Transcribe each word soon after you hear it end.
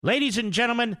Ladies and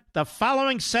gentlemen, the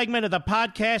following segment of the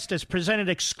podcast is presented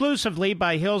exclusively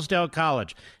by Hillsdale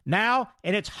College, now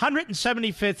in its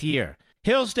 175th year.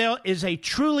 Hillsdale is a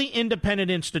truly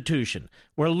independent institution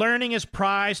where learning is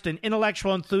prized and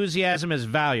intellectual enthusiasm is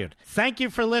valued. Thank you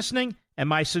for listening, and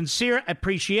my sincere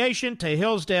appreciation to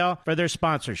Hillsdale for their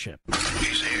sponsorship.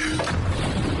 He's here.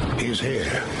 He's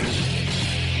here.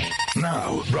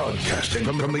 Now, broadcasting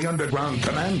from the underground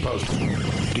command post,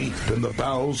 deep in the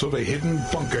bowels of a hidden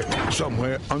bunker,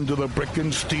 somewhere under the brick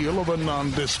and steel of a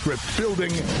nondescript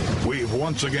building, we've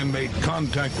once again made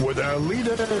contact with our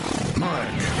leader, Mark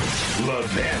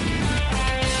Levin.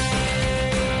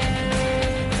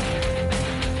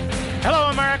 Hello,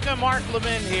 America. Mark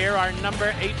Levin here. Our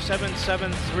number,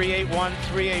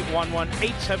 877-381-3811,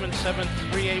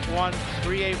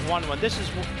 877-381-3811. This is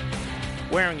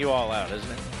wearing you all out, isn't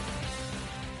it?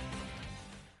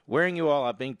 Wearing you all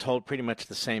out, being told pretty much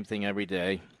the same thing every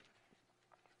day.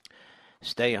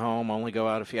 Stay home, only go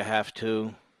out if you have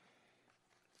to.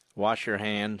 Wash your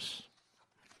hands.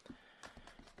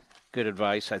 Good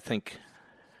advice. I think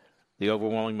the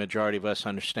overwhelming majority of us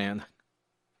understand.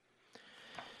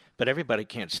 But everybody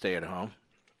can't stay at home,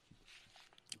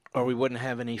 or we wouldn't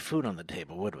have any food on the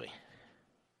table, would we?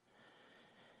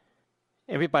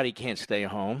 Everybody can't stay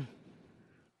home,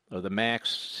 or the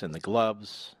masks and the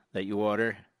gloves that you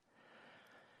order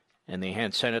and the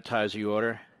hand sanitizer you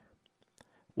order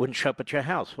wouldn't show up at your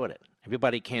house, would it?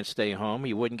 Everybody can't stay home.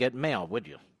 You wouldn't get mail, would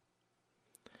you?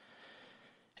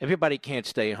 Everybody can't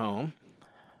stay home,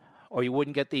 or you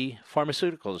wouldn't get the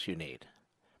pharmaceuticals you need.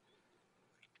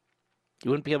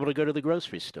 You wouldn't be able to go to the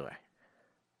grocery store.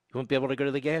 You wouldn't be able to go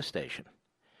to the gas station.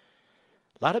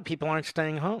 A lot of people aren't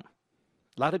staying home.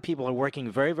 A lot of people are working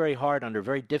very, very hard under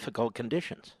very difficult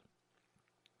conditions.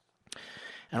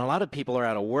 And a lot of people are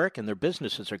out of work and their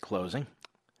businesses are closing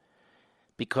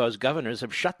because governors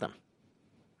have shut them.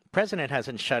 The president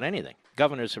hasn't shut anything.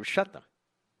 Governors have shut them.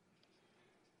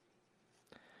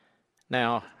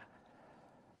 Now,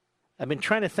 I've been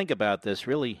trying to think about this,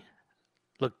 really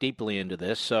look deeply into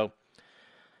this. So,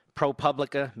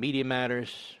 ProPublica, Media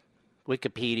Matters,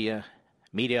 Wikipedia,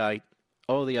 Mediaite,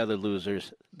 all the other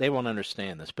losers, they won't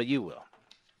understand this, but you will.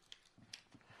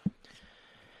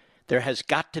 There has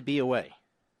got to be a way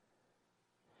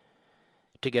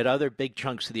to get other big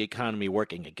chunks of the economy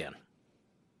working again.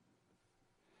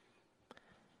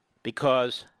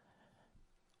 Because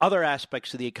other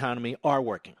aspects of the economy are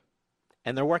working.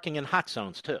 And they're working in hot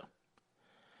zones too.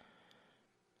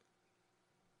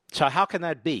 So how can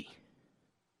that be?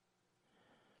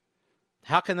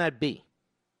 How can that be?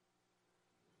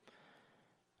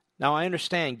 Now, I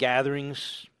understand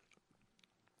gatherings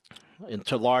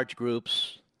into large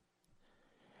groups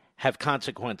have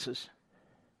consequences.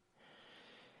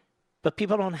 But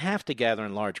people don't have to gather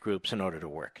in large groups in order to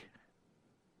work.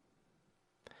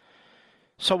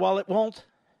 So while it won't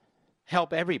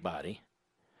help everybody,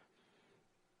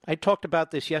 I talked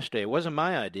about this yesterday. It wasn't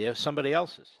my idea, it was somebody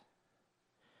else's.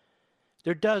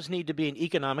 There does need to be an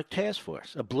economic task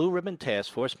force, a blue ribbon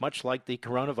task force, much like the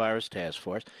coronavirus task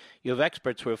force. You have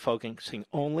experts who are focusing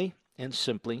only and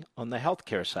simply on the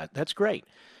healthcare side. That's great.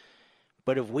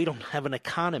 But if we don't have an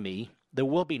economy, there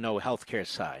will be no healthcare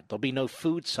side. There'll be no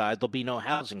food side. There'll be no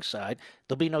housing side.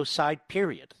 There'll be no side,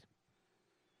 period.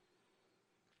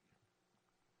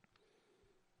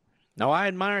 Now, I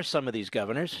admire some of these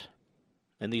governors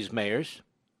and these mayors,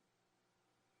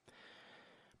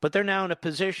 but they're now in a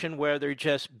position where they're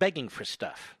just begging for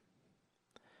stuff.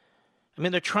 I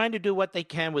mean, they're trying to do what they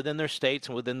can within their states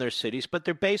and within their cities, but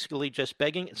they're basically just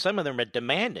begging. Some of them are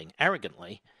demanding,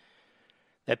 arrogantly,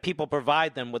 that people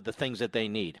provide them with the things that they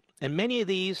need. And many of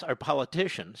these are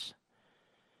politicians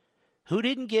who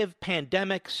didn't give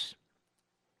pandemics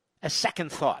a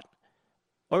second thought,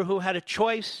 or who had a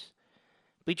choice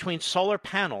between solar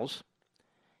panels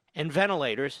and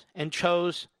ventilators and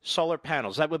chose solar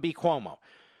panels. That would be Cuomo.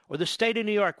 Or the state of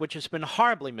New York, which has been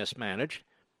horribly mismanaged,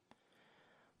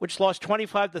 which lost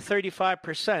 25 to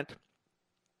 35%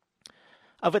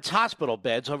 of its hospital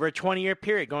beds over a 20-year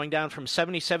period, going down from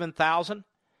 77,000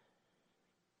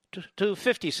 to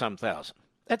 50-some thousand.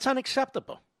 That's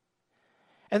unacceptable.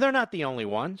 And they're not the only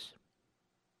ones.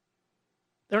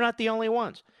 They're not the only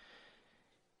ones.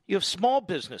 You have small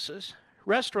businesses.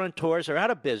 Restaurateurs are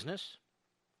out of business.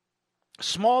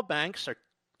 Small banks are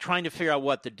trying to figure out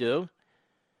what to do.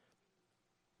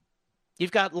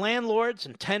 You've got landlords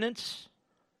and tenants.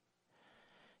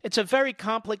 It's a very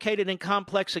complicated and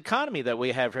complex economy that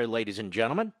we have here, ladies and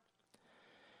gentlemen.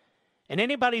 And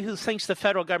anybody who thinks the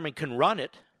federal government can run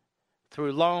it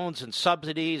through loans and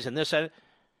subsidies and this,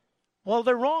 well,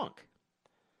 they're wrong.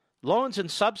 Loans and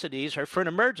subsidies are for an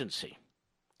emergency.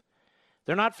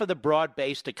 They're not for the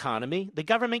broad-based economy. The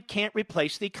government can't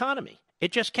replace the economy.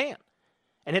 It just can't.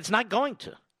 And it's not going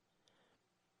to.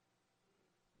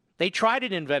 They tried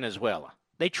it in Venezuela.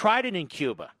 They tried it in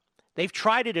Cuba. They've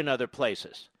tried it in other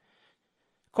places.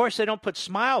 Of course, they don't put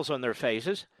smiles on their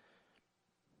faces,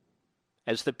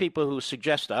 as the people who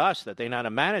suggest to us that they know how to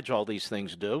manage all these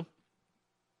things do.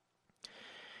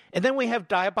 And then we have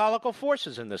diabolical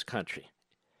forces in this country.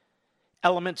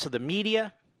 Elements of the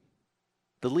media,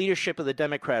 the leadership of the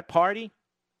Democrat Party,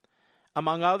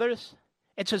 among others.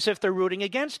 It's as if they're rooting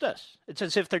against us. It's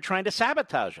as if they're trying to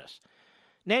sabotage us.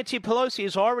 Nancy Pelosi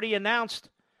has already announced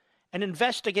an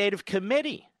investigative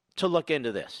committee to look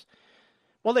into this.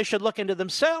 Well, they should look into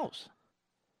themselves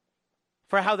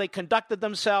for how they conducted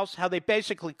themselves, how they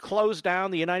basically closed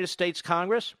down the United States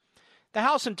Congress. The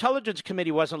House Intelligence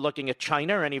Committee wasn't looking at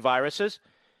China or any viruses.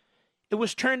 It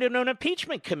was turned into an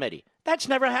impeachment committee. That's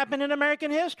never happened in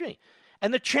American history.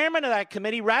 And the chairman of that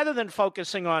committee, rather than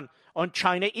focusing on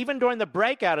China, even during the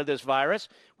breakout of this virus,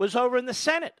 was over in the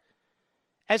Senate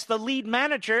as the lead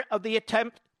manager of the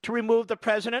attempt to remove the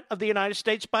president of the United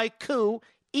States by coup,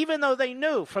 even though they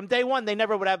knew from day one they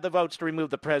never would have the votes to remove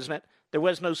the president. There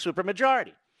was no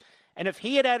supermajority. And if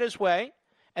he had had his way,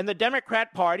 and the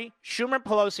Democrat Party, Schumer and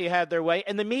Pelosi had their way,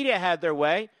 and the media had their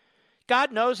way,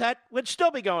 God knows that would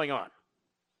still be going on.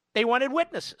 They wanted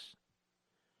witnesses.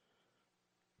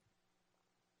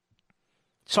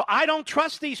 So I don't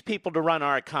trust these people to run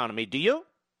our economy. Do you?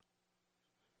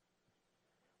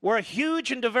 We're a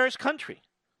huge and diverse country.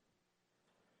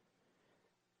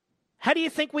 How do you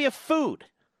think we have food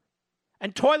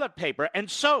and toilet paper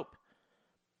and soap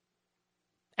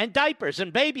and diapers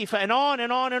and baby food and on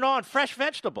and on and on, fresh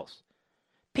vegetables?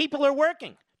 People are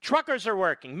working. Truckers are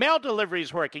working. Mail delivery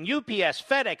is working. UPS,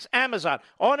 FedEx, Amazon,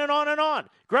 on and on and on.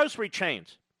 Grocery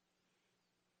chains.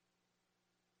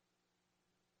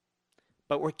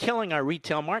 But we're killing our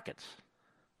retail markets.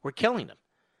 We're killing them.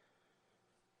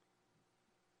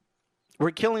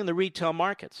 We're killing the retail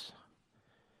markets.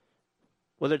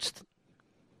 Whether it's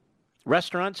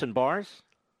restaurants and bars,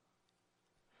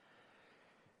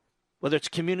 whether it's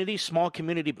communities, small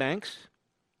community banks,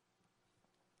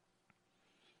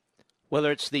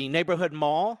 whether it's the neighborhood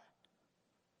mall,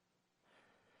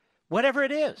 whatever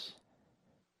it is,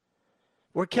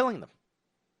 we're killing them.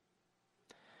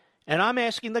 And I'm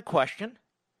asking the question,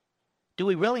 do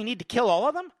we really need to kill all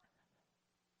of them?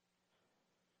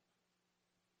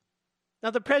 Now,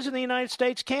 the President of the United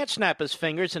States can't snap his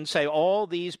fingers and say all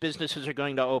these businesses are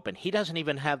going to open. He doesn't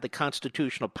even have the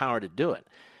constitutional power to do it.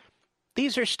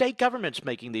 These are state governments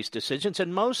making these decisions,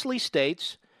 and mostly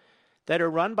states that are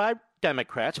run by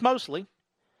Democrats, mostly,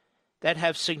 that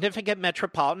have significant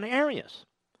metropolitan areas.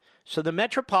 So the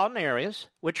metropolitan areas,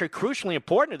 which are crucially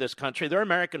important to this country, they're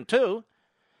American too,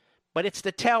 but it's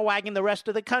the tail wagging the rest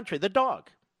of the country, the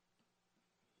dog.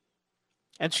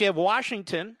 And so you have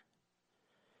Washington,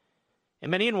 and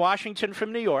many in Washington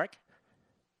from New York,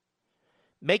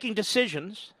 making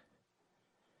decisions,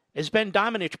 as Ben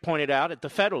Domenech pointed out at the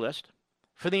Federalist,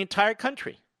 for the entire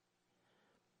country.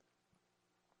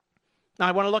 Now,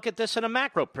 I want to look at this in a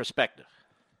macro perspective.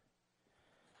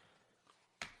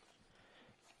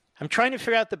 I'm trying to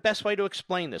figure out the best way to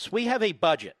explain this. We have a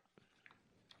budget.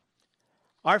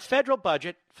 Our federal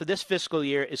budget for this fiscal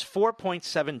year is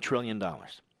 $4.7 trillion.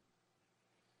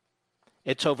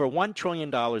 It's over $1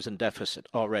 trillion in deficit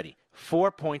already.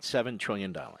 $4.7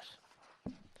 trillion.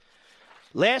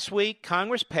 Last week,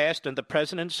 Congress passed and the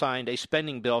President signed a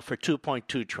spending bill for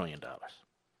 $2.2 trillion.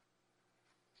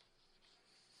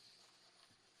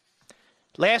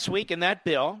 Last week in that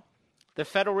bill, the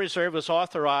Federal Reserve was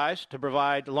authorized to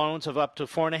provide loans of up to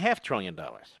 $4.5 trillion,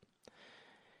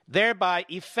 thereby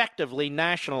effectively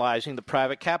nationalizing the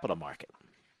private capital market.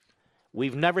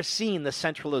 We've never seen the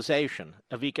centralization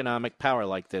of economic power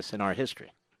like this in our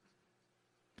history.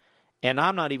 And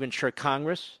I'm not even sure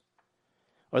Congress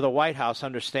or the White House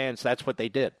understands that's what they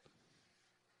did.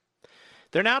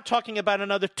 They're now talking about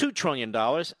another $2 trillion,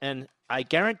 and I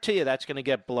guarantee you that's going to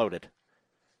get bloated.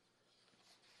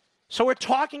 So we're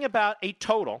talking about a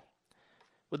total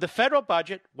with the federal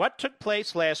budget, what took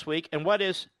place last week, and what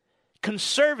is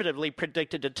conservatively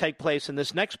predicted to take place in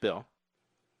this next bill,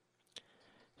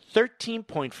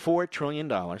 $13.4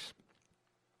 trillion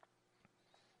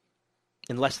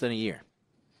in less than a year.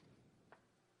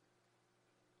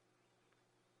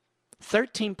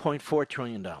 $13.4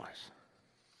 trillion.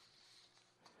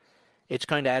 It's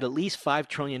going to add at least $5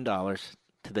 trillion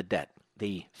to the debt.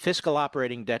 The fiscal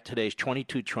operating debt today is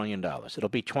 $22 trillion. It'll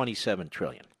be $27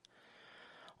 trillion.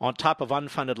 On top of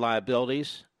unfunded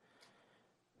liabilities,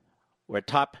 where a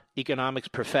top economics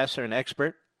professor and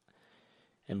expert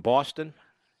in Boston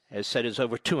has said is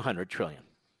over 200 trillion.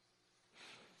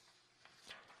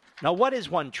 Now, what is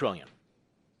 1 trillion?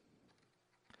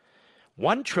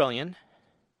 1 trillion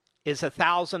is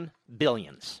 1,000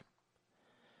 billions.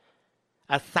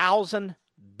 1,000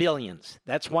 billions.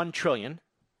 That's 1 trillion.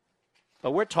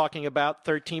 But we're talking about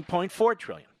 13.4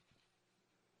 trillion.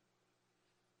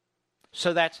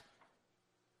 So that's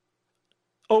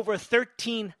over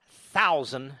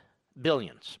 13,000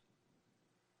 billions.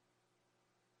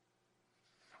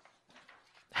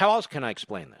 How else can I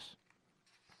explain this?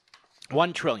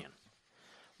 1 trillion.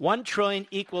 1 trillion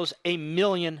equals a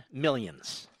million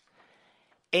millions.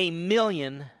 A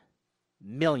million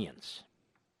millions.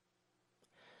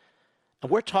 And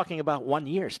we're talking about 1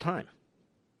 year's time.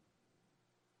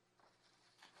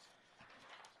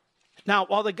 Now,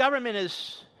 while the government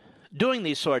is doing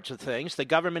these sorts of things, the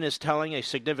government is telling a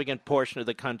significant portion of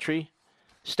the country,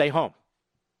 stay home.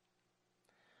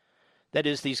 That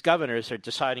is, these governors are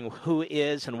deciding who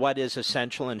is and what is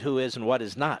essential and who is and what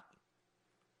is not.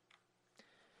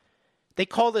 They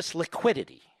call this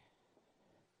liquidity.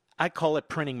 I call it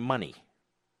printing money.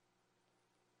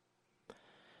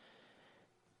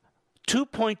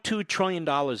 $2.2 trillion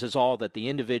is all that the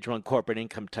individual and corporate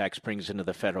income tax brings into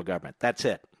the federal government. That's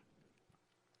it.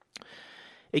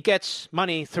 It gets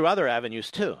money through other avenues,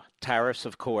 too. Tariffs,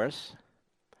 of course.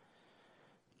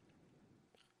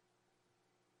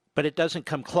 But it doesn't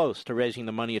come close to raising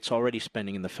the money it's already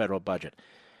spending in the federal budget.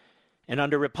 And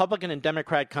under Republican and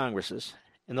Democrat Congresses,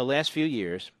 in the last few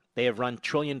years, they have run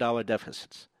trillion-dollar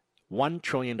deficits. $1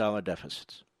 trillion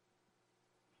deficits.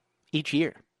 Each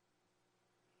year.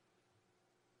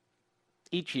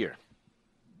 Each year.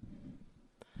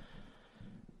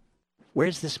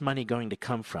 Where's this money going to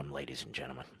come from, ladies and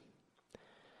gentlemen?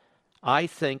 I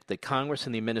think that Congress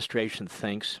and the administration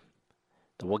thinks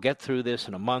that we'll get through this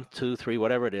in a month, 2, 3,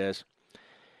 whatever it is,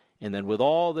 and then with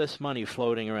all this money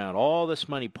floating around, all this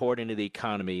money poured into the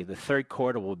economy, the third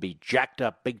quarter will be jacked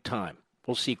up big time.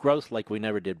 We'll see growth like we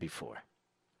never did before.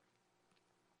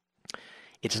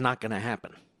 It's not going to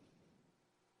happen.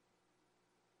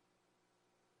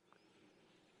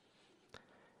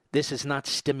 This is not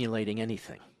stimulating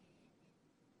anything.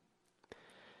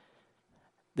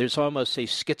 There's almost a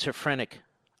schizophrenic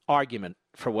argument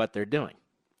for what they're doing.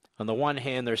 On the one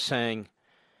hand, they're saying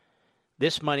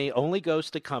this money only goes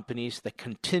to companies that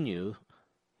continue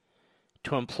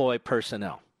to employ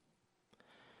personnel.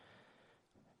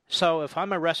 So if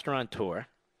I'm a restaurateur,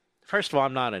 first of all,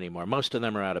 I'm not anymore. Most of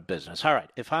them are out of business. All right,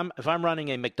 if I'm running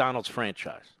a McDonald's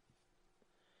franchise,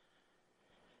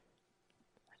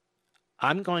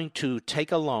 I'm going to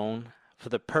take a loan for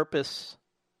the purpose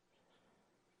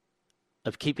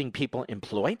of keeping people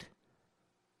employed?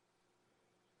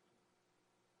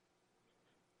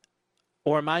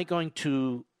 Or am I going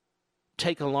to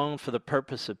take a loan for the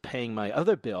purpose of paying my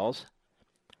other bills?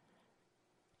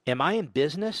 Am I in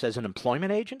business as an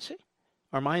employment agency?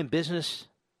 Or am I in business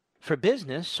for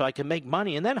business so I can make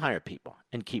money and then hire people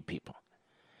and keep people?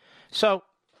 So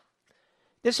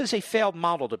this is a failed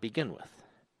model to begin with.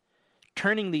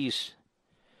 Turning these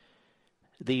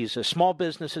small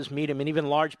businesses, medium, and even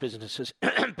large businesses,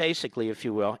 basically, if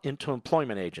you will, into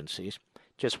employment agencies,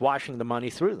 just washing the money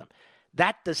through them.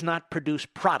 That does not produce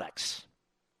products.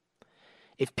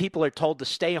 If people are told to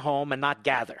stay home and not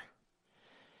gather,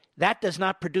 that does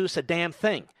not produce a damn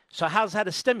thing. So how's that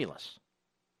a stimulus?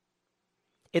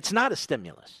 It's not a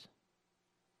stimulus.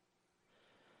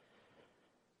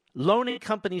 Loaning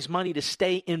companies money to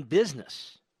stay in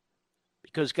business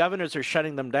because governors are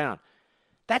shutting them down,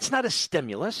 that's not a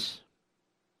stimulus.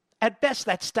 At best,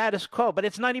 that's status quo, but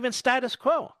it's not even status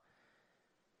quo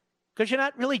because you're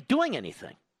not really doing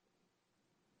anything.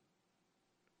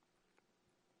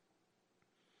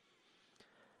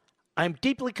 I'm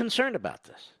deeply concerned about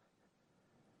this.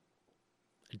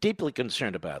 Deeply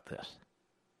concerned about this.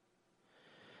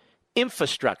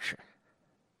 Infrastructure.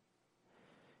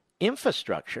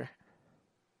 Infrastructure?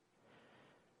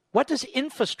 What does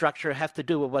infrastructure have to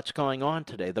do with what's going on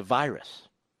today, the virus?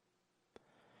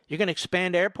 You're going to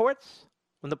expand airports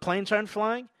when the planes aren't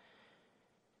flying?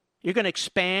 You're going to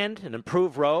expand and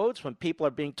improve roads when people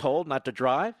are being told not to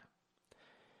drive?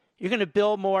 You're going to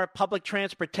build more public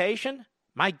transportation?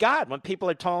 My God, when people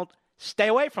are told, stay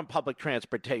away from public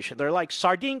transportation, they're like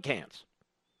sardine cans.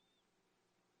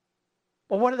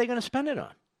 Well, what are they going to spend it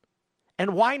on?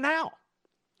 And why now?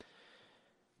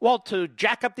 Well, to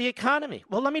jack up the economy.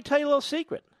 Well, let me tell you a little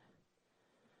secret.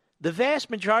 The vast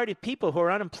majority of people who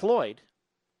are unemployed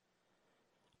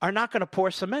are not going to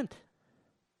pour cement.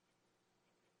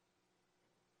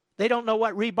 They don't know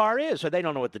what rebar is, or they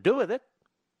don't know what to do with it.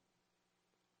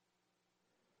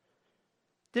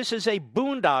 This is a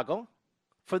boondoggle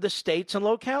for the states and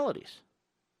localities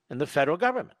and the federal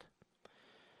government.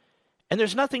 And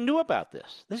there's nothing new about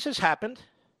this. This has happened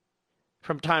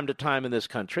from time to time in this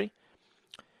country.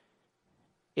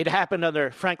 It happened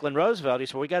under Franklin Roosevelt. He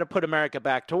said, we got to put America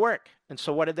back to work. And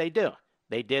so what did they do?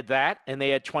 They did that, and they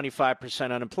had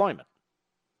 25% unemployment.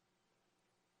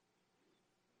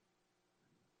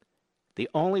 The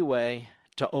only way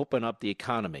to open up the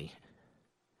economy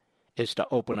is to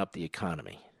open up the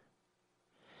economy.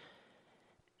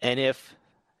 And if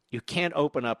you can't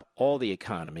open up all the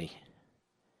economy,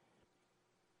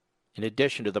 in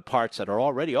addition to the parts that are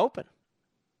already open,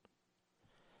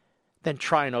 then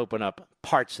try and open up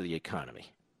parts of the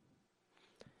economy.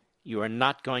 You are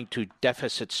not going to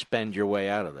deficit spend your way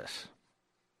out of this.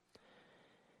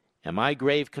 And my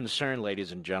grave concern,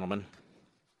 ladies and gentlemen,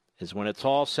 is when it's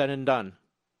all said and done,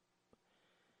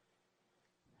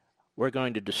 we're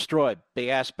going to destroy big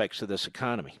aspects of this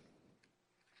economy.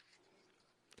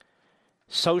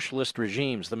 Socialist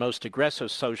regimes, the most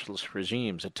aggressive socialist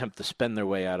regimes, attempt to spend their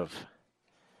way out of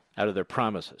their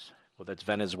promises, whether it's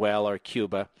Venezuela or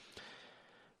Cuba,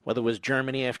 whether it was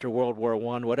Germany after World War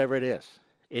I, whatever it is.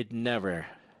 It never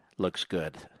looks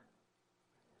good.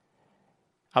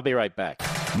 I'll be right back.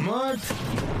 Mark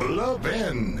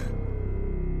Levin.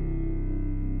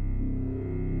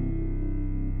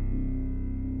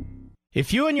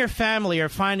 If you and your family are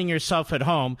finding yourself at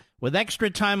home with extra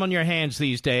time on your hands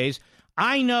these days,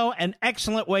 I know an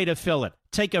excellent way to fill it.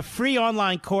 Take a free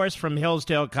online course from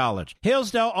Hillsdale College.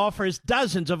 Hillsdale offers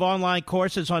dozens of online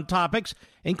courses on topics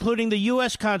including the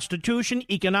U.S. Constitution,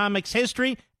 economics,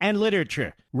 history, and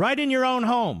literature. Right in your own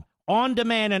home, on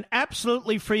demand, and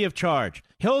absolutely free of charge.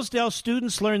 Hillsdale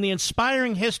students learn the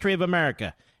inspiring history of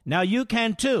America. Now you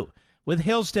can too, with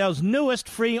Hillsdale's newest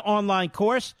free online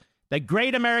course, The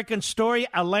Great American Story,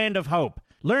 A Land of Hope.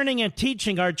 Learning and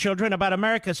teaching our children about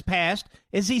America's past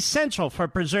is essential for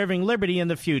preserving liberty in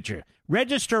the future.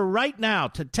 Register right now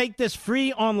to take this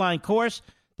free online course,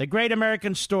 The Great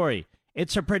American Story.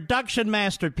 It's a production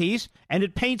masterpiece, and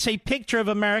it paints a picture of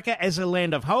America as a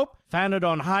land of hope, founded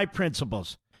on high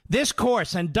principles. This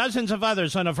course and dozens of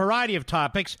others on a variety of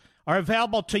topics are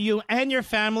available to you and your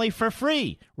family for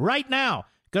free right now.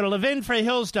 Go to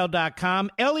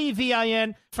levinforhillsdale.com,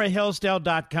 Levin for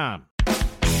Hillsdale.com.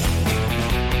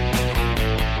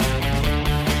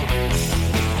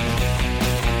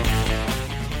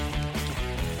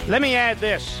 Let me add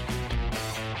this.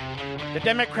 The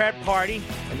Democrat Party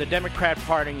and the Democrat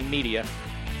Party media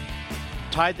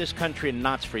tied this country in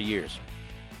knots for years.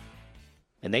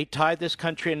 And they tied this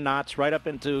country in knots right up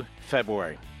into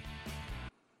February,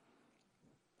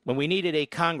 when we needed a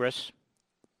Congress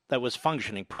that was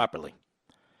functioning properly.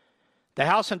 The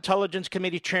House Intelligence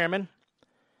Committee chairman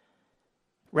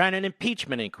ran an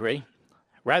impeachment inquiry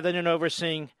rather than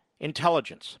overseeing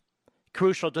intelligence,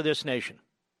 crucial to this nation.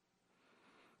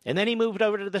 And then he moved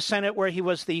over to the Senate, where he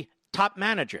was the top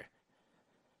manager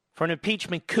for an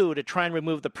impeachment coup to try and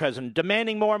remove the president,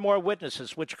 demanding more and more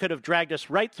witnesses, which could have dragged us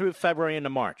right through February into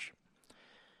March.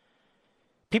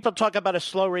 People talk about a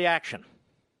slow reaction.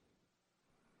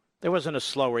 There wasn't a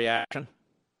slow reaction.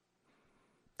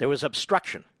 There was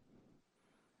obstruction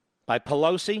by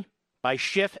Pelosi, by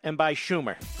Schiff, and by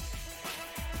Schumer.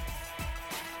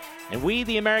 And we,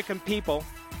 the American people,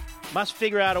 must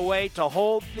figure out a way to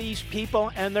hold these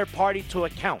people and their party to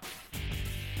account.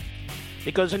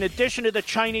 Because in addition to the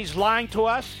Chinese lying to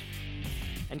us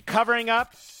and covering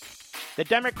up, the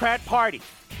Democrat Party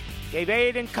gave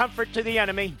aid and comfort to the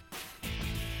enemy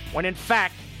when in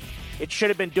fact it should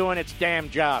have been doing its damn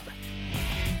job.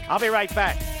 I'll be right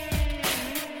back.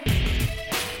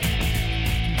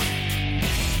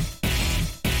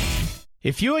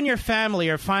 If you and your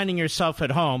family are finding yourself at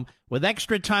home with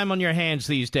extra time on your hands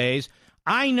these days,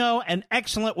 I know an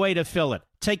excellent way to fill it.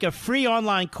 Take a free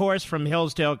online course from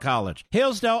Hillsdale College.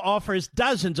 Hillsdale offers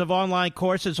dozens of online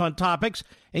courses on topics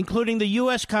including the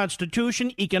U.S.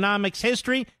 Constitution, economics,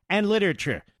 history, and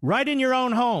literature. Right in your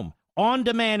own home, on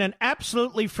demand, and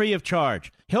absolutely free of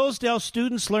charge. Hillsdale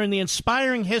students learn the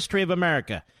inspiring history of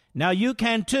America. Now you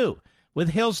can too, with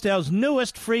Hillsdale's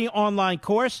newest free online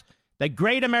course, The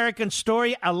Great American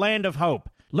Story, A Land of Hope.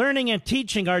 Learning and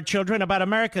teaching our children about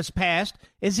America's past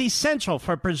is essential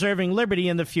for preserving liberty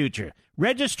in the future.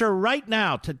 Register right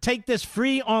now to take this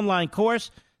free online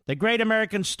course, The Great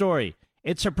American Story.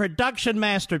 It's a production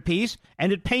masterpiece,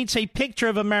 and it paints a picture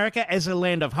of America as a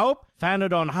land of hope,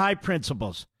 founded on high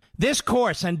principles. This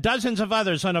course and dozens of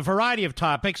others on a variety of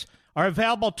topics are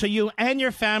available to you and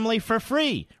your family for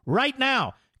free right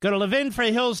now. Go to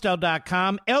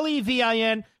levinforhillsdale.com,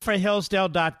 Levin for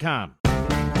Hillsdale.com.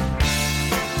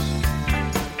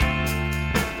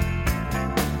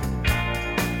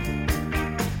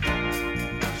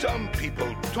 Some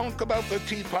people talk about the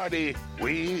Tea Party.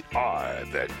 We are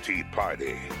the Tea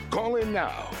Party. Call in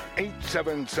now,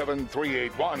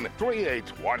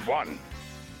 877-381-3811.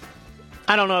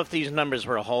 I don't know if these numbers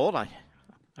were a hold. I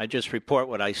just report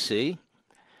what I see.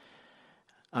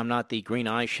 I'm not the green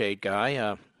eye shade guy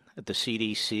at the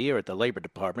CDC or at the Labor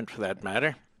Department, for that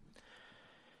matter.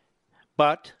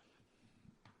 But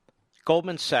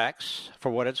Goldman Sachs,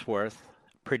 for what it's worth,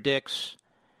 predicts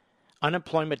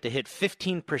unemployment to hit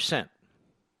 15%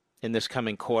 in this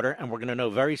coming quarter, and we're going to know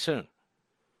very soon.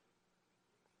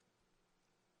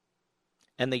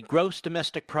 And the gross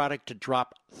domestic product to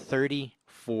drop 34%.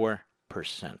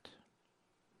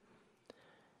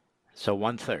 So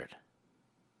 1/3.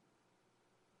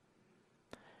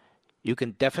 You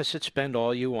can deficit spend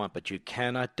all you want, but you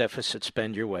cannot deficit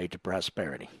spend your way to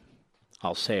prosperity.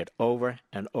 I'll say it over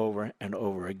and over and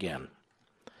over again.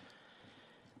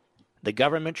 The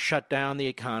government shut down the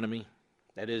economy,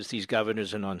 that is, these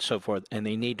governors and on so forth, and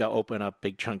they need to open up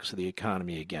big chunks of the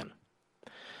economy again.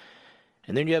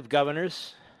 And then you have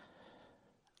governors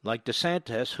like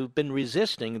DeSantis who've been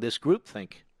resisting this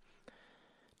groupthink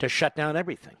to shut down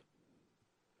everything.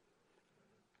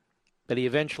 But he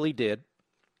eventually did.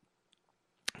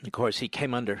 Of course, he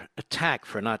came under attack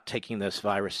for not taking this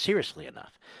virus seriously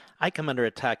enough. I come under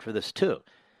attack for this too,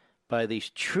 by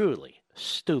these truly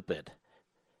stupid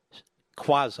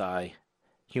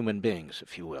quasi-human beings,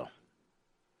 if you will.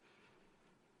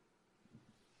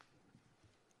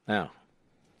 Now,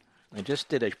 I just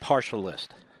did a partial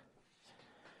list.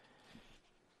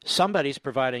 Somebody's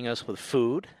providing us with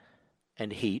food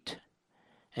and heat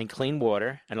and clean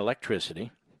water and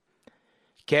electricity,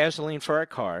 gasoline for our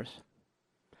cars.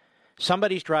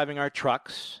 Somebody's driving our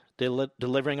trucks,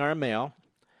 delivering our mail,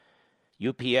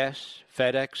 UPS,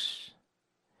 FedEx.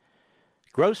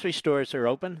 Grocery stores are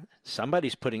open.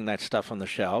 Somebody's putting that stuff on the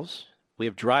shelves. We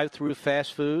have drive-through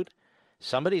fast food.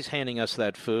 Somebody's handing us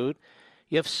that food.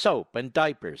 You have soap and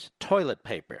diapers, toilet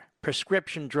paper,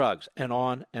 prescription drugs, and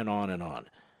on and on and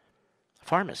on.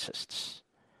 Pharmacists.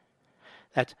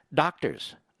 That's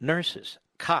doctors, nurses,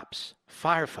 cops,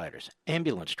 firefighters,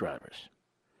 ambulance drivers.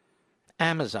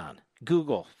 Amazon,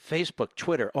 Google, Facebook,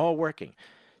 Twitter, all working.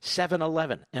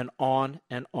 7-Eleven, and on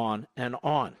and on and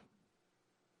on.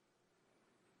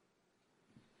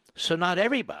 So not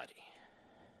everybody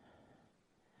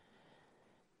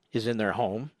is in their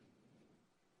home.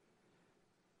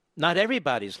 Not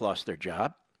everybody's lost their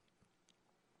job.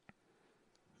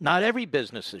 Not every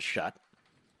business is shut.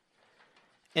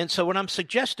 And so what I'm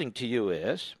suggesting to you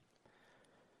is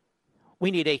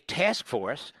we need a task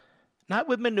force, not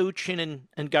with Mnuchin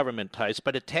and government ties,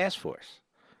 but a task force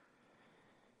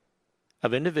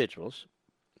of individuals,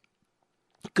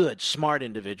 good, smart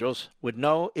individuals, with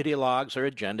no ideologues or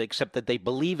agenda except that they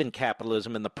believe in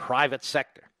capitalism in the private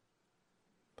sector,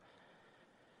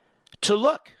 to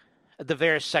look at the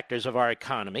various sectors of our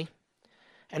economy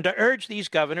and to urge these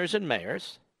governors and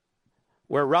mayors,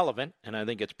 where relevant, and I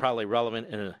think it's probably relevant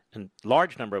in a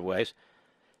large number of ways,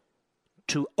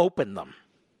 to open them.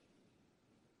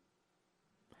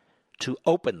 To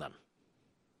open them.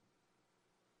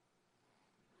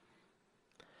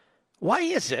 Why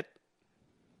is it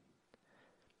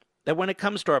that when it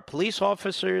comes to our police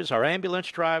officers, our ambulance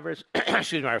drivers, our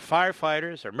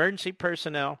firefighters, our emergency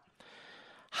personnel,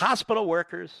 hospital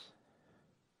workers,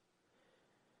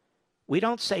 we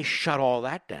don't say shut all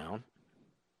that down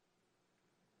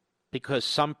because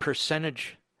some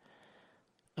percentage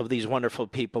of these wonderful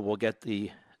people will get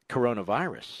the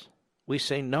coronavirus? We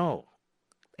say no.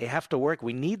 They have to work.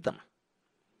 We need them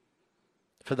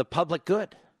for the public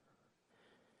good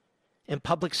and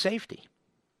public safety.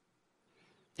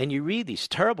 And you read these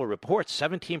terrible reports,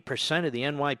 17% of the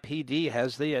NYPD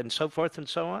has the, and so forth and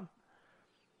so on.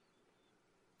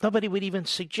 Nobody would even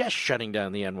suggest shutting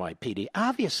down the NYPD.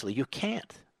 Obviously, you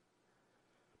can't.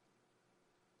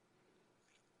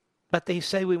 But they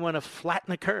say we want to flatten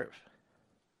the curve.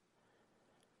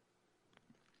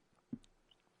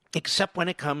 Except when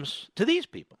it comes to these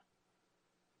people.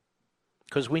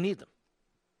 Because we need them.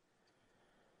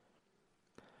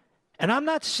 And I'm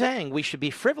not saying we should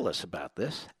be frivolous about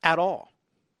this at all.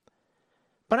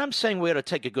 But I'm saying we ought to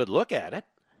take a good look at it,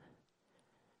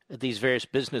 at these various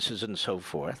businesses and so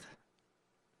forth.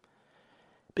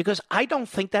 Because I don't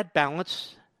think that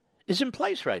balance is in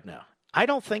place right now. I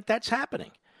don't think that's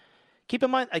happening. Keep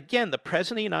in mind, again, the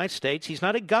President of the United States, he's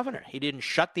not a governor. He didn't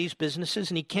shut these businesses,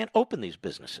 and he can't open these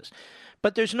businesses.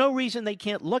 But there's no reason they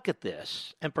can't look at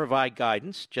this and provide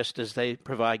guidance, just as they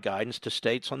provide guidance to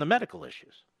states on the medical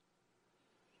issues.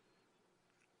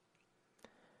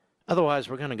 Otherwise,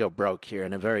 we're going to go broke here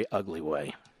in a very ugly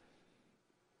way.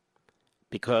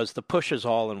 Because the push is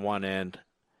all in one end.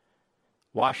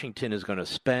 Washington is going to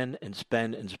spend and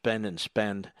spend and spend and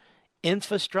spend.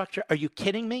 Infrastructure? Are you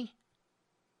kidding me?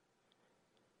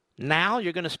 Now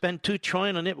you're going to spend $2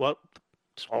 trillion on it? Well,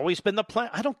 it's always been the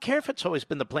plan. I don't care if it's always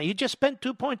been the plan. You just spent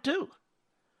 2.2.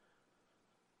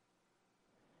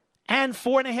 And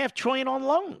 $4.5 trillion on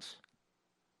loans.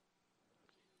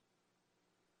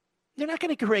 They're not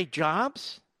going to create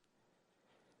jobs.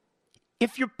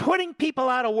 If you're putting people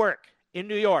out of work in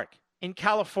New York, in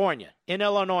California, in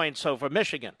Illinois, and so forth,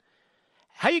 Michigan,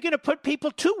 how are you going to put people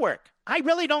to work? I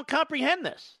really don't comprehend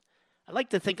this. I like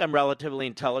to think I'm relatively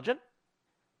intelligent.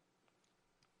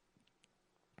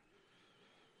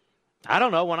 I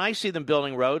don't know. When I see them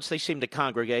building roads, they seem to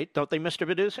congregate, don't they, Mr.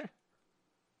 Producer?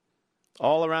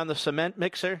 All around the cement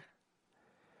mixer.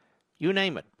 You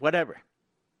name it, whatever.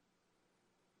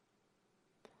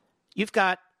 You've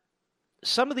got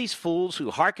some of these fools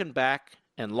who hearken back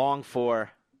and long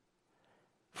for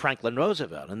Franklin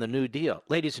Roosevelt and the New Deal.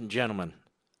 Ladies and gentlemen,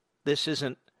 this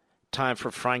isn't time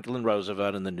for Franklin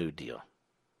Roosevelt and the New Deal.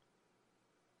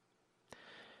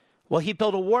 Well, he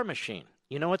built a war machine.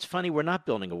 You know what's funny? We're not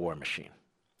building a war machine.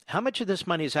 How much of this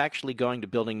money is actually going to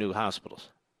building new hospitals?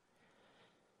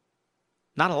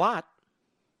 Not a lot.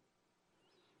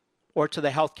 Or to the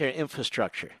healthcare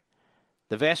infrastructure.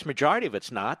 The vast majority of it's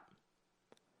not.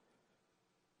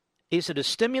 Is it a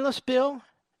stimulus bill?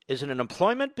 Is it an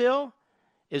employment bill?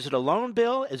 Is it a loan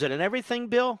bill? Is it an everything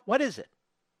bill? What is it?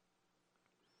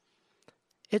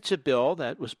 It's a bill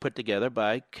that was put together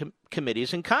by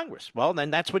committees in Congress. Well,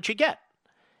 then that's what you get.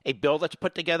 A bill that's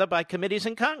put together by committees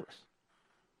in Congress.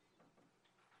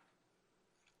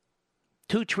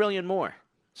 $2 trillion more.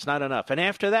 It's not enough. And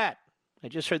after that, I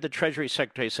just heard the Treasury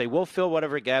Secretary say, we'll fill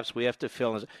whatever gaps we have to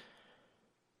fill.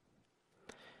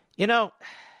 You know,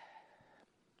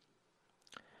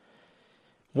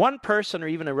 one person or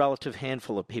even a relative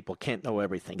handful of people can't know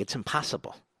everything. It's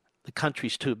impossible. The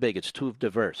country's too big. It's too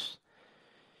diverse.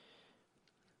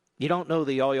 You don't know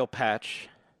the oil patch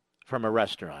from a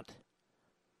restaurant.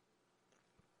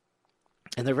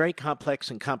 And they're very complex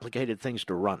and complicated things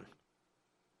to run.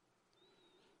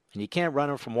 And you can't run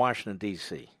them from Washington,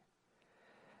 D.C.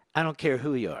 I don't care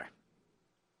who you are.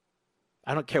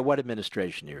 I don't care what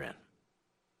administration you're in.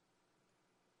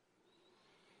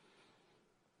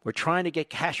 We're trying to get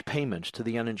cash payments to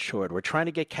the uninsured. We're trying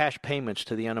to get cash payments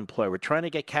to the unemployed. We're trying to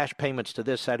get cash payments to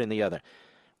this, that, and the other.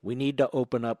 We need to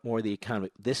open up more of the economy.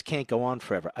 This can't go on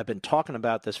forever. I've been talking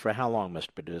about this for how long,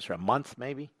 Mr. Producer? A month,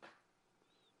 maybe?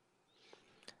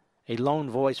 A lone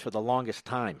voice for the longest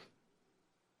time.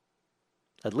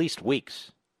 At least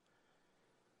weeks.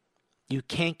 You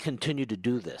can't continue to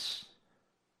do this.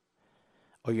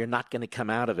 Or you're not going to come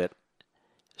out of it.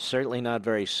 Certainly not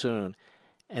very soon.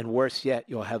 And worse yet,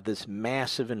 you'll have this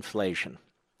massive inflation.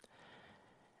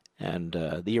 And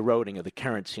the eroding of the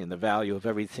currency and the value of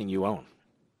everything you own.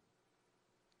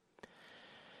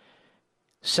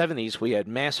 70s, we had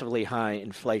massively high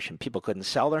inflation. People couldn't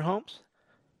sell their homes.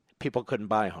 People couldn't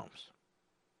buy homes.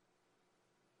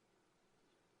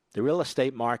 The real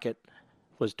estate market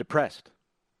was depressed.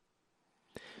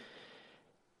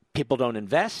 People don't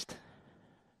invest.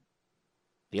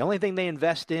 The only thing they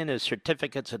invest in is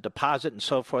certificates of deposit and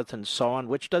so forth and so on,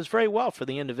 which does very well for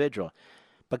the individual,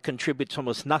 but contributes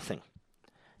almost nothing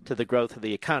to the growth of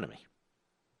the economy.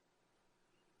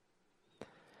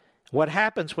 What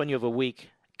happens when you have a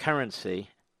weak currency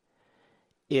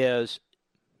is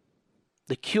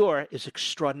the cure is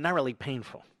extraordinarily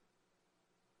painful.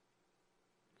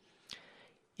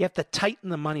 You have to tighten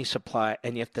the money supply,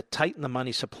 and you have to tighten the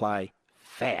money supply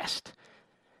fast.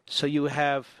 So you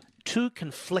have two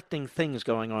conflicting things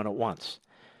going on at once.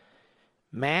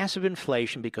 Massive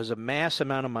inflation because of mass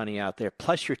amount of money out there,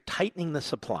 plus you're tightening the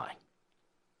supply.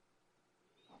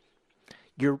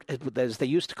 You're, as they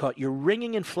used to call it, you're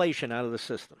wringing inflation out of the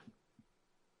system,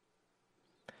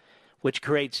 which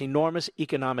creates enormous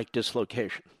economic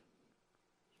dislocation.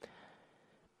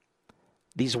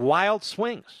 These wild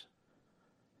swings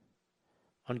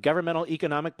on governmental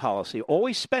economic policy,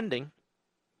 always spending,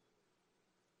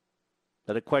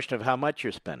 but a question of how much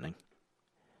you're spending,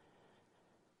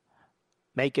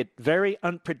 make it very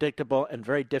unpredictable and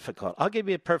very difficult. I'll give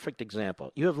you a perfect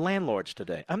example. You have landlords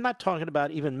today. I'm not talking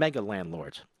about even mega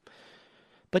landlords.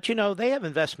 But, you know, they have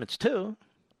investments too.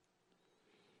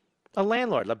 A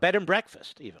landlord, a bed and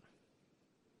breakfast even.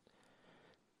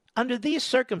 Under these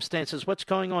circumstances, what's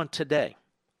going on today?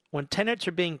 When tenants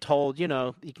are being told, you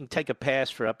can take a pass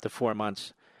for up to 4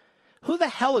 months, who the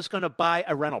hell is going to buy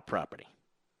a rental property?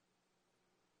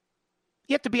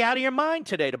 You have to be out of your mind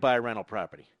today to buy a rental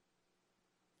property.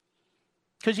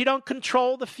 Because you don't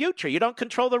control the future. You don't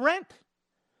control the rent.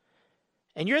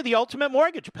 And you're the ultimate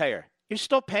mortgage payer. You're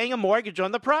still paying a mortgage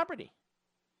on the property.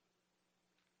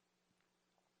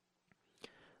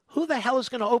 Who the hell is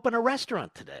going to open a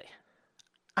restaurant today?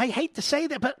 I hate to say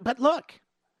that, but look.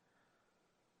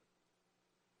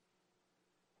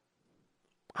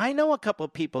 I know a couple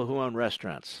of people who own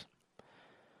restaurants.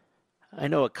 I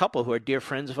know a couple who are dear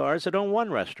friends of ours that own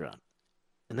one restaurant.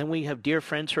 And then we have dear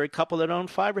friends who are a couple that own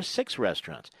 5 or 6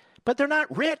 restaurants. But they're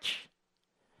not rich.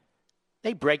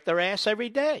 They break their ass every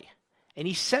day. And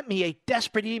he sent me a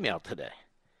desperate email today.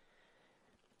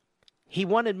 He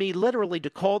wanted me literally to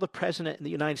call the president of the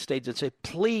United States and say,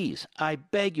 please, I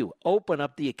beg you, open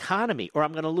up the economy or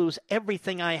I'm going to lose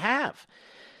everything I have.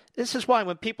 This is why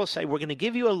when people say we're going to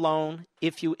give you a loan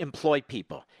if you employ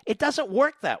people, it doesn't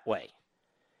work that way.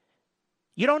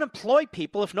 You don't employ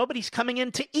people if nobody's coming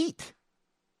in to eat.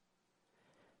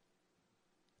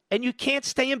 And you can't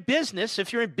stay in business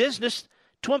if you're in business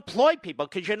to employ people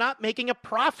because you're not making a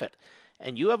profit.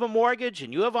 And you have a mortgage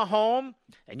and you have a home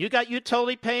and you got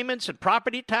utility payments and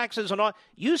property taxes and all.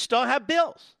 You still have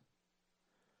bills.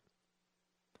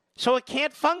 So it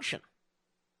can't function.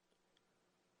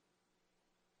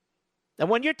 And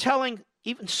when you're telling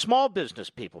even small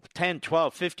business people, 10,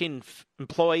 12, 15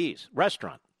 employees,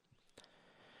 restaurant,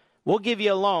 we'll give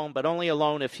you a loan, but only a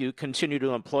loan if you continue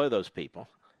to employ those people.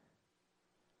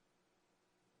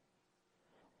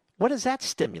 What does that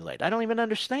stimulate? I don't even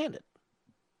understand it.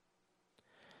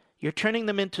 You're turning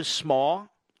them into small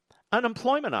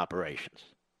unemployment operations.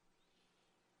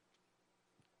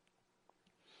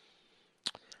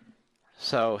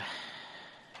 So,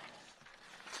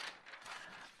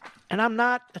 and I'm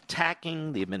not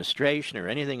attacking the administration or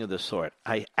anything of the sort.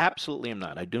 I absolutely am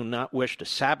not. I do not wish to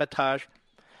sabotage.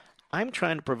 I'm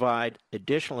trying to provide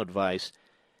additional advice,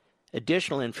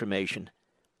 additional information,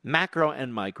 macro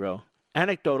and micro,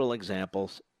 anecdotal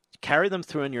examples. Carry them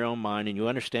through in your own mind and you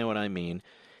understand what I mean.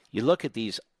 You look at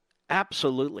these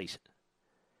absolutely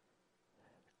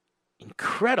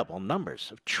incredible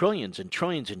numbers of trillions and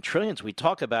trillions and trillions. We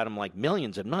talk about them like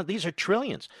millions of no, these are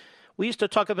trillions. We used to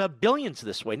talk about billions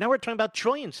this way. Now we're talking about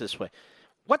trillions this way.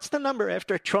 What's the number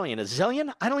after a trillion? A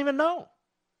zillion? I don't even know.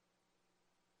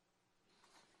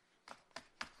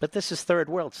 But this is third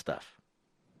world stuff.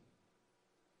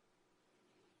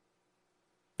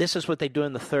 This is what they do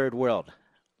in the third world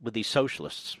with these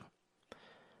socialists.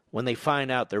 When they find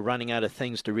out they're running out of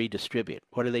things to redistribute,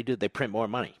 what do? They print more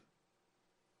money.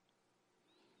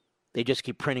 They just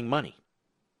keep printing money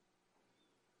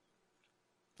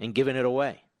and giving it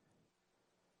away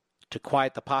to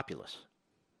quiet the populace.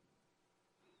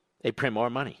 They print more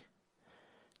money.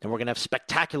 Then we're going to have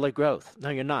spectacular growth. No,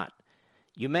 you're not.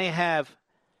 You may have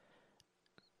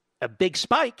a big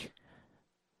spike,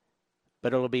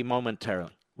 but it'll be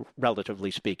momentarily,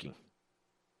 relatively speaking.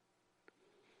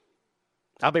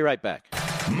 I'll be right back.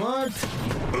 Mark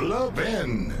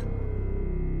Levin.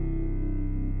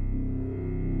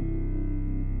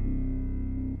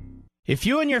 If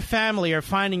you and your family are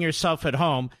finding yourself at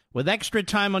home with extra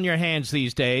time on your hands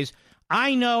these days,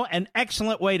 I know an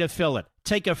excellent way to fill it.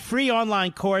 Take a free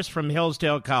online course from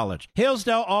Hillsdale College.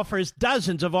 Hillsdale offers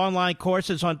dozens of online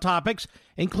courses on topics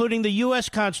including the U.S.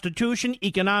 Constitution,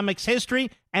 economics, history,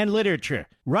 and literature.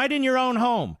 Right in your own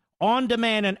home, on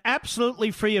demand, and absolutely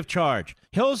free of charge.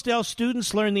 Hillsdale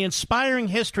students learn the inspiring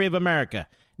history of America.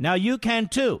 Now you can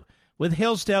too, with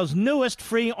Hillsdale's newest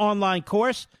free online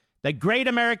course, The Great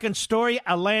American Story,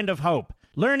 A Land of Hope.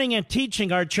 Learning and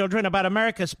teaching our children about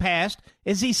America's past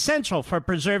is essential for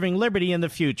preserving liberty in the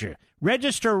future.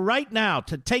 Register right now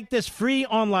to take this free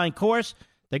online course,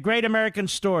 The Great American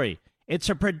Story. It's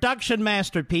a production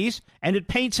masterpiece, and it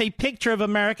paints a picture of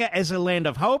America as a land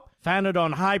of hope, founded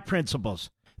on high principles.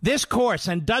 This course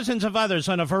and dozens of others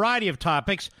on a variety of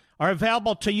topics are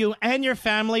available to you and your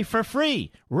family for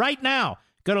free right now.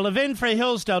 Go to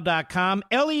levinforhillsdale.com,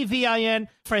 Levin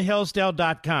for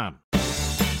Hillsdale.com.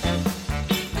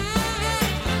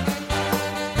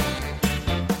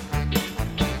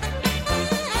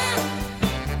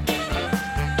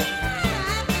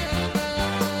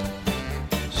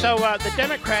 So the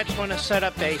Democrats want to set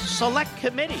up a select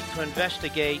committee to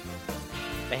investigate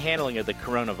the handling of the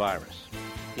coronavirus.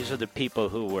 These are the people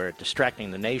who were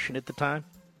distracting the nation at the time.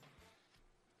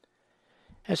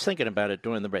 I was thinking about it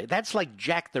during the break. That's like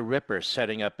Jack the Ripper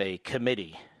setting up a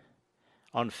committee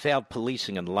on failed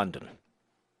policing in London.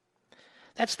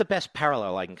 That's the best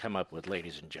parallel I can come up with,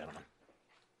 ladies and gentlemen.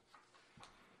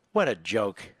 What a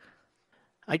joke.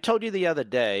 I told you the other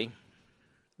day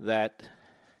that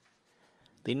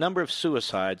the number of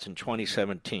suicides in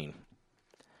 2017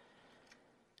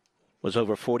 was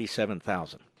over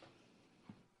 47,000.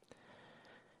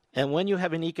 And when you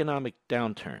have an economic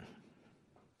downturn,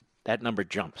 that number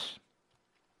jumps.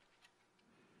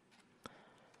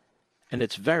 And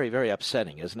it's very, very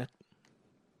upsetting, isn't it?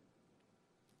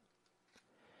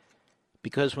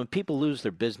 Because when people lose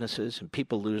their businesses, and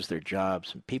people lose their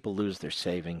jobs, and people lose their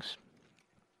savings,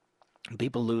 and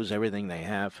people lose everything they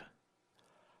have,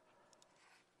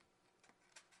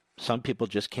 some people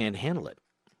just can't handle it.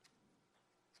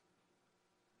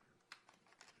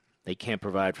 They can't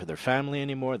provide for their family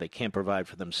anymore. They can't provide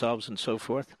for themselves and so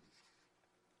forth.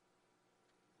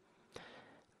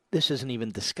 This isn't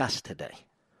even discussed today.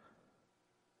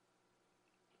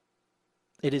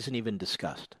 It isn't even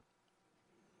discussed.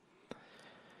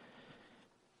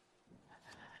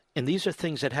 And these are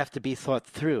things that have to be thought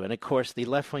through. And, of course, the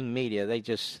left-wing media, they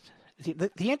just...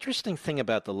 The interesting thing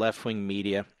about the left-wing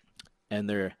media and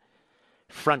their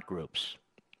front groups,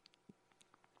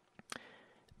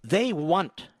 they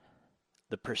want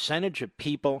the percentage of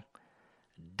people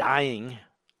dying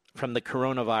from the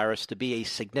coronavirus to be a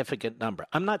significant number.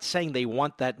 I'm not saying they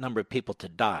want that number of people to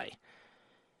die.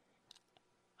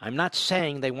 I'm not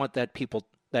saying they want that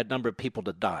number of people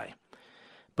to die.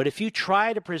 But if you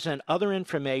try to present other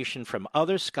information from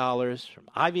other scholars, from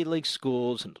Ivy League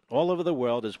schools and all over the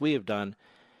world, as we have done,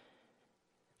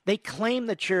 they claim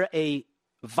that you're a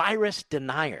virus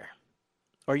denier,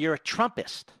 or you're a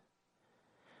Trumpist,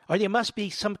 or you must be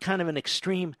some kind of an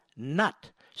extreme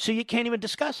nut, so you can't even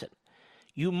discuss it.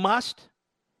 You must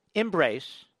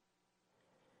embrace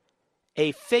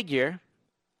a figure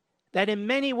that in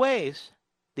many ways,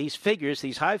 these figures,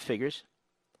 these hive figures,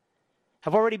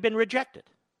 have already been rejected.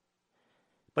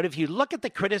 But if you look at the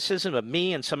criticism of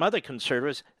me and some other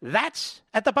conservatives, that's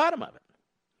at the bottom of it.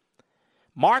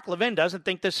 Mark Levin doesn't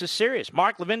think this is serious.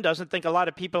 Mark Levin doesn't think a lot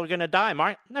of people are going to die.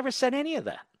 Mark never said any of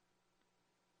that.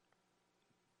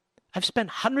 I've spent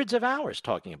hundreds of hours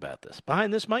talking about this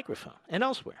behind this microphone and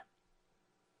elsewhere.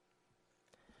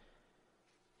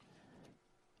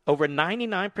 Over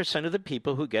 99% of the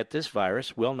people who get this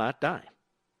virus will not die.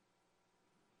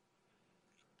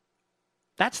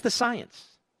 That's the science.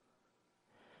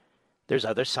 There's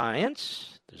other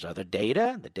science, there's other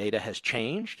data, the data has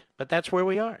changed, but that's where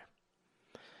we are.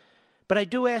 But I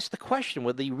do ask the question,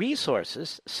 with the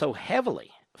resources so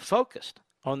heavily focused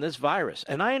on this virus,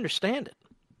 and I understand it,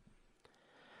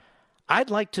 I'd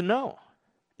like to know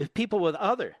if people with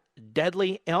other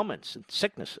deadly ailments and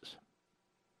sicknesses,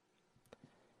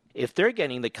 if they're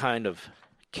getting the kind of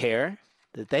care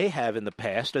that they have in the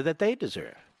past or that they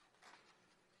deserve.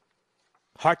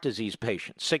 Heart disease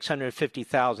patients,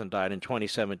 650,000 died in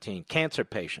 2017. Cancer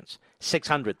patients,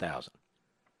 600,000.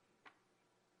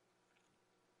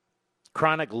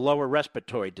 Chronic lower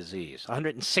respiratory disease,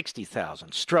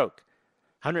 160,000. Stroke,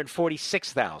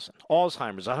 146,000.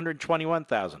 Alzheimer's,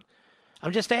 121,000.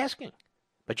 I'm just asking,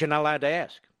 but you're not allowed to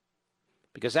ask,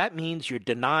 because that means you're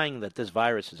denying that this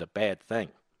virus is a bad thing.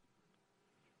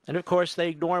 And, of course, they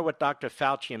ignore what Dr.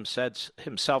 Fauci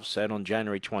himself said on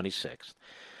January 26th.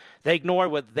 They ignore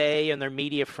what they and their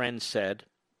media friends said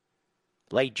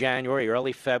late January,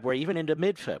 early February, even into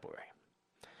mid-February.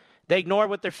 They ignore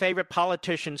what their favorite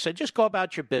politicians said. Just go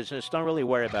about your business. Don't really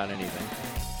worry about anything.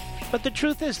 But the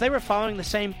truth is, they were following the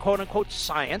same quote-unquote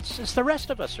science as the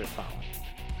rest of us are following.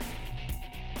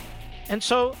 And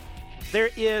so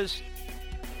there is,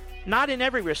 not in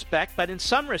every respect, but in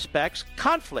some respects,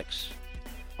 conflicts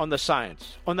on the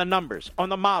science, on the numbers, on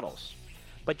the models.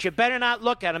 But you better not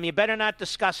look at them. You better not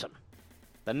discuss them.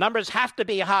 The numbers have to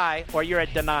be high or you're a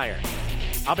denier.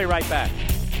 I'll be right back.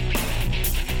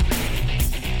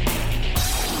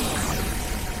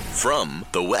 From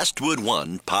the Westwood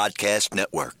One Podcast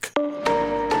Network.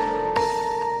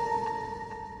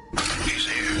 He's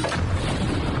here.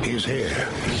 He's here.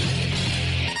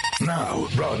 Now,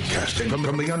 broadcasting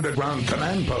from the underground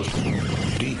command post,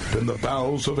 deep in the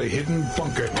bowels of a hidden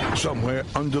bunker, somewhere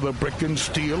under the brick and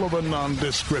steel of a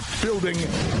nondescript building,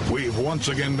 we've once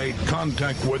again made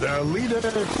contact with our leader,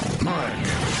 Mark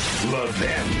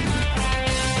Levin.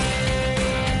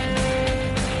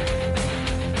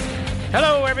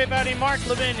 Hello, everybody. Mark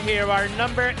Levin here. Our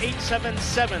number,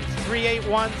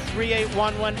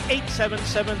 877-381-3811,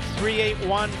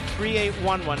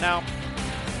 877-381-3811. Now,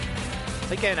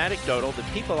 again, anecdotal, the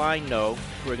people I know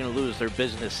who are going to lose their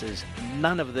businesses,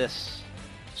 none of this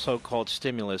so-called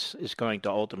stimulus is going to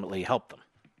ultimately help them.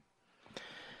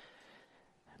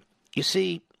 You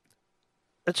see,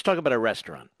 let's talk about a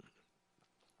restaurant.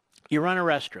 You run a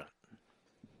restaurant.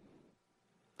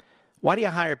 Why do you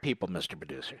hire people, Mr.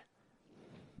 Producer?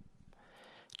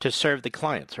 To serve the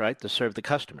clients, right? To serve the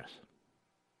customers.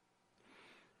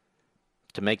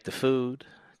 To make the food,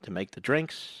 to make the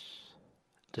drinks,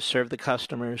 to serve the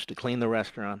customers, to clean the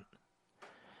restaurant,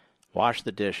 wash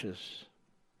the dishes,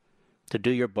 to do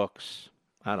your books,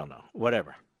 I don't know,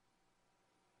 whatever.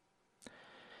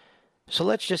 So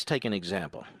let's just take an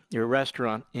example. You're a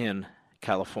restaurant in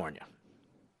California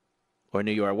or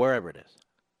New York, wherever it is,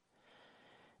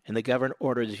 and the government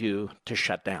orders you to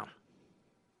shut down.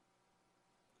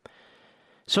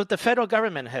 So what the federal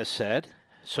government has said,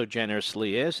 so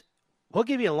generously, is, we'll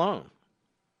give you a loan.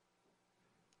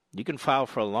 You can file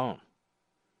for a loan.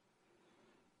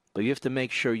 But you have to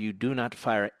make sure you do not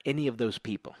fire any of those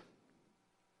people.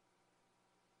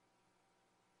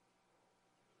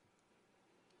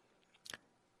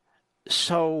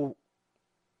 So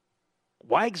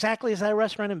why exactly is that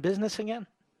restaurant in business again?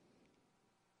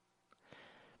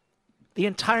 The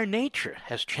entire nature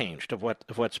has changed of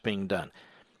what's being done.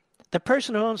 The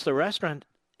person who owns the restaurant,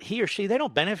 he or she, they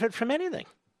don't benefit from anything.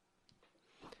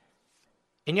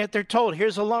 And yet they're told,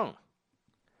 here's a loan.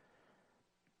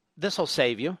 This will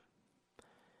save you.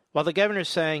 While the governor's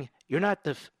saying, you're not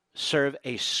to serve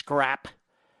a scrap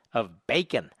of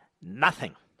bacon.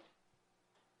 Nothing.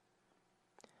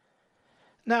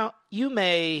 Now, you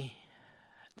may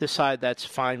decide that's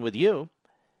fine with you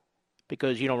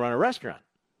because you don't run a restaurant.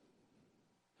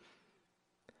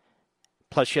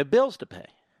 Plus, you have bills to pay.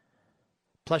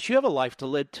 Plus, you have a life to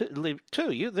live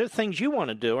too. There are things you want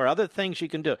to do or other things you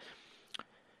can do.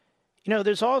 You know,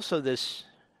 there's also this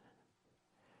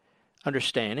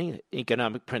understanding,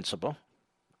 economic principle,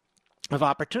 of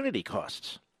opportunity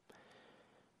costs.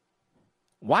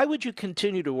 Why would you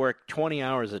continue to work 20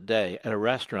 hours a day at a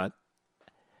restaurant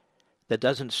that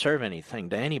doesn't serve anything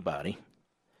to anybody,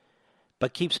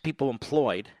 but keeps people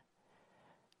employed?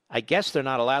 I guess they're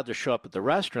not allowed to show up at the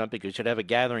restaurant because you'd have a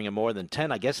gathering of more than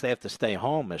 10. I guess they have to stay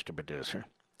home, Mr. Producer.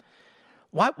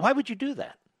 Why would you do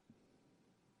that?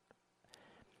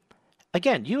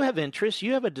 Again, you have interests,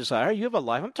 you have a desire, you have a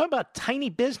life. I'm talking about tiny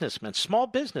businessmen, small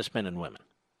businessmen and women.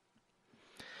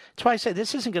 That's why I say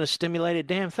this isn't going to stimulate a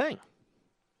damn thing.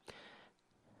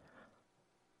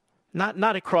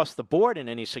 Not across the board in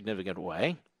any significant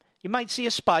way. You might see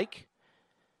a spike,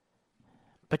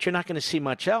 but you're not going to see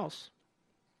much else.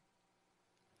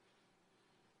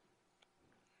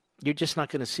 You're just not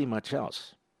going to see much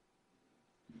else.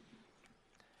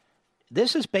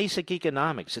 This is basic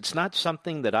economics. It's not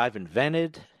something that I've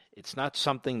invented. It's not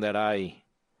something that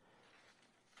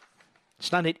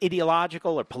it's not an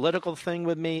ideological or political thing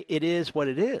with me. It is what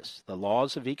it is. The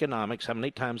laws of economics, how many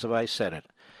times have I said it,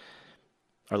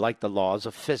 are like the laws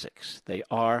of physics. They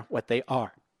are what they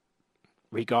are,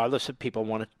 regardless of people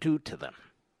want to do to them.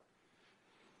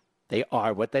 They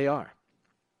are what they are.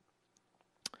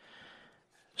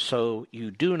 So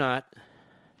you do not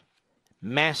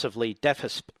massively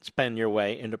deficit spend your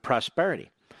way into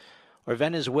prosperity. Or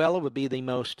Venezuela would be the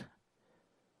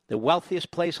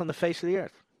wealthiest place on the face of the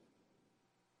earth.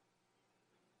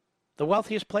 The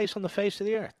wealthiest place on the face of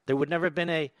the earth. There would never have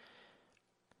been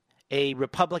a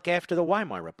republic after the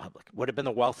Weimar Republic. Would have been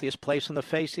the wealthiest place on the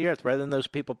face of the earth, rather than those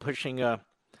people pushing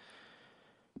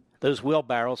those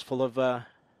wheelbarrows full of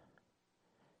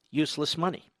useless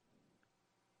money.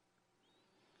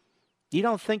 You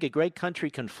don't think a great country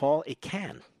can fall? It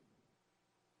can.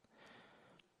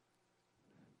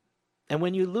 And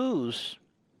when you lose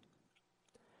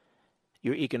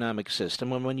your economic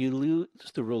system, and when you lose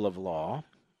the rule of law,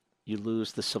 you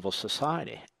lose the civil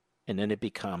society. And then it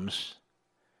becomes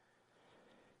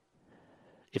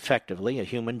effectively a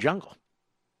human jungle.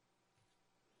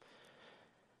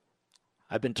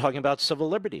 I've been talking about civil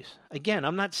liberties. Again,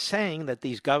 I'm not saying that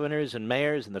these governors and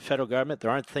mayors and the federal government, there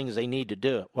aren't things they need to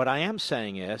do. What I am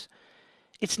saying is,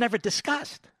 it's never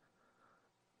discussed.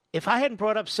 If I hadn't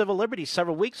brought up civil liberties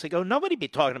several weeks ago, nobody'd be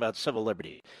talking about civil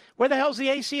liberty. Where the hell's the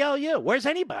ACLU? Where's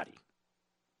anybody?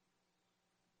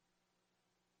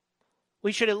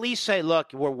 We should at least say,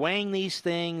 look, we're weighing these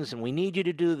things and we need you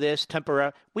to do this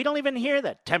temporarily. We don't even hear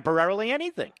that. Temporarily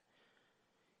anything.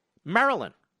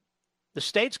 Maryland. The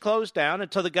state's closed down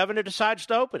until the governor decides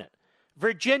to open it.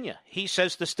 Virginia, he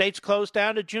says the state's closed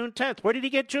down to June 10th. Where did he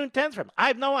get June 10th from? I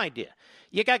have no idea.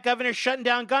 You got governors shutting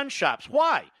down gun shops.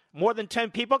 Why? More than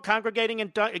 10 people congregating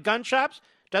in gun shops?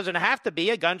 Doesn't have to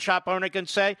be. A gun shop owner can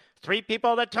say 3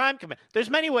 people at a time come in. There's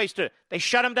many ways to. They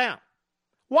shut them down.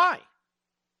 Why?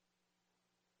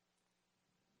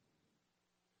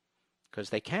 Because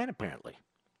they can, apparently.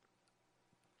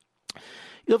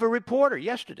 You have a reporter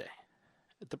yesterday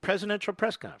at the presidential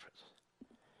press conference.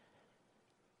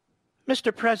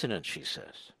 Mr. President, she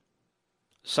says,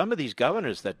 some of these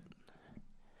governors that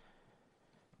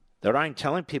aren't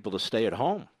telling people to stay at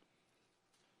home,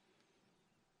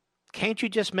 can't you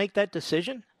just make that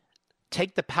decision?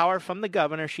 Take the power from the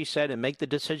governor, she said, and make the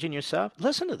decision yourself?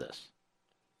 Listen to this.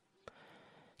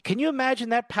 Can you imagine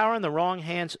that power in the wrong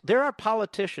hands? There are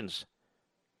politicians,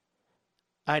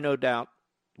 I no doubt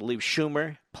believe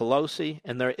Schumer, Pelosi,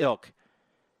 and their ilk,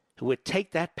 who would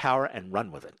take that power and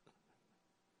run with it.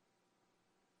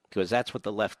 Because that's what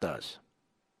the left does.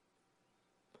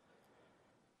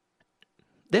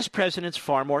 This president's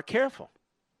far more careful.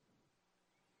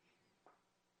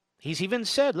 He's even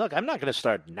said, look, I'm not going to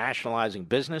start nationalizing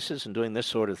businesses and doing this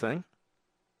sort of thing.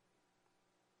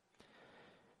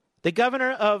 The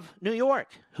governor of New York,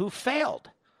 who failed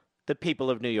the people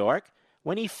of New York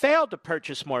when he failed to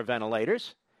purchase more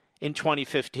ventilators in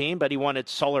 2015, but he wanted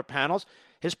solar panels.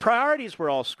 His priorities were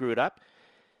all screwed up.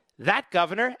 That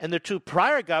governor and the two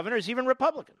prior governors, even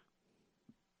Republican,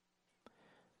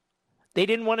 they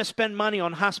didn't want to spend money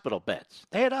on hospital beds.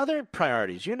 They had other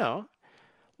priorities, you know.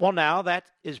 Well, now that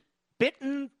is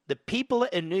bitten the people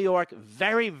in New York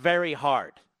very, very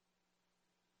hard.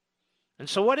 And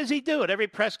so what does he do at every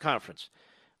press conference?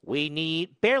 We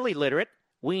need, barely literate,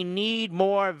 we need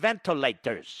more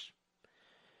ventilators.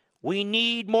 We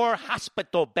need more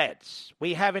hospital beds.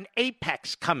 We have an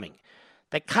apex coming.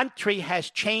 The country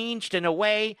has changed in a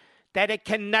way that it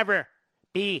can never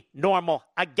be normal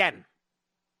again.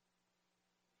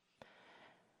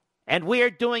 And we are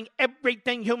doing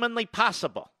everything humanly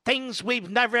possible, things we've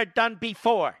never done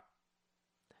before.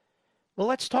 Well,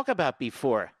 let's talk about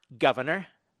before, Governor.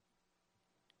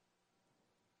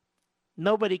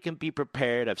 Nobody can be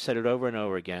prepared. I've said it over and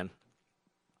over again.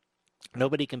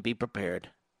 Nobody can be prepared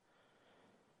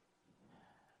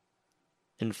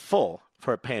in full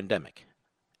for a pandemic.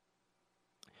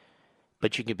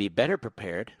 But you can be better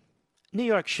prepared. New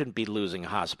York shouldn't be losing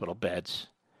hospital beds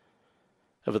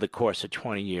over the course of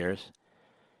 20 years.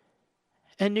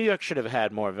 And New York should have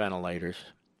had more ventilators.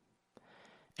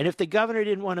 And if the governor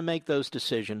didn't want to make those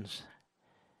decisions,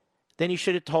 then he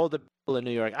should have told the people in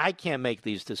New York, I can't make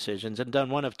these decisions, and done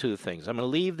one of two things. I'm going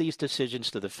to leave these decisions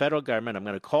to the federal government. I'm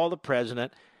going to call the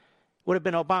president. Would have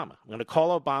been Obama. I'm going to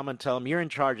call Obama and tell him, you're in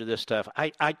charge of this stuff.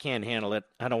 I can't handle it.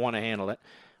 I don't want to handle it.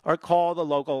 Or call the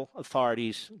local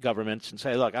authorities, governments, and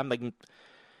say, look, I'm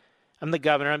the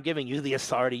governor. I'm giving you the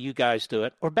authority. You guys do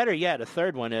it. Or better yet, a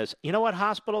third one is, you know what,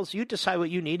 hospitals, you decide what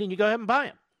you need and you go ahead and buy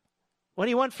them. What do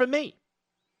you want from me?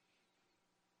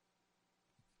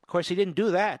 Of course, he didn't do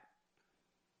that.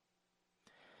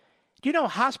 Do you know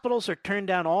hospitals are turned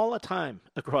down all the time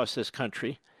across this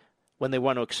country when they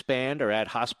want to expand or add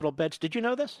hospital beds? Did you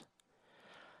know this?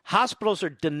 Hospitals are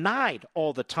denied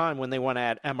all the time when they want to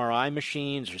add MRI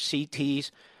machines or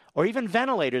CTs or even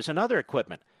ventilators and other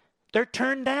equipment. They're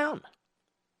turned down.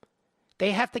 They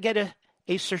have to get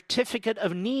a certificate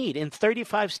of need in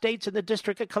 35 states and the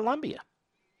District of Columbia.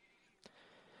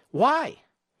 Why?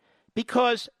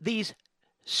 Because these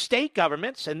state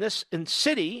governments, and this in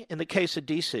city, in the case of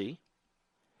D.C.,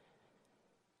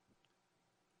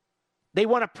 they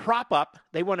want to prop up,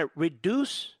 they want to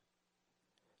reduce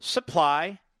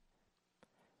supply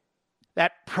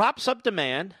that props up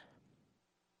demand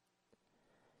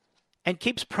and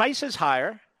keeps prices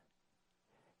higher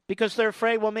because they're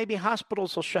afraid, well, maybe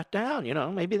hospitals will shut down, you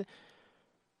know, maybe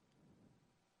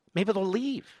they'll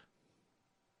leave.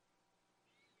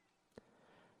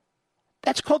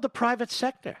 That's called the private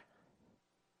sector.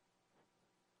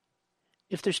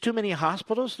 If there's too many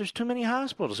hospitals, there's too many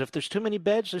hospitals. If there's too many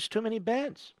beds, there's too many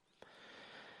beds.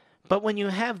 But when you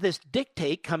have this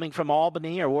dictate coming from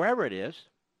Albany or wherever it is,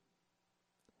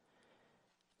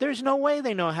 there's no way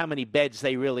they know how many beds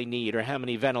they really need or how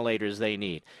many ventilators they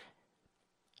need.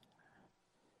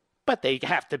 But they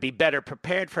have to be better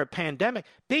prepared for a pandemic.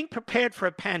 Being prepared for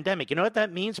a pandemic, you know what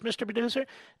that means, Mr. Producer?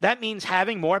 That means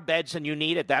having more beds than you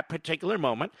need at that particular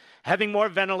moment, having more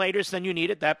ventilators than you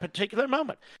need at that particular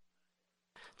moment.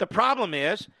 The problem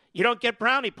is you don't get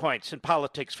brownie points in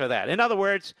politics for that. In other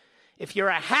words, if you're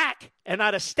a hack and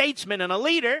not a statesman and a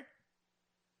leader,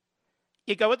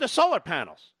 you go with the solar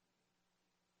panels.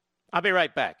 I'll be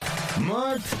right back.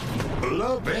 Mark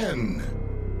Levin.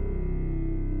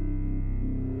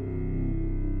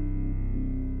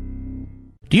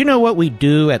 Do you know what we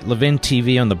do at Levin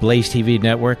TV on the Blaze TV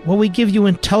network? Well, we give you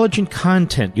intelligent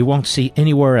content you won't see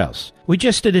anywhere else. We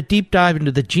just did a deep dive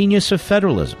into the genius of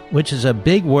federalism, which is a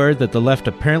big word that the left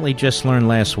apparently just learned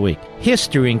last week.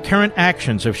 History and current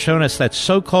actions have shown us that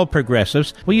so-called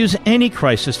progressives will use any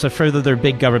crisis to further their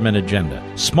big government agenda.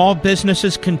 Small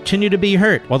businesses continue to be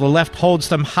hurt, while the left holds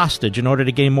them hostage in order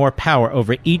to gain more power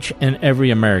over each and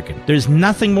every American. There's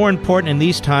nothing more important in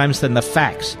these times than the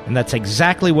facts, and that's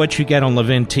exactly what you get on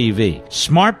Levin TV.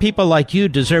 Smart people like you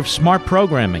deserve smart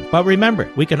programming, but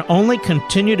remember, we can only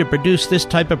continue to produce this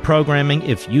type of programming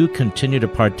if you continue to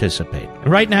participate.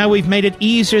 And right now, we've made it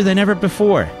easier than ever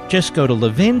before. Just go to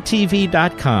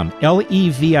levintv.com,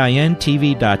 Levin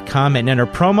TV.com, and enter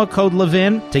promo code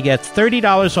Levin to get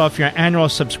 $30 off your annual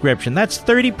subscription. That's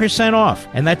 30% off,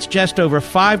 and that's just over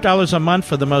 $5 a month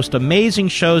for the most amazing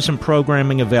shows and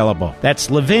programming available. That's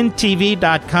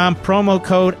levintv.com, promo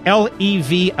code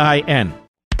Levin.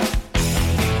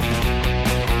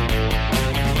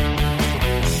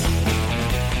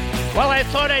 Well, I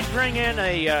thought I'd bring in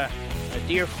a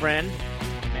dear friend,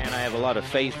 a man I have a lot of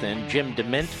faith in, Jim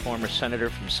DeMint, former senator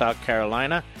from South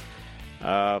Carolina,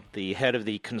 the head of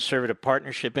the Conservative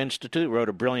Partnership Institute, wrote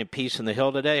a brilliant piece in The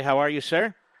Hill today. How are you,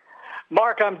 sir?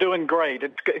 Mark, I'm doing great.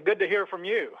 It's good to hear from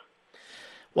you.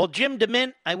 Well, Jim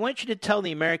DeMint, I want you to tell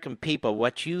the American people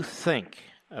what you think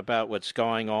about what's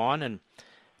going on and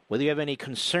whether you have any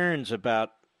concerns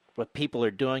about what people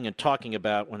are doing and talking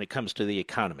about when it comes to the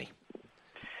economy.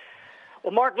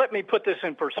 Well, Mark, let me put this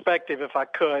in perspective if I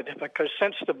could, because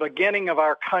since the beginning of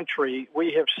our country,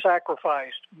 we have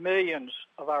sacrificed millions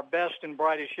of our best and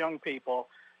brightest young people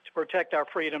to protect our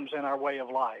freedoms and our way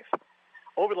of life.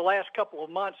 Over the last couple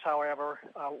of months, however,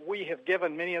 we have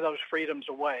given many of those freedoms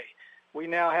away. We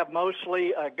now have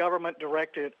mostly a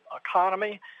government-directed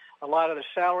economy. A lot of the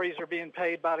salaries are being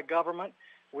paid by the government.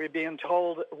 We're being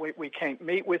told we can't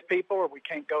meet with people or we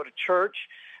can't go to church.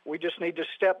 We just need to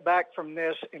step back from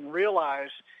this and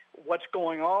realize what's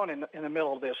going on in the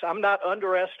middle of this. I'm not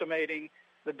underestimating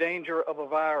the danger of a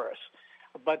virus,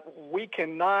 but we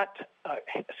cannot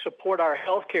support our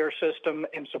healthcare system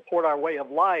and support our way of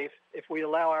life if we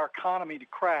allow our economy to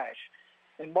crash.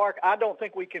 And Mark, I don't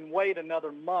think we can wait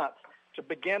another month to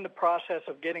begin the process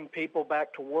of getting people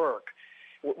back to work.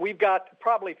 We've got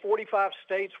probably 45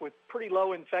 states with pretty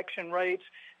low infection rates,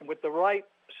 and with the right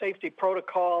safety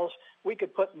protocols, we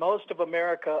could put most of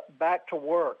America back to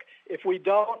work. If we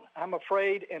don't, I'm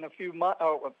afraid in a few months,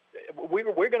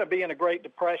 we're going to be in a Great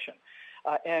Depression.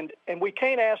 And we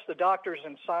can't ask the doctors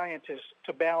and scientists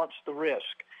to balance the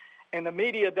risk. And the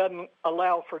media doesn't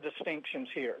allow for distinctions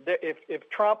here. If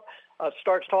Trump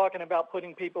starts talking about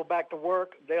putting people back to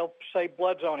work, they'll say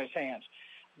blood's on his hands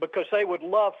because they would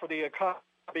love for the economy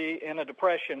to be in a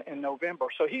depression in November.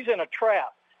 So he's in a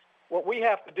trap. What we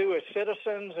have to do as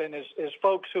citizens and as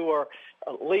folks who are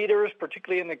leaders,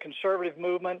 particularly in the conservative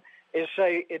movement, is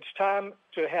say it's time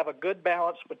to have a good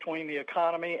balance between the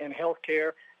economy and health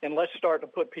care, and let's start to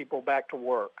put people back to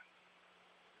work.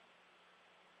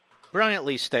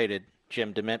 Brilliantly stated,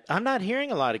 Jim DeMint. I'm not hearing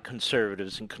a lot of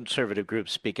conservatives and conservative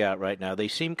groups speak out right now. They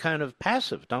seem kind of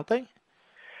passive, don't they?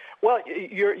 Well,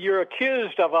 you're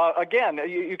accused of, again,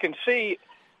 you can see...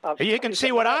 you can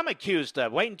see what I'm accused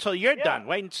of. Wait until you're done.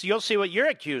 Wait until you'll see what you're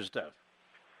accused of.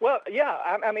 Well, yeah,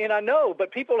 I mean, I know,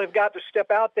 but people have got to step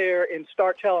out there and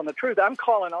start telling the truth. I'm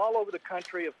calling all over the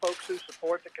country of folks who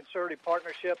support the Conservative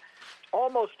Partnership,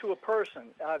 almost to a person.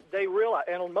 They realize,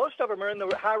 and most of them are in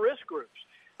the high-risk groups.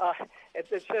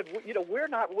 It said, we're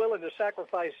not willing to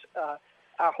sacrifice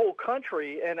our whole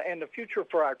country and the future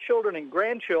for our children and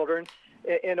grandchildren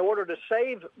in order to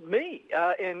save me.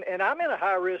 And I'm in a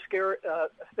high-risk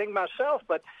thing myself,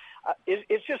 but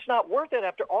it's just not worth it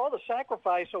after all the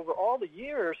sacrifice over all the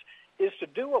years is to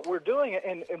do what we're doing.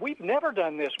 And we've never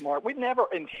done this, Mark. We've never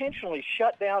intentionally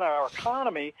shut down our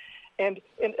economy. And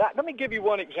let me give you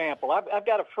one example. I've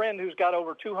got a friend who's got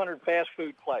over 200 fast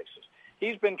food places.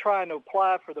 He's been trying to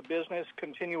apply for the business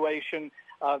continuation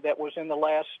that was in the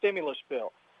last stimulus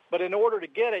bill. But in order to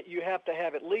get it, you have to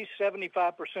have at least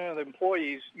 75% of the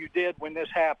employees you did when this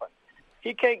happened.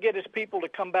 He can't get his people to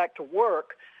come back to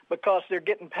work because they're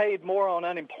getting paid more on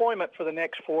unemployment for the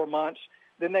next 4 months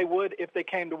than they would if they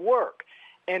came to work.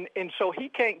 And so he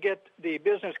can't get the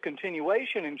business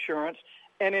continuation insurance,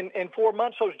 and in 4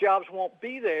 months those jobs won't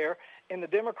be there, and the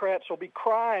Democrats will be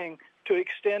crying to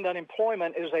extend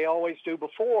unemployment as they always do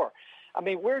before. I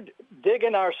mean, we're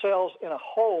digging ourselves in a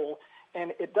hole,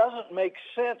 and it doesn't make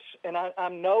sense. And I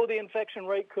know the infection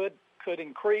rate could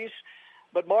increase,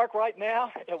 but Mark, right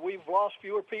now we've lost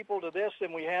fewer people to this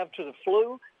than we have to the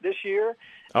flu this year.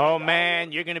 Oh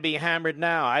man, you're going to be hammered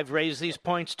now. I've raised these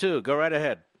points too. Go right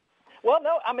ahead. Well,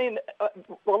 no, I mean,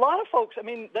 a lot of folks, I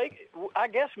mean, I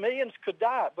guess millions could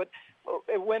die, but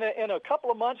when in a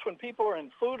couple of months when people are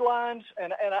in food lines,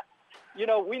 and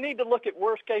we need to look at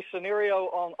worst case scenario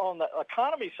on the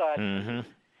economy side. Mm-hmm.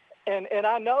 And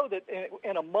I know that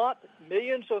in a month,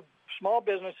 millions of small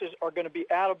businesses are going to be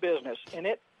out of business, and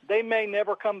they may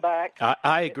never come back.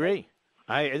 I agree.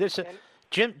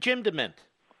 Jim DeMint.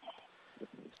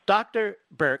 Dr.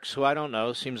 Birx, who I don't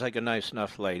know, seems like a nice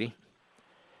enough lady.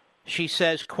 She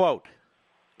says, quote,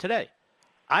 today,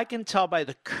 I can tell by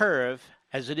the curve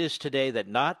as it is today that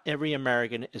not every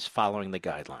American is following the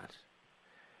guidelines.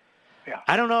 Yeah.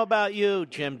 I don't know about you,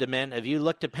 Jim DeMint. Have you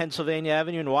looked at Pennsylvania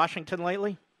Avenue in Washington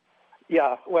lately?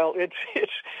 Yeah, well,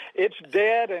 it's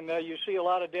dead, and you see a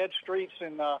lot of dead streets.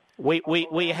 And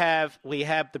we have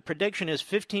the prediction is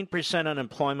 15%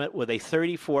 unemployment with a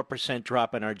 34%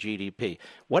 drop in our GDP.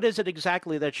 What is it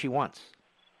exactly that she wants?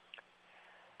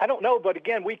 I don't know, but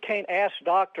again, we can't ask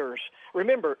doctors.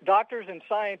 Remember, doctors and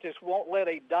scientists won't let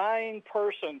a dying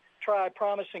person try a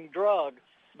promising drug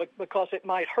because it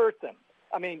might hurt them.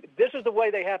 I mean, this is the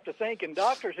way they have to think, and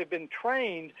doctors have been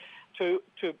trained to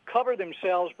cover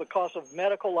themselves because of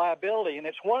medical liability. And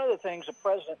it's one of the things the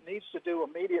president needs to do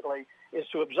immediately is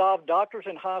to absolve doctors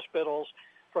and hospitals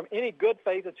from any good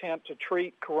faith attempt to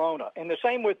treat corona. And the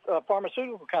same with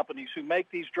pharmaceutical companies who make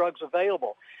these drugs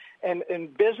available. And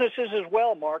businesses as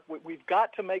well, Mark, we've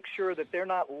got to make sure that they're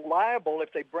not liable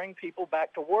if they bring people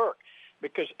back to work,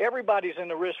 because everybody's in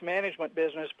the risk management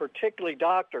business, particularly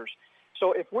doctors.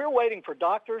 So if we're waiting for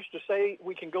doctors to say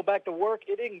we can go back to work,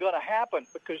 it ain't going to happen,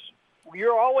 because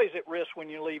you're always at risk when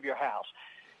you leave your house.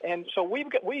 And so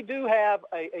we do have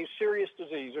a serious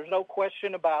disease. There's no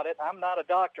question about it. I'm not a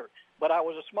doctor, but I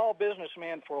was a small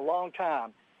businessman for a long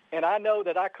time, and I know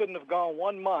that I couldn't have gone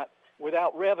 1 month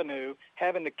without revenue,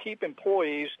 having to keep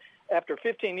employees. After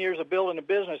 15 years of building a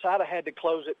business, I'd have had to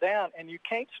close it down, and you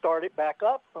can't start it back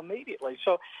up immediately.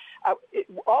 So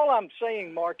all I'm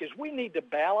saying, Mark, is we need to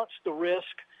balance the risk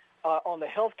on the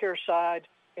healthcare side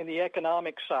and the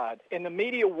economic side. And the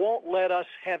media won't let us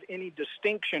have any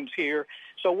distinctions here.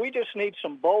 So we just need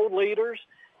some bold leaders.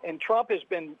 And Trump has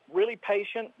been really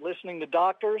patient listening to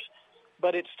doctors,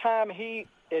 but it's time he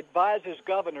advises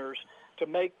governors to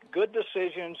make good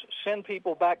decisions, send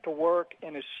people back to work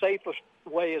in as safe a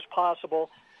way as possible.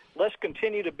 Let's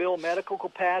continue to build medical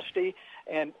capacity.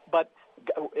 But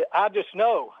I just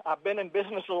know, I've been in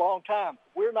business a long time,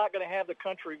 we're not going to have the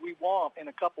country we want in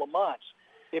a couple of months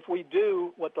if we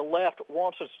do what the left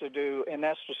wants us to do, and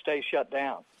that's to stay shut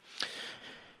down.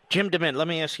 Jim DeMint, let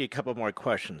me ask you a couple more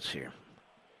questions here.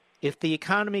 If the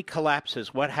economy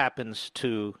collapses, what happens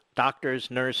to doctors,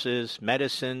 nurses,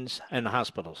 medicines, and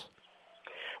hospitals?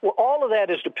 Well, all of that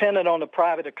is dependent on the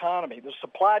private economy, the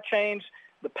supply chains,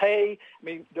 the pay. I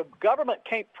mean, the government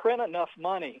can't print enough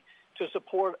money to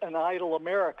support an idle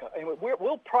America. And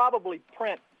we'll probably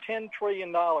print $10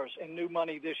 trillion in new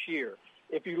money this year.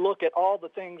 If you look at all the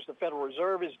things the Federal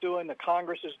Reserve is doing, the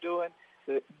Congress is doing,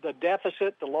 the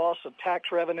deficit, the loss of tax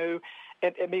revenue.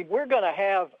 And, I mean, we're going to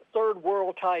have third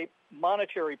world type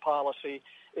monetary policy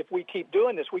if we keep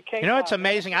doing this. We can't. You know, it's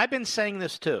amazing. I've been saying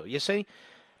this too, you see,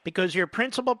 because you're a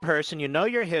principled person, you know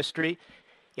your history,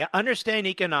 you understand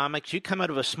economics, you come out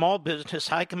of a small business,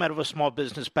 I come out of a small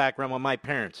business background with my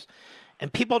parents.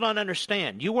 And people don't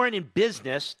understand. You weren't in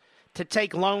business to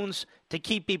take loans to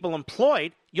keep people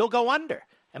employed. You'll go under.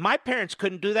 And my parents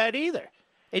couldn't do that either.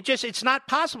 It's not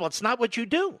possible. It's not what you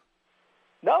do.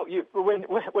 No, when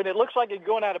it looks like you're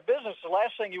going out of business, the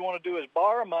last thing you want to do is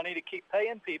borrow money to keep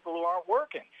paying people who aren't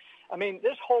working. I mean,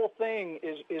 this whole thing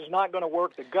is not going to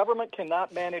work. The government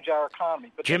cannot manage our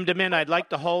economy. But Jim DeMint, I'd like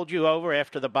to hold you over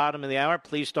after the bottom of the hour.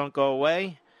 Please don't go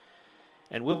away.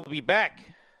 And we'll be back.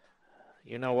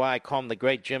 You know why I call him the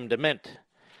great Jim DeMint.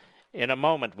 In a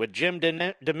moment with Jim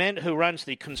DeMint, who runs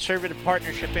the Conservative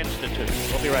Partnership Institute.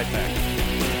 We'll be right back.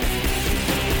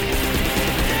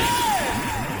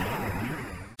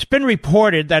 It's been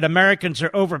reported that Americans are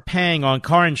overpaying on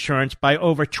car insurance by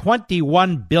over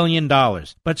 $21 billion.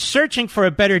 But searching for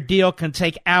a better deal can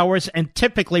take hours and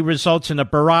typically results in a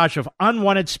barrage of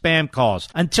unwanted spam calls.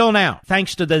 Until now,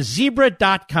 thanks to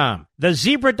thezebra.com.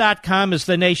 TheZebra.com is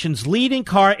the nation's leading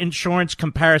car insurance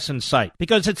comparison site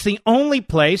because it's the only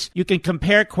place you can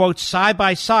compare quotes side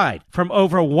by side from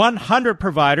over 100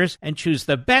 providers and choose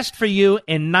the best for you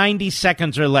in 90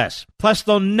 seconds or less. Plus,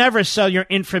 they'll never sell your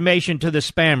information to the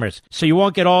spammers, so you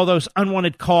won't get all those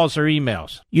unwanted calls or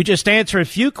emails. You just answer a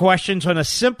few questions on a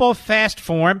simple, fast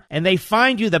form, and they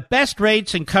find you the best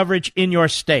rates and coverage in your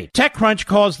state. TechCrunch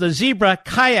calls the Zebra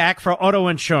Kayak for auto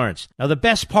insurance. Now, the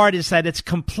best part is that it's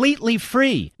completely completely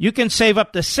free. You can save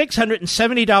up to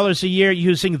 $670 a year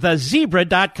using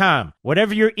thezebra.com.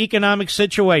 Whatever your economic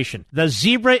situation, The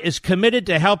Zebra is committed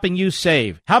to helping you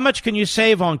save. How much can you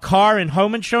save on car and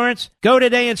home insurance? Go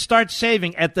today and start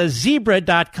saving at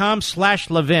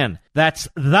thezebra.com/Levin. That's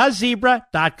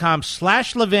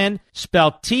thezebra.com/Levin,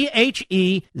 spelled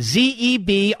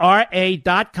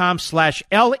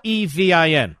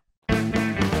THEZEBRA.com/LEVIN.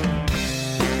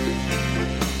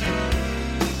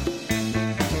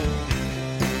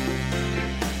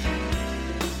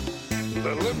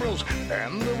 The liberals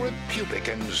and the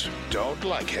Republicans don't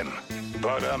like him,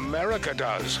 but America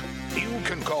does. You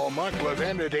can call Mark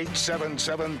Levin at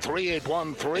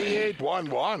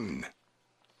 877-381-3811.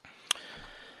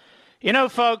 You know,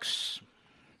 folks,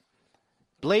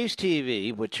 Blaze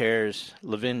TV, which airs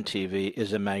Levin TV,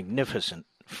 is a magnificent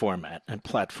format and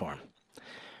platform.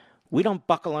 We don't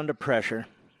buckle under pressure.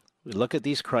 We look at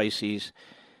these crises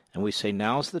and we say,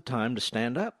 now's the time to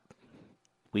stand up.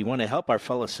 We want to help our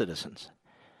fellow citizens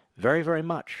very, very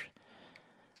much.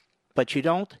 But you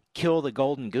don't kill the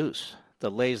golden goose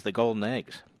that lays the golden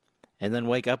eggs and then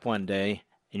wake up one day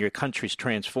and your country's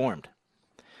transformed.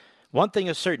 One thing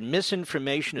is certain,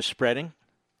 misinformation is spreading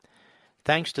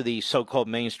thanks to the so-called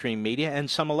mainstream media and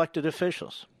some elected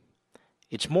officials.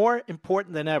 It's more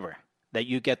important than ever that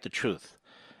you get the truth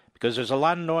because there's a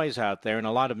lot of noise out there and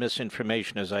a lot of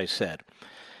misinformation, as I said.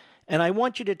 And I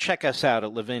want you to check us out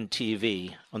at Levin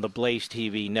TV on the Blaze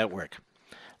TV network.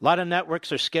 A lot of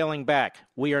networks are scaling back.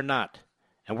 We are not.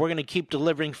 And we're going to keep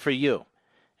delivering for you.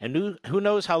 And who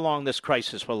knows how long this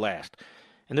crisis will last.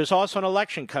 And there's also an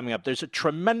election coming up. There's a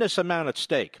tremendous amount at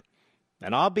stake.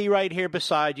 And I'll be right here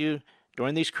beside you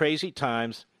during these crazy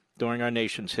times during our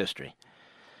nation's history.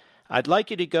 I'd like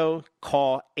you to go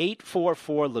call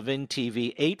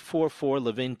 844-LEVIN-TV,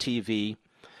 844-LEVIN-TV,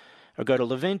 or go to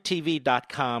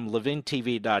levintv.com,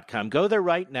 levintv.com. Go there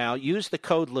right now. Use the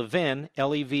code LEVIN,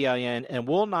 L-E-V-I-N, and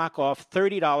we'll knock off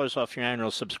 $30 off your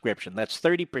annual subscription. That's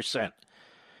 30%.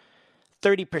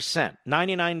 30%,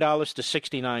 $99 to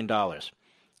 $69.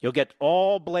 You'll get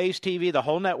all Blaze TV, the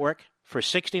whole network, for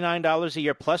 $69 a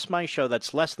year, plus my show.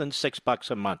 That's less than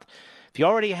 $6 a month. If you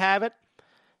already have it,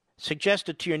 suggest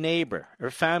it to your neighbor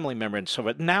or family member and so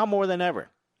forth. Now more than ever,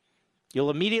 you'll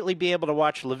immediately be able to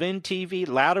watch Levin TV,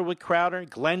 Louder with Crowder,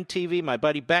 Glenn TV, my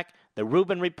buddy Beck, The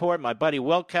Rubin Report, my buddy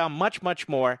Wilkow, much, much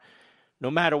more. No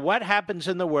matter what happens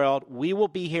in the world, we will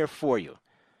be here for you.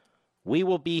 We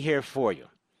will be here for you.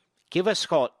 Give us a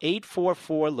call at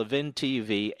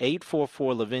 844-LEVIN-TV,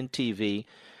 844-LEVIN-TV,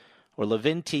 or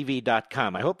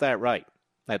levintv.com. I hope that's right.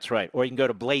 That's right. Or you can go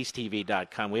to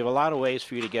blazetv.com. We have a lot of ways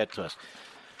for you to get to us.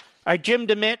 All right, Jim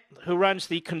DeMint, who runs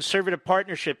the Conservative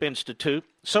Partnership Institute.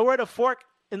 So we're at a fork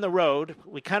in the road.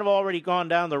 We kind of already gone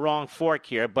down the wrong fork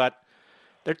here, but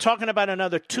they're talking about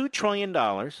another $2 trillion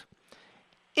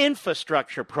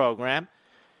infrastructure program.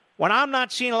 When I'm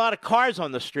not seeing a lot of cars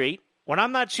on the street, when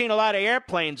I'm not seeing a lot of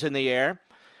airplanes in the air,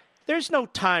 there's no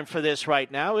time for this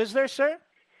right now, is there, sir?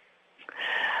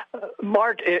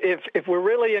 Mark, if we're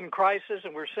really in crisis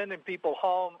and we're sending people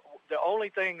home, the only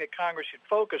thing that Congress should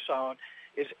focus on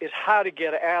is how to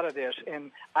get out of this.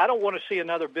 And I don't want to see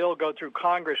another bill go through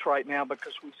Congress right now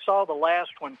because we saw the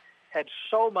last one had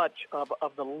so much of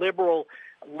the liberal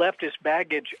leftist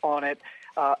baggage on it.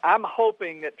 I'm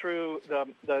hoping that through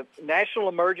the national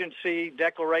emergency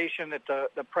declaration that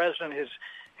the president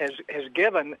has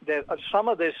given, that some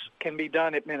of this can be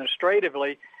done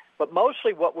administratively. But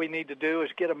mostly what we need to do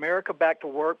is get America back to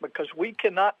work because we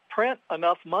cannot print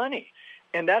enough money.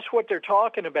 And that's what they're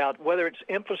talking about, whether it's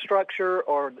infrastructure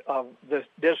or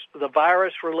the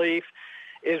virus relief,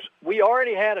 is we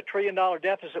already had a $1 trillion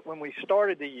deficit when we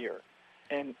started the year.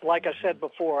 And like I said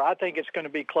before, I think it's going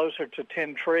to be closer to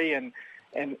 $10 trillion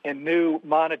and new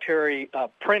monetary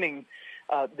printing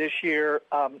this year.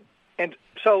 And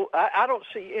so I don't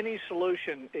see any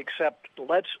solution except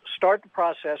let's start the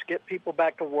process, get people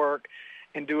back to work,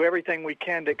 and do everything we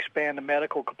can to expand the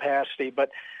medical capacity. But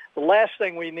the last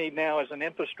thing we need now is an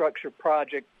infrastructure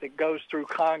project that goes through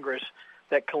Congress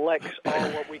that collects all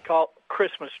what we call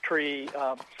Christmas tree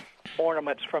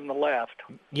ornaments from the left.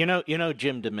 You know,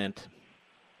 Jim DeMint,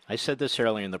 I said this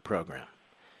earlier in the program.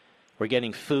 We're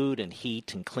getting food and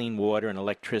heat and clean water and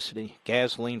electricity,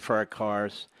 gasoline for our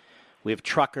cars. We have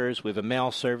truckers. We have a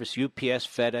mail service, UPS,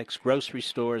 FedEx, grocery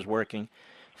stores working,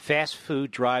 fast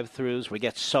food drive-thrus. We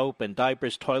get soap and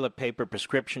diapers, toilet paper,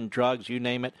 prescription drugs, you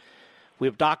name it. We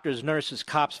have doctors, nurses,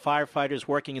 cops, firefighters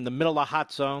working in the middle of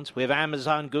hot zones. We have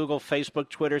Amazon, Google, Facebook,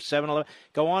 Twitter, 7-Eleven.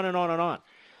 Go on and on and on.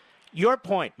 Your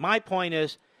point, my point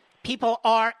is, people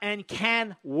are and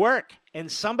can work,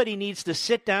 and somebody needs to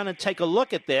sit down and take a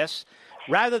look at this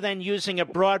rather than using a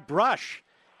broad brush.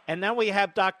 And then we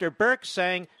have Dr. Birx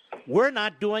saying, we're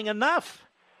not doing enough.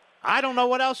 I don't know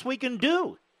what else we can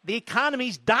do. The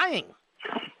economy's dying.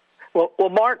 Well,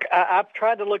 Mark, I've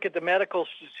tried to look at the medical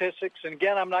statistics, and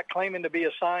again, I'm not claiming to be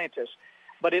a scientist,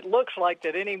 but it looks like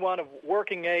that anyone of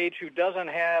working age who doesn't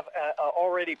have a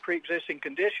already pre-existing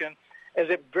condition is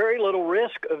at very little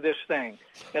risk of this thing.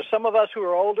 Now, some of us who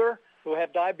are older, who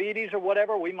have diabetes or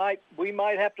whatever, we might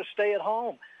have to stay at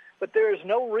home. But there is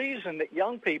no reason that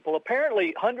young people,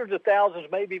 apparently hundreds of thousands,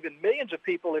 maybe even millions of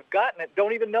people have gotten it,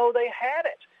 don't even know they had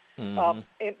it. Mm-hmm.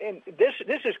 And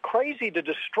this is crazy to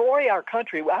destroy our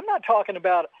country. I'm not talking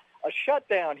about a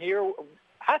shutdown here.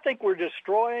 I think we're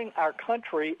destroying our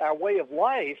country, our way of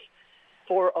life,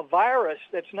 for a virus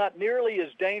that's not nearly as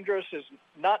dangerous as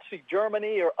Nazi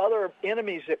Germany or other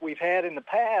enemies that we've had in the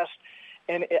past.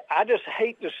 And I just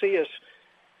hate to see us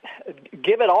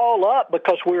give it all up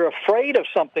because we're afraid of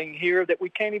something here that we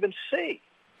can't even see.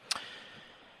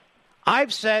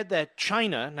 I've said that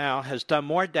China now has done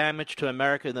more damage to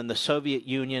America than the Soviet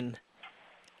Union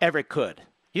ever could.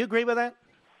 You agree with that?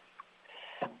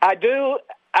 I do.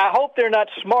 I hope they're not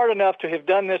smart enough to have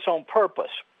done this on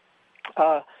purpose.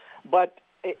 But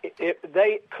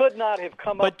they could not have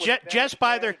come up with But just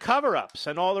by their cover-ups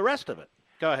and all the rest of it.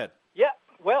 Go ahead. Yeah,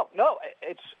 well, no,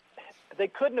 they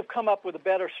couldn't have come up with a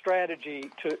better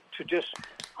strategy to just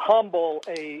humble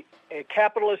a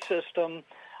capitalist system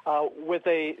with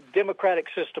a democratic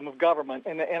system of government.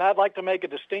 And I'd like to make a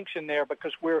distinction there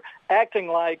because we're acting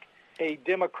like a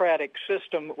democratic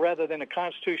system rather than a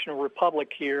constitutional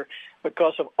republic here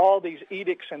because of all these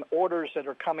edicts and orders that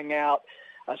are coming out.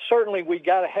 Certainly we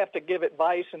have to give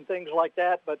advice and things like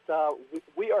that, but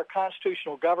we are a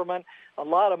constitutional government. A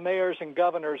lot of mayors and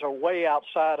governors are way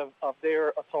outside of their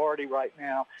authority right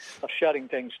now of shutting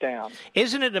things down.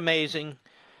 Isn't it amazing,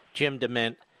 Jim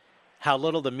DeMint, how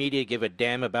little the media give a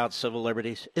damn about civil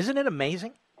liberties? Isn't it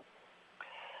amazing?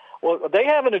 Well, they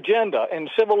have an agenda, and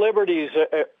civil liberties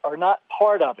are not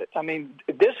part of it. I mean,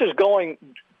 this is going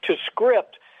to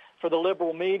script for the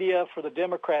liberal media, for the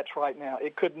Democrats right now.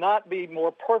 It could not be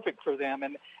more perfect for them,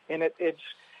 and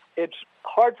it's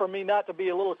hard for me not to be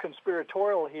a little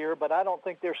conspiratorial here, but I don't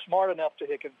think they're smart enough to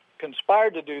have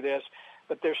conspired to do this,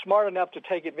 but they're smart enough to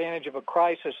take advantage of a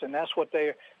crisis, and that's what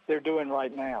they're doing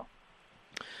right now.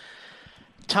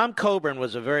 Tom Coburn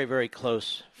was a very, very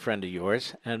close friend of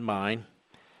yours and mine,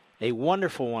 a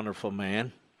wonderful, wonderful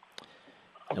man.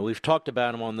 And we've talked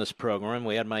about him on this program.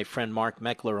 We had my friend Mark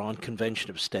Meckler on, Convention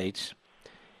of States.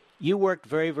 You worked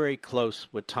very, very close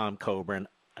with Tom Coburn.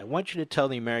 I want you to tell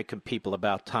the American people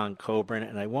about Tom Coburn,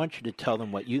 and I want you to tell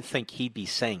them what you think he'd be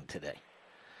saying today.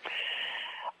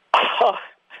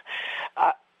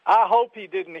 I hope he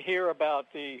didn't hear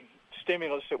about the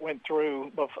stimulus that went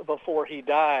through before he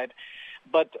died.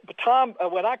 But Tom,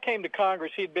 when I came to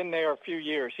Congress, he'd been there a few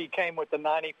years. He came with the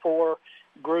 94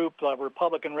 group,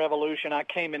 Republican Revolution. I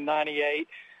came in 98.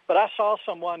 But I saw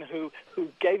someone who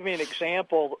gave me an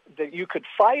example that you could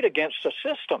fight against a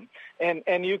system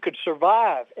and you could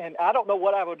survive. And I don't know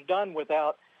what I would have done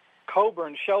without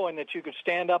Coburn showing that you could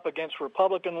stand up against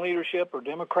Republican leadership or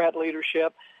Democrat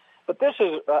leadership. But this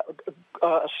is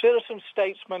a citizen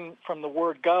statesman from the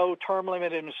word go, term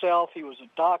limited himself. He was a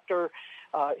doctor.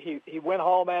 He went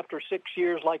home after 6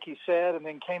 years, like he said, and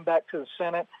then came back to the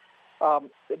Senate.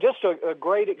 Just a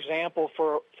great example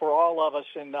for all of us.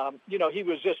 And, he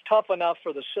was just tough enough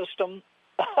for the system,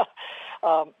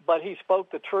 but he spoke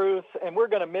the truth, and we're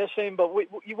going to miss him. But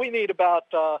we need about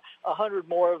 100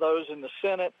 more of those in the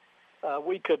Senate.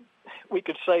 We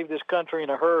could save this country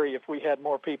in a hurry if we had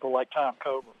more people like Tom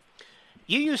Coburn.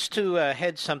 You used to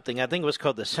head something, I think it was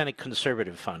called the Senate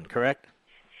Conservative Fund, correct?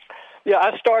 Yeah,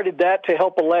 I started that to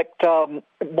help elect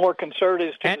more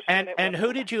conservatives to the Senate. And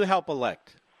who did you help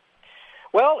elect?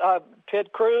 Well,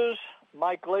 Ted Cruz,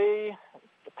 Mike Lee,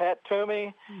 Pat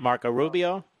Toomey. Marco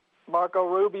Rubio.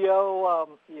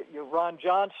 Ron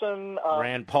Johnson.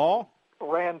 Rand Paul.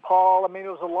 I mean, it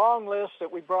was a long list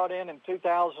that we brought in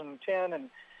 2010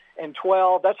 and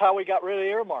 12. That's how we got rid of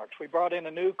earmarks. We brought in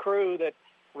a new crew that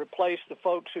replaced the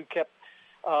folks who kept,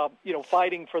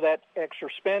 fighting for that extra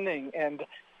spending. And,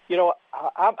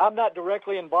 I'm not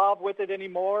directly involved with it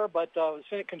anymore, but the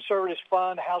Senate Conservatives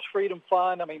Fund, House Freedom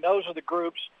Fund, I mean, those are the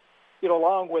groups,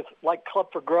 along with like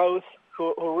Club for Growth,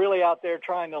 who are really out there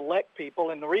trying to elect people.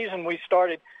 And the reason we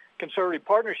started Conservative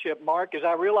Partnership, Mark, is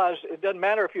I realized it doesn't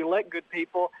matter if you elect good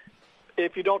people.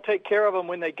 If you don't take care of them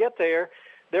when they get there,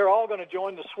 they're all going to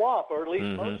join the swamp, or at least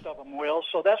most of them will.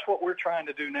 So that's what we're trying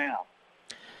to do now.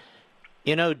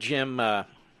 Jim,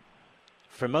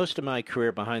 For most of my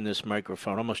career behind this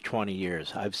microphone, almost 20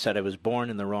 years, I've said I was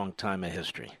born in the wrong time of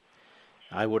history.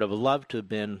 I would have loved to have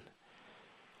been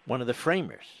one of the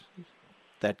framers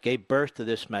that gave birth to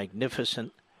this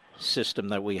magnificent system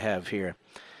that we have here.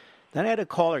 Then I had a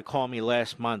caller call me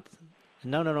last month.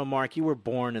 No, Mark, you were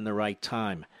born in the right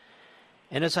time.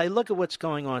 And as I look at what's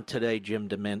going on today, Jim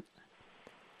DeMint,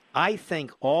 I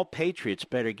think all patriots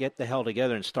better get the hell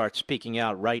together and start speaking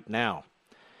out right now.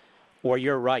 Or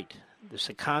you're right. This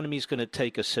economy is going to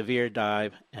take a severe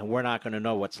dive, and we're not going to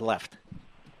know what's left.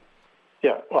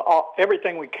 Yeah, well,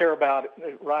 everything we care about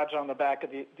rides on the back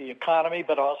of the economy,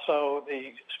 but also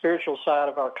the spiritual side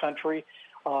of our country.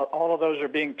 All of those are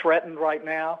being threatened right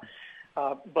now.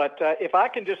 But if I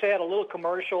can just add a little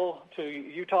commercial to,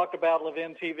 you talked about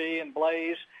Levin TV and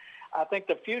Blaze. I think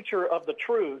the future of the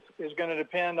truth is going to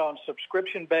depend on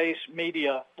subscription-based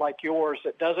media like yours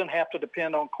that doesn't have to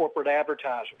depend on corporate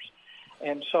advertisers.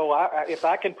 And so if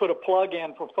I can put a plug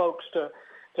in for folks to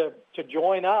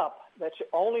join up, that's the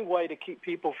only way to keep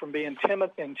people from being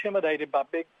intimidated by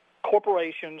big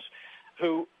corporations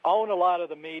who own a lot of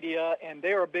the media, and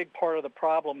they're a big part of the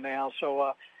problem now.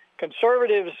 So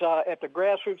conservatives at the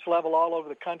grassroots level all over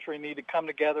the country need to come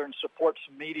together and support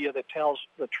some media that tells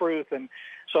the truth. And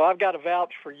so I've got to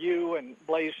vouch for you and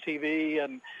Blaze TV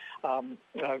and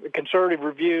Conservative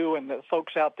Review and the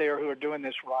folks out there who are doing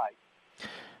this right.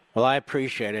 Well, I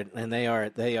appreciate it, and they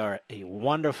are a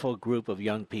wonderful group of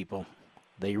young people.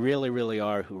 They really, really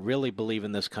are, who really believe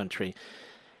in this country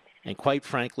and, quite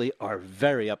frankly, are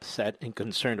very upset and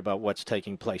concerned about what's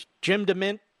taking place. Jim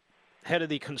DeMint, head of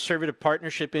the Conservative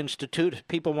Partnership Institute. If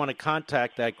people want to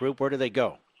contact that group, where do they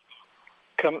go?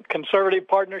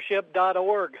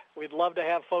 Conservativepartnership.org. We'd love to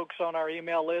have folks on our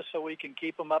email list so we can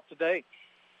keep them up to date.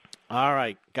 All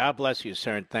right. God bless you,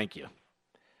 sir, and thank you.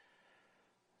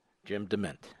 Jim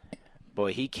DeMint.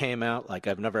 Boy, he came out like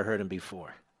I've never heard him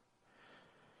before.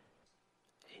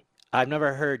 I've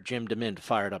never heard Jim DeMint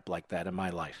fired up like that in my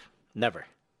life. Never.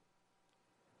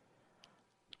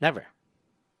 Never.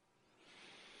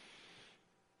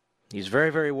 He's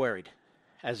very, very worried,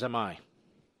 as am I.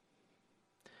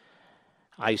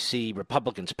 I see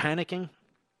Republicans panicking.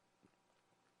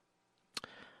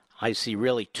 I see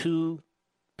really two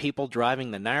people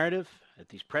driving the narrative at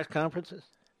these press conferences.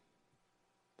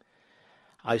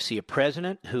 I see a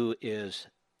president who is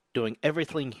doing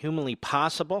everything humanly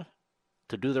possible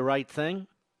to do the right thing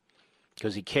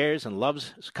because he cares and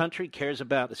loves his country, cares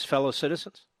about his fellow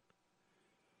citizens.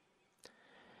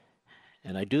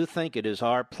 And I do think it is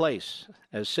our place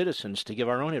as citizens to give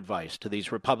our own advice to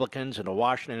these Republicans and to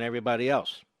Washington and everybody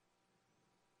else.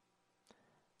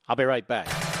 I'll be right back.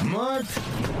 Mark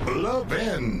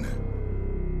Levin.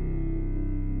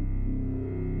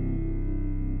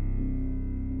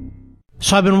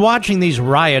 So I've been watching these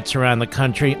riots around the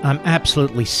country. I'm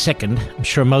absolutely sickened. I'm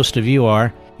sure most of you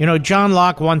are. You know, John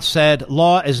Locke once said,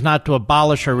 law is not to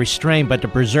abolish or restrain, but to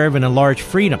preserve and enlarge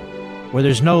freedom. Where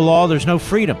there's no law, there's no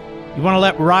freedom. You want to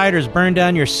let rioters burn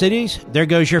down your cities? There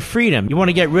goes your freedom. You want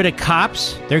to get rid of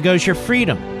cops? There goes your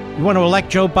freedom. You want to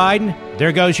elect Joe Biden?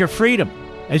 There goes your freedom.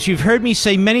 As you've heard me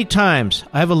say many times,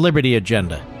 I have a liberty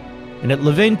agenda. And at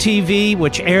Levin TV,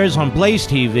 which airs on Blaze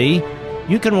TV,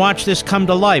 you can watch this come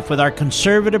to life with our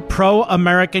conservative,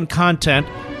 pro-American content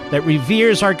that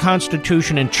reveres our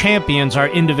Constitution and champions our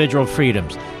individual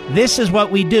freedoms. This is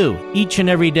what we do each and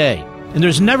every day. And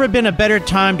there's never been a better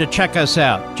time to check us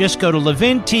out. Just go to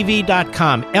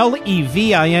levintv.com,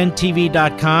 Levin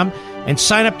TV.com, and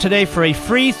sign up today for a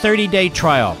free 30-day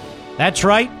trial. That's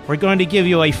right, we're going to give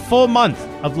you a full month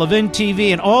of Levin TV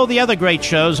and all the other great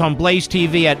shows on Blaze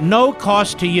TV at no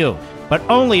cost to you, but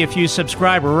only if you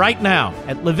subscribe right now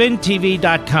at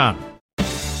levintv.com.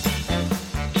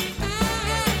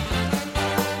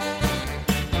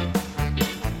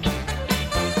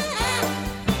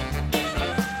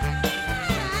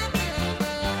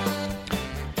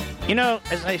 You know,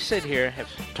 as I sit here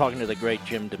talking to the great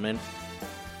Jim DeMint,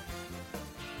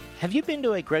 have you been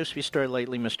to a grocery store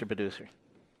lately, Mr. Producer?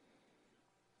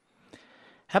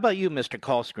 How about you, Mr.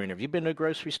 Call Screener? Have you been to a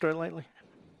grocery store lately?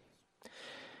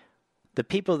 The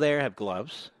people there have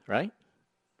gloves, right?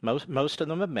 Most of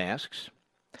them have masks.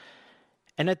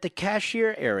 And at the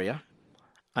cashier area,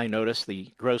 I noticed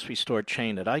the grocery store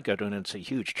chain that I go to, and it's a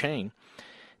huge chain,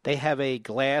 they have a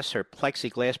glass or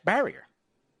plexiglass barrier.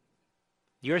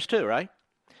 Yours too, right?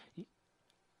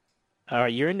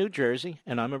 You're in New Jersey,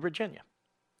 and I'm in Virginia.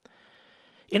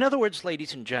 In other words,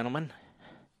 ladies and gentlemen,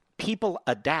 people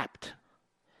adapt.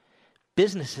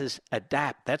 Businesses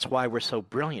adapt. That's why we're so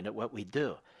brilliant at what we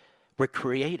do. We're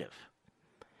creative.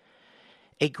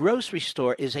 A grocery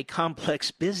store is a complex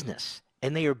business.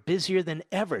 and they are busier than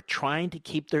ever trying to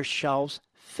keep their shelves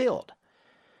filled.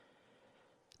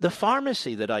 The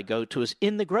pharmacy that I go to is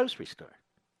in the grocery store.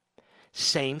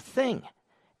 Same thing.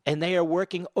 And they are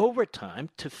working overtime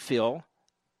to fill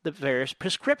the various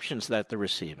prescriptions that they're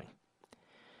receiving.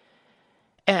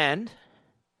 And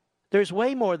there's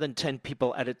way more than 10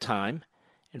 people at a time.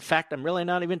 In fact, I'm really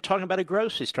not even talking about a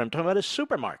grocery store. I'm talking about a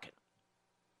supermarket.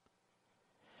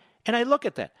 And I look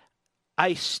at that.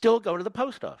 I still go to the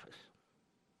post office.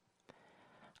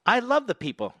 I love the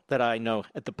people that I know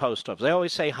at the post office. They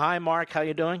always say, "Hi, Mark, how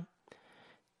you doing?"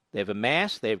 They have a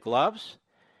mask, they have gloves,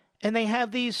 and they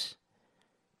have these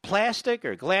plastic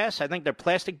or glass, I think they're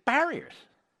plastic barriers.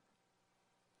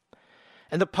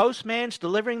 And the postman's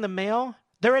delivering the mail,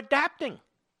 they're adapting.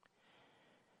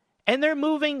 And they're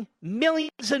moving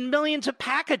millions and millions of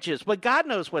packages, but God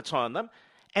knows what's on them,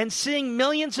 and seeing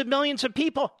millions and millions of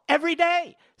people every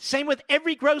day. Same with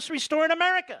every grocery store in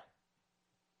America.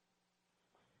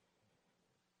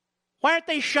 Why aren't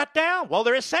they shut down? Well,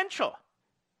 they're essential.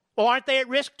 Well, aren't they at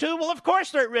risk too? Well, of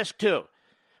course they're at risk too.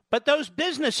 But those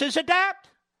businesses adapt.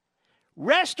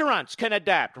 Restaurants can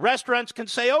adapt. Restaurants can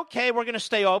say, okay, we're going to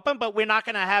stay open, but we're not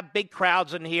going to have big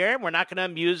crowds in here. We're not going to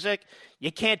have music.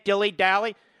 You can't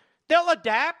dilly-dally. They'll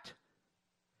adapt.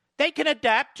 They can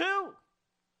adapt too.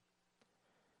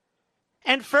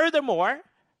 And furthermore,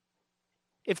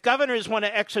 if governors want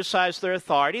to exercise their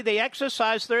authority, they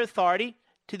exercise their authority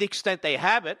to the extent they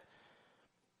have it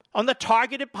on the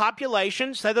targeted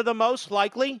populations that are the most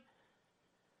likely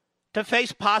to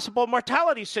face possible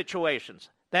mortality situations.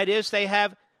 That is, they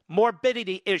have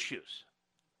morbidity issues.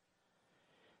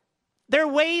 There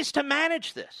are ways to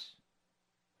manage this.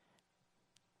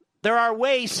 There are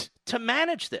ways to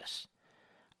manage this.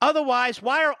 Otherwise,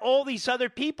 why are all these other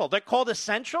people? They're called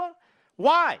essential?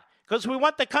 Why? Because we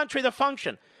want the country to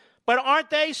function. But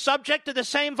aren't they subject to the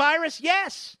same virus?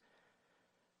 Yes.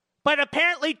 But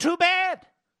apparently too bad.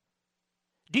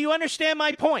 Do you understand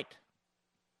my point?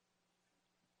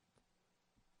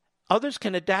 Others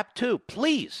can adapt too.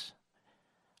 Please.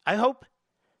 I hope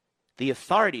the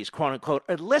authorities, quote unquote,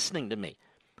 are listening to me.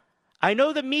 I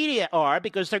know the media are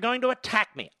because they're going to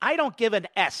attack me. I don't give an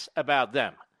S about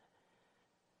them.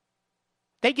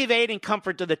 They give aid and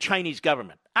comfort to the Chinese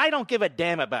government. I don't give a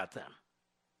damn about them.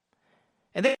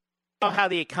 And they don't know how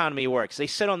the economy works. They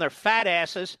sit on their fat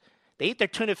asses. They eat their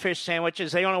tuna fish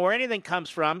sandwiches. They don't know where anything comes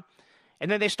from. And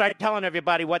then they start telling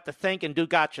everybody what to think and do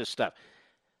gotcha stuff.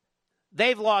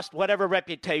 They've lost whatever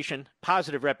reputation,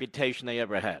 positive reputation they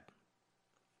ever had.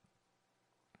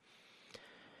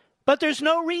 But there's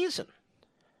no reason.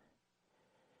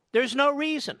 There's no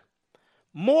reason.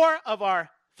 More of our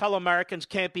fellow Americans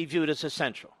can't be viewed as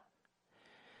essential.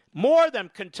 More of them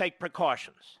can take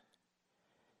precautions.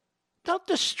 Don't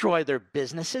destroy their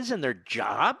businesses and their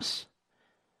jobs.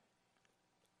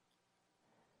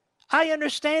 I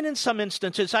understand in some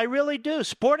instances, I really do.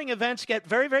 Sporting events get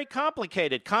very, very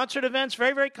complicated. Concert events,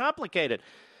 very, very complicated.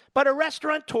 But a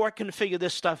restaurateur can figure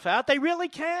this stuff out. They really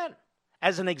can,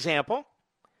 as an example.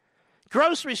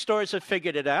 Grocery stores have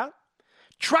figured it out.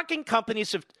 Trucking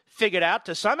companies have figured out,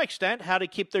 to some extent, how to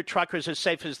keep their truckers as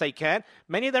safe as they can.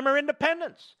 Many of them are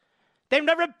independents. They've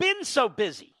never been so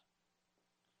busy.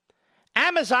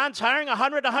 Amazon's hiring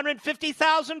 100,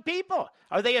 150,000 people.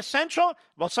 Are they essential?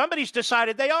 Well, somebody's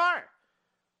decided they are.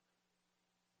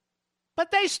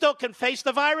 But they still can face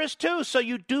the virus too, so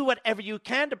you do whatever you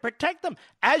can to protect them,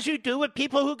 as you do with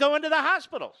people who go into the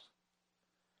hospitals.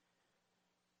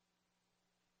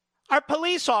 Our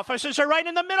police officers are right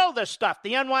in the middle of this stuff.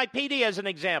 The NYPD as an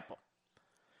example.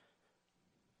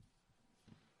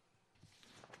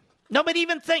 Nobody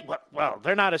even think, well,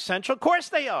 they're not essential. Of course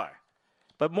they are.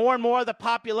 But more and more of the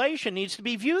population needs to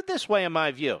be viewed this way, in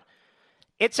my view.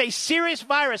 It's a serious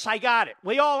virus. I got it.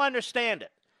 We all understand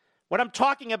it. What I'm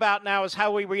talking about now is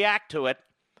how we react to it,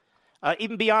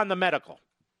 even beyond the medical.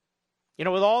 You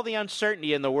know, with all the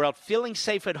uncertainty in the world, feeling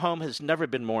safe at home has never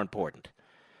been more important.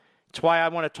 It's why I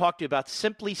want to talk to you about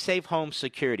Simply Safe Home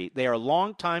Security. They are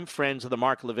longtime friends of the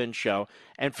Mark Levin Show,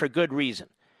 and for good reason.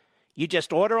 You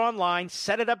just order online,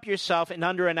 set it up yourself in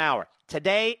under an hour.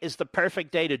 Today is the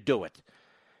perfect day to do it.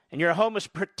 And your home is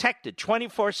protected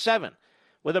 24/7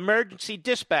 with emergency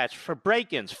dispatch for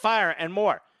break-ins, fire, and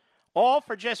more, all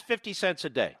for just 50 cents a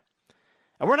day.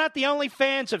 And we're not the only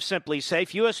fans of Simply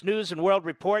Safe. U.S. News and World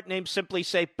Report named Simply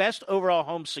Safe Best Overall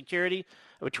Home Security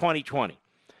of 2020.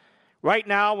 Right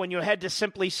now, when you head to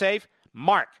Simply Safe,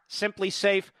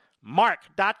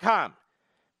 simplysafemark.com.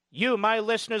 You, my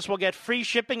listeners, will get free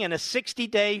shipping and a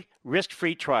 60-day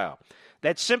risk-free trial.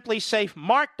 That's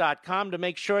simplysafemark.com to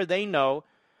make sure they know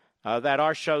that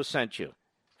our show sent you.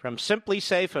 From Simply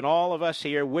Safe and all of us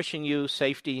here, wishing you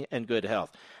safety and good health.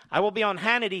 I will be on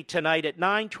Hannity tonight at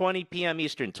 9:20 p.m.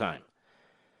 Eastern Time,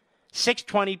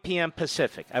 6:20 p.m.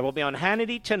 Pacific. I will be on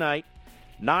Hannity tonight,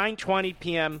 9:20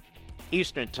 p.m.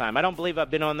 Eastern Time. I don't believe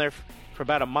I've been on there for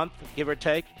about a month, give or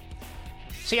take.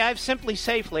 See, I have Simply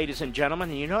Safe, ladies and gentlemen,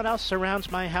 and you know what else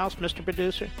surrounds my house, Mr.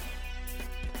 Producer?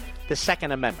 The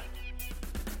Second Amendment.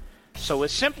 So with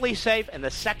Simply Safe and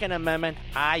the Second Amendment,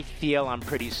 I feel I'm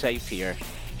pretty safe here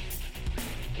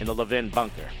in the Levin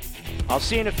bunker. I'll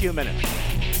see you in a few minutes.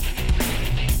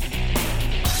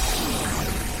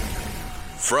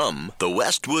 From the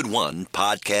Westwood One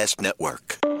Podcast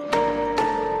Network.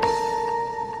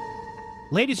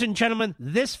 Ladies and gentlemen,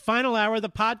 this final hour of the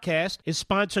podcast is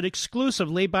sponsored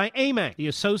exclusively by AMAC, the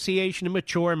Association of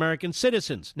Mature American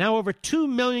Citizens. Now over 2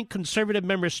 million conservative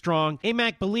members strong,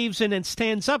 AMAC believes in and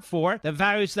stands up for the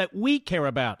values that we care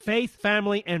about: faith,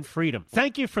 family, and freedom.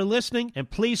 Thank you for listening, and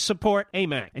please support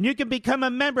AMAC. And you can become a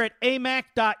member at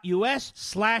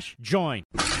amac.us/join.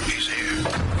 He's here.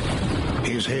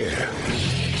 He's here.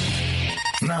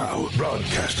 Now,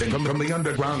 broadcasting from the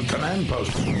underground command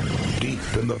post, deep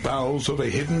in the bowels of a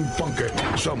hidden bunker,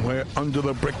 somewhere under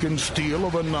the brick and steel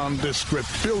of a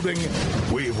nondescript building,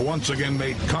 we've once again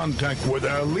made contact with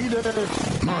our leader,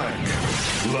 Mark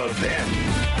Levin.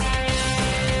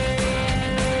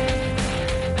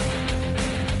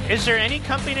 Is there any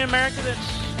company in America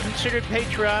that's considered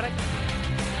patriotic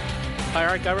by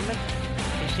our government?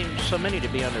 There seems so many to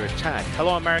be under attack.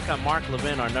 Hello, America. I'm Mark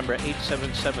Levin. Our number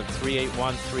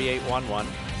 877-381-3811.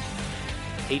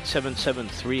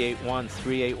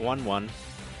 877-381-3811.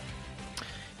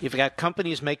 You've got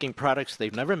companies making products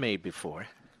they've never made before,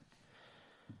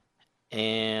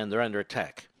 and they're under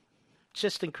attack. It's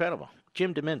just incredible.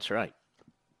 Jim DeMint's right.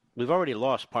 We've already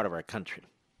lost part of our country.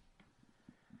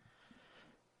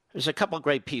 There's a couple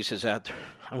great pieces out there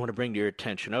I want to bring to your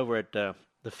attention. Over at The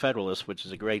Federalist, which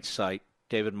is a great site,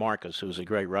 David Marcus, who's a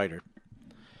great writer.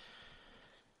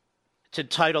 It's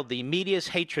entitled, "The Media's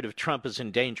Hatred of Trump is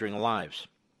Endangering Lives."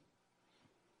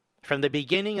 From the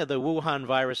beginning of the Wuhan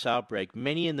virus outbreak,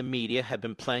 many in the media have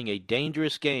been playing a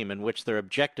dangerous game in which their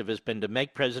objective has been to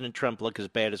make President Trump look as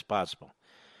bad as possible.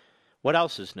 What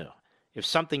else is new? If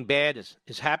something bad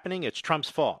is happening, it's Trump's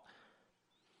fault.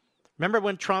 Remember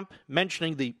when Trump,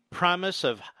 mentioning the promise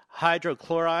of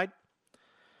hydrochloride,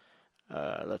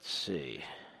 as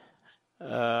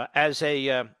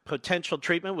a potential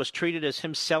treatment, was treated as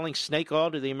him selling snake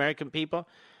oil to the American people?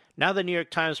 Now the New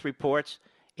York Times reports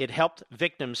it helped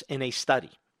victims in a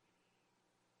study.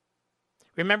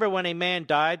 Remember when a man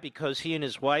died because he and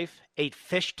his wife ate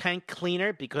fish tank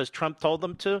cleaner because Trump told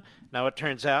them to? Now it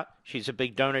turns out she's a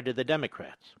big donor to the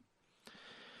Democrats.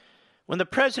 When the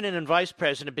president and vice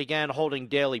president began holding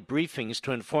daily briefings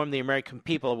to inform the American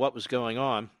people of what was going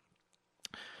on,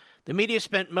 the media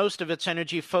spent most of its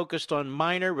energy focused on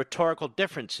minor rhetorical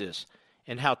differences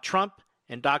in how Trump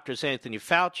and Drs. Anthony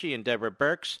Fauci and Deborah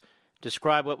Birx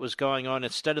described what was going on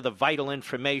instead of the vital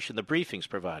information the briefings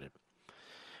provided.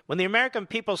 When the American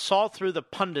people saw through the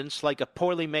pundits like a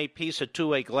poorly made piece of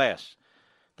two-way glass,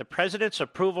 the president's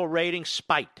approval rating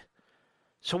spiked.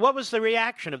 So what was the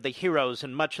reaction of the heroes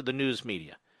in much of the news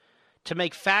media? To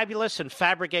make fabulous and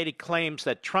fabricated claims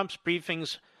that Trump's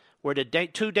briefings were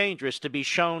too dangerous to be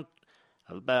shown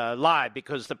live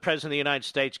because the President of the United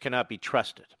States cannot be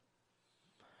trusted.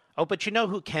 Oh, but you know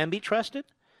who can be trusted?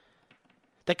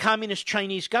 The Communist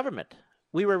Chinese government.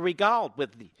 We were regaled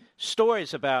with the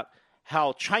stories about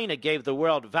how China gave the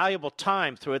world valuable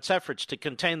time through its efforts to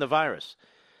contain the virus.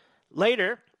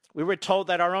 Later, we were told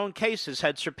that our own cases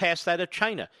had surpassed that of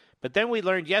China. But then we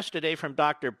learned yesterday from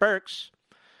Dr. Birx,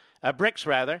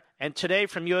 and today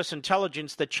from U.S.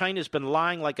 intelligence that China's been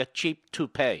lying like a cheap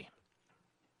toupee.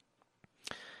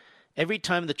 Every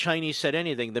time the Chinese said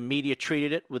anything, the media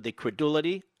treated it with the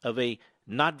credulity of a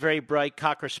not very bright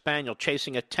Cocker Spaniel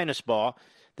chasing a tennis ball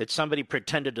that somebody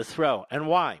pretended to throw. And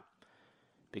why?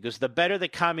 Because the better the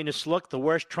communists looked, the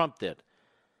worse Trump did.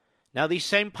 Now these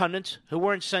same pundits who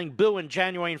weren't saying boo in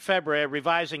January and February are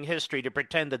revising history to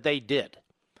pretend that they did.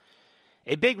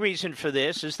 A big reason for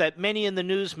this is that many in the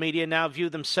news media now view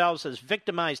themselves as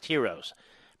victimized heroes,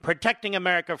 protecting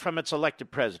America from its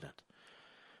elected president.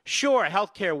 Sure,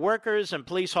 healthcare workers and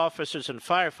police officers and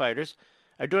firefighters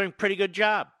are doing a pretty good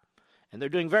job, and they're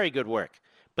doing very good work.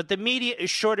 But the media is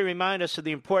sure to remind us of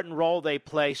the important role they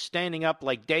play standing up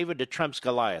like David to Trump's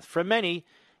Goliath. For many,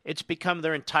 it's become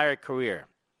their entire career.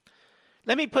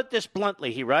 Let me put this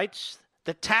bluntly, he writes.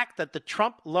 The tack that the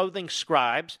Trump-loathing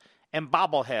scribes and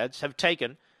bobbleheads have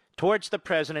taken towards the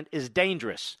president is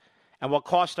dangerous and will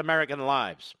cost American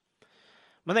lives.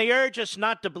 When they urge us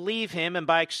not to believe him, and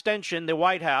by extension the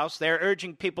White House, they are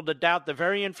urging people to doubt the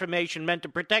very information meant to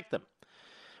protect them.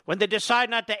 When they decide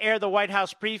not to air the White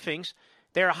House briefings,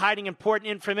 they are hiding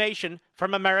important information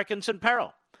from Americans in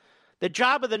peril. The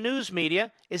job of the news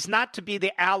media is not to be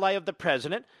the ally of the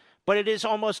president, but it is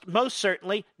most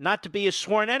certainly not to be his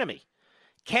sworn enemy,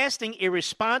 casting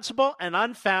irresponsible and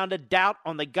unfounded doubt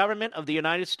on the government of the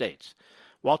United States,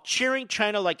 while cheering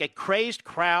China like a crazed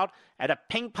crowd at a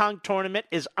ping-pong tournament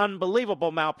is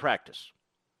unbelievable malpractice.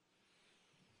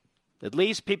 It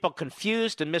leaves people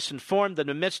confused and misinformed in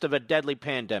the midst of a deadly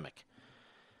pandemic.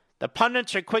 The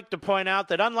pundits are quick to point out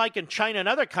that unlike in China and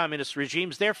other communist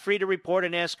regimes, they're free to report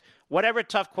and ask whatever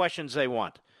tough questions they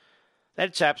want.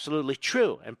 That's absolutely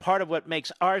true, and part of what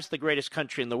makes ours the greatest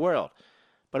country in the world.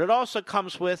 But it also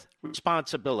comes with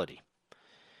responsibility.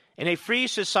 In a free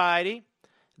society,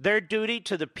 their duty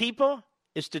to the people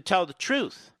is to tell the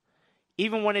truth,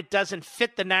 even when it doesn't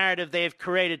fit the narrative they have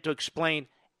created to explain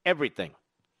everything.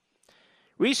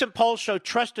 Recent polls show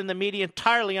trust in the media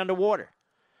entirely underwater,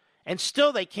 and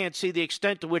still they can't see the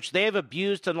extent to which they have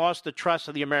abused and lost the trust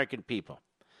of the American people.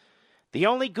 The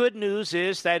only good news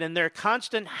is that in their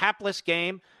constant hapless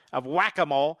game of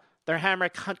whack-a-mole, their hammer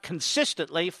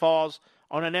consistently falls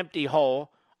on an empty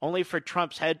hole, only for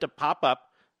Trump's head to pop up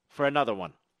for another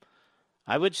one.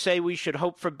 I would say we should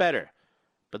hope for better,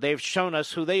 but they have shown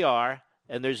us who they are,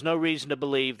 and there's no reason to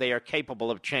believe they are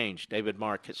capable of change. David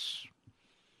Marcus.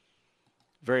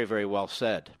 Very, very well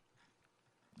said.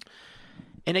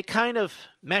 And it kind of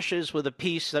meshes with a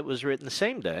piece that was written the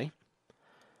same day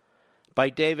by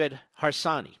David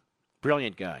Harsanyi,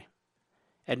 brilliant guy,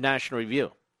 at National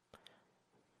Review.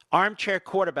 Armchair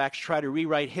quarterbacks try to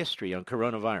rewrite history on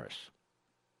coronavirus.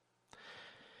 It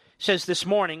says this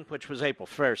morning, which was April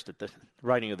 1st at the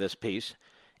writing of this piece,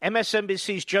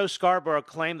 MSNBC's Joe Scarborough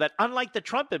claimed that unlike the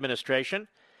Trump administration,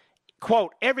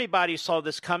 quote, everybody saw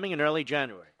this coming in early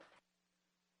January.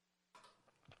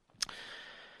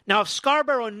 Now, if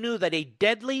Scarborough knew that a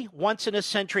deadly,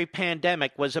 once-in-a-century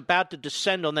pandemic was about to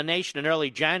descend on the nation in early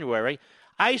January,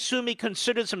 I assume he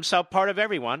considers himself part of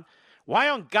everyone. Why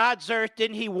on God's earth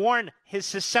didn't he warn his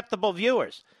susceptible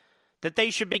viewers that they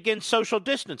should begin social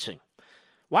distancing?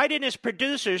 Why didn't his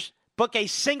producers book a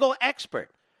single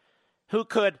expert who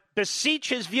could beseech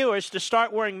his viewers to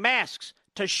start wearing masks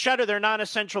to shutter their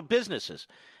non-essential businesses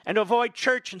and avoid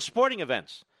church and sporting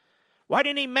events? Why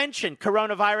didn't he mention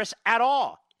coronavirus at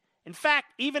all? In fact,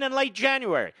 even in late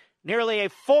January, nearly a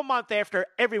full month after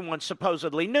everyone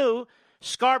supposedly knew,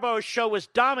 Scarborough's show was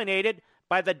dominated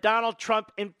by the Donald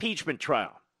Trump impeachment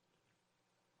trial.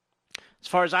 As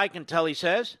far as I can tell, he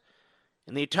says,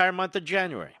 in the entire month of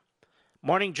January,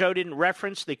 Morning Joe didn't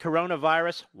reference the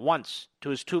coronavirus once to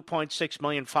his 2.6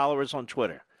 million followers on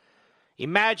Twitter.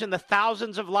 Imagine the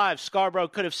thousands of lives Scarborough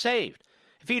could have saved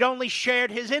if he'd only shared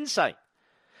his insight.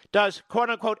 Does,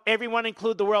 quote-unquote, everyone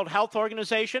include the World Health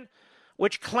Organization,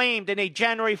 which claimed in a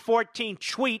January 14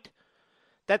 tweet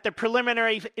that the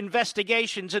preliminary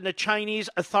investigations in the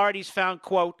Chinese authorities found,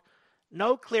 quote,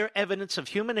 no clear evidence of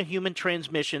human-to-human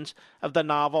transmissions of the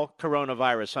novel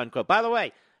coronavirus, unquote. By the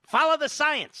way, follow the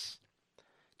science.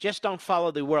 Just don't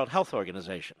follow the World Health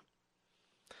Organization.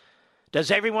 Does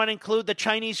everyone include the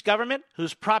Chinese government,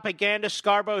 whose propaganda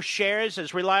Scarborough shares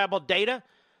as reliable data?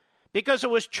 Because it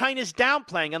was China's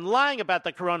downplaying and lying about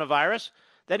the coronavirus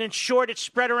that ensured it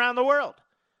spread around the world.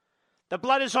 The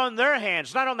blood is on their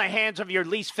hands, not on the hands of your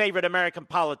least favorite American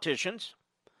politicians.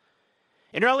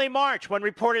 In early March, when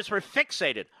reporters were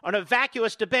fixated on a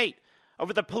vacuous debate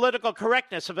over the political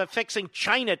correctness of affixing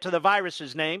China to the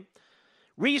virus's name,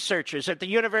 researchers at the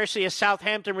University of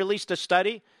Southampton released a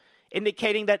study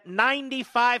indicating that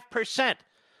 95%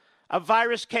 of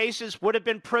virus cases would have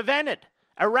been prevented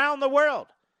around the world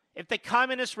if the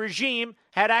communist regime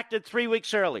had acted 3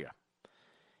 weeks earlier.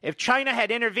 If China had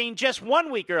intervened just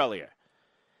 1 week earlier,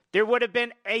 there would have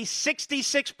been a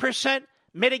 66%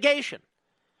 mitigation,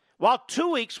 while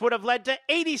 2 weeks would have led to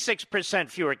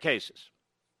 86% fewer cases.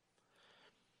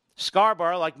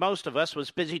 Scarborough, like most of us,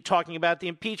 was busy talking about the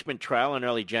impeachment trial in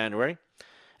early January,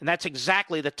 and that's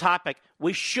exactly the topic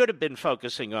we should have been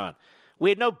focusing on. We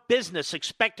had no business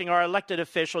expecting our elected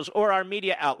officials or our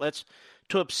media outlets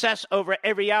to obsess over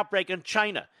every outbreak in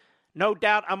China. No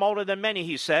doubt I'm older than many,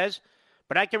 he says,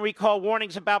 but I can recall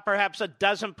warnings about perhaps a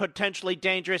dozen potentially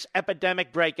dangerous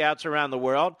epidemic breakouts around the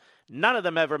world. None of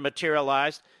them ever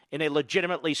materialized in a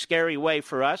legitimately scary way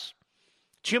for us.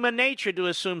 It's human nature to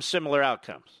assume similar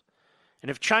outcomes. And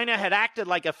if China had acted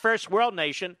like a first world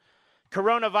nation,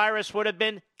 coronavirus would have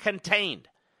been contained.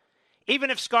 Even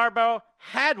if Scarborough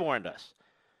had warned us,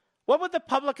 what would the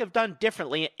public have done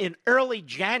differently in early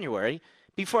January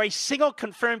before a single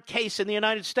confirmed case in the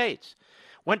United States.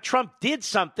 When Trump did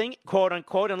something, quote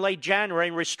unquote, in late January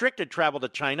and restricted travel to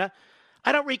China,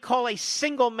 I don't recall a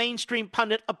single mainstream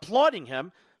pundit applauding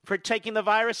him for taking the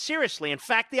virus seriously. In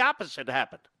fact, the opposite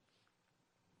happened.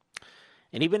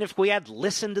 And even if we had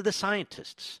listened to the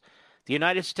scientists, the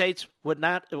United States would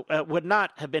not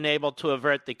have been able to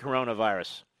avert the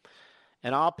coronavirus.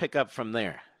 And I'll pick up from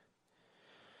there.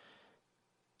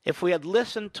 If we had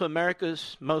listened to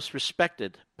America's most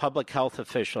respected public health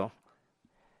official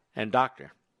and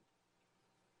doctor,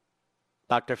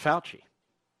 Dr. Fauci,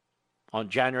 on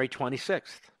January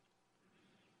 26th,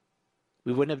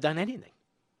 we wouldn't have done anything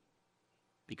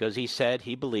because he said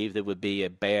he believed it would be a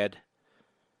bad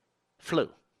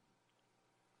flu,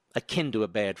 akin to a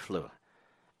bad flu.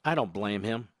 I don't blame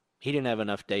him. He didn't have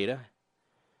enough data.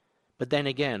 But then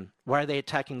again, why are they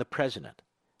attacking the president?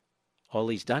 All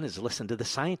he's done is listen to the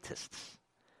scientists.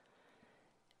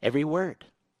 Every word.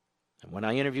 And when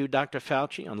I interviewed Dr.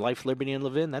 Fauci on Life, Liberty, and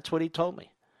Levin, that's what he told me.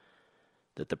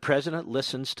 That the president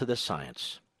listens to the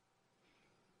science.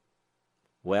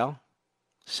 Well,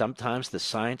 sometimes the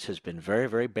science has been very,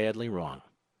 very badly wrong.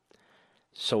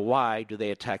 So why do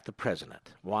they attack the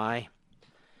president? Why?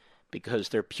 Because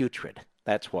they're putrid.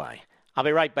 That's why. I'll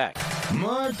be right back.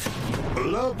 Mark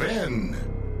Levin.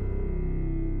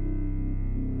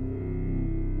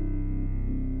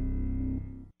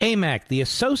 AMAC, the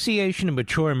Association of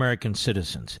Mature American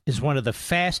Citizens, is one of the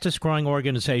fastest growing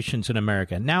organizations in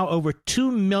America. Now over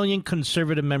 2 million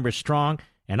conservative members strong,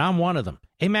 and I'm one of them.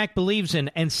 AMAC believes in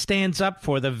and stands up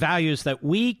for the values that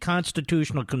we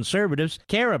constitutional conservatives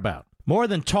care about. More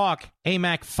than talk,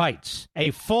 AMAC fights.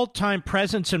 A full-time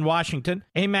presence in Washington,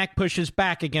 AMAC pushes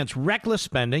back against reckless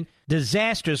spending,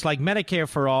 disasters like Medicare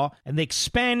for All, and the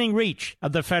expanding reach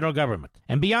of the federal government.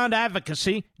 And beyond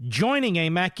advocacy, joining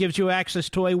AMAC gives you access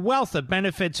to a wealth of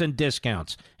benefits and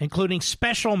discounts, including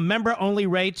special member-only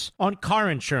rates on car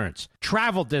insurance,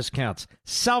 travel discounts,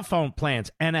 cell phone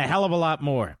plans, and a hell of a lot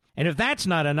more. And if that's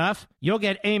not enough, you'll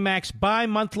get AMAC's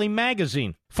bi-monthly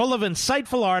magazine, full of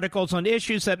insightful articles on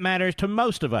issues that matter to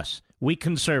most of us, we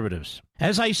conservatives.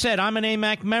 As I said, I'm an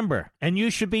AMAC member, and you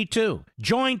should be too.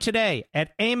 Join today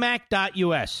at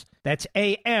amac.us. That's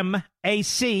amac.us.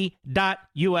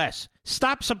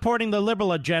 Stop supporting the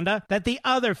liberal agenda that the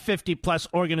other 50-plus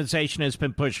organization has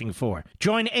been pushing for.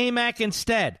 Join AMAC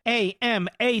instead.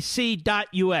 amac.us.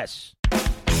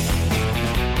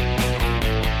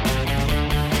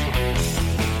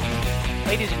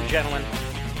 Ladies and gentlemen,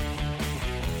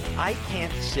 I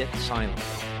can't sit silently.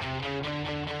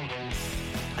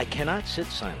 I cannot sit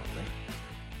silently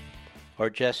or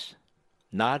just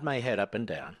nod my head up and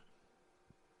down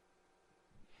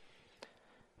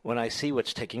when I see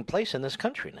what's taking place in this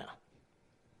country now.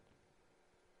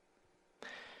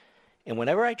 And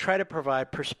whenever I try to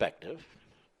provide perspective,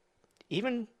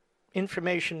 even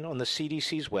information on the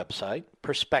CDC's website,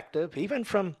 perspective, even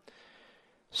from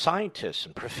scientists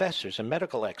and professors and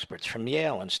medical experts from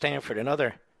Yale and Stanford and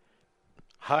other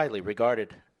highly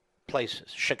regarded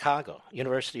places, Chicago,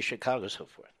 University of Chicago, so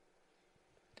forth.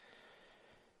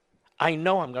 I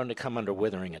know I'm going to come under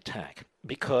withering attack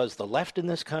because the left in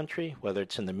this country, whether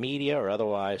it's in the media or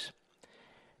otherwise,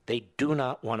 they do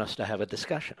not want us to have a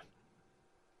discussion.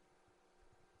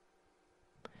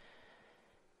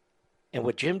 And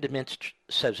what Jim DeMint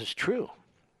says is true.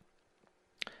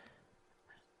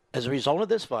 As a result of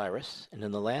this virus, and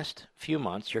in the last few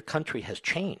months, your country has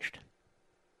changed,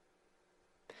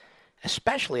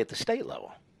 especially at the state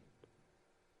level.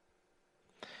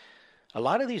 A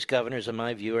lot of these governors, in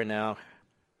my view, are now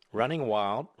running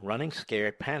wild, running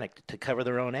scared, panicked to cover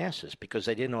their own asses because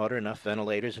they didn't order enough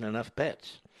ventilators and enough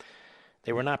beds.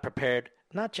 They were not prepared,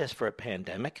 not just for a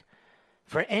pandemic,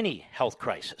 for any health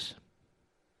crisis.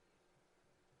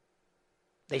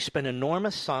 They spend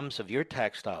enormous sums of your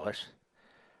tax dollars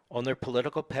on their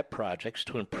political pet projects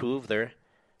to improve their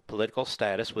political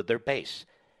status with their base.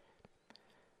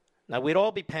 Now, we'd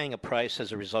all be paying a price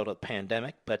as a result of the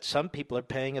pandemic, but some people are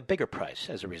paying a bigger price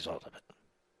as a result of it.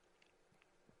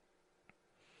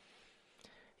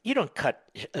 You don't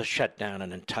shut down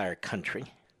an entire country.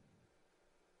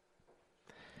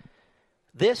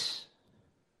 This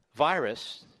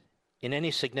virus, in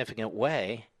any significant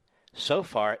way, so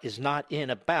far, is not in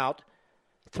about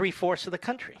 3/4 of the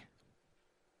country.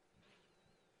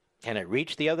 Can it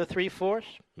reach the other 3/4?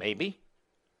 Maybe.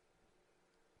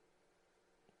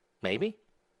 Maybe.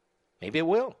 Maybe it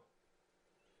will.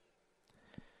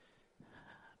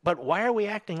 But why are we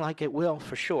acting like it will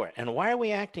for sure? And why are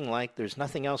we acting like there's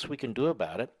nothing else we can do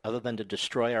about it other than to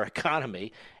destroy our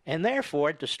economy and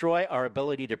therefore destroy our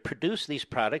ability to produce these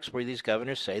products where these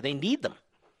governors say they need them?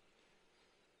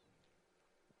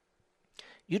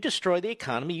 You destroy the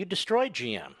economy, you destroy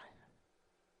GM.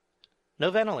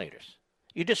 No ventilators.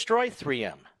 You destroy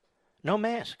 3M. No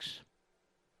masks.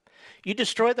 You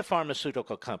destroy the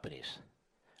pharmaceutical companies.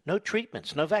 No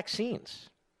treatments, no vaccines.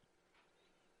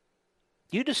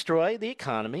 You destroy the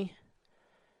economy.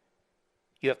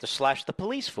 You have to slash the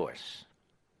police force,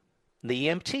 the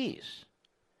EMTs,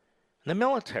 the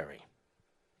military.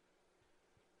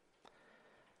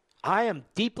 I am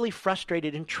deeply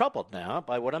frustrated and troubled now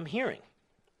by what I'm hearing.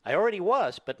 I already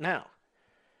was, but now.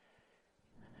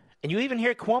 And you even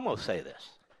hear Cuomo say this.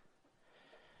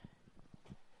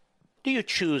 Do you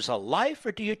choose a life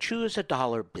or do you choose a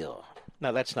dollar bill?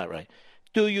 No, that's not right.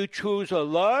 Do you choose a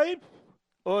life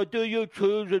or do you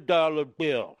choose a dollar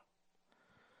bill?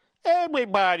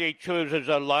 Everybody chooses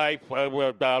a life over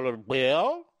a dollar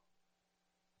bill.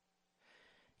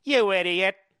 You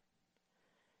idiot.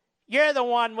 You're the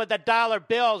one with the dollar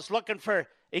bills looking for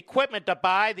equipment to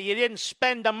buy that you didn't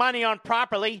spend the money on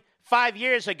properly 5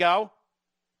 years ago.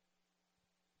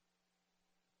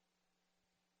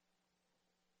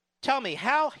 Tell me,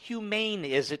 how humane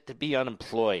is it to be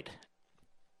unemployed?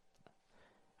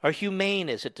 Or humane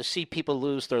is it to see people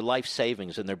lose their life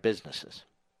savings in their businesses?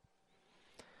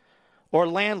 Or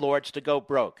landlords to go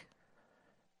broke?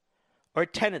 Or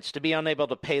tenants to be unable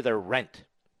to pay their rent?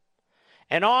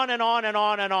 And on and on and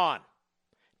on and on.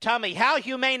 Tell me, how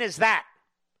humane is that?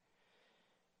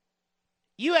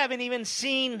 You haven't even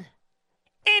seen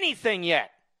anything yet.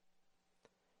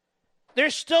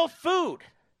 There's still food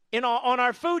on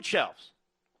our food shelves.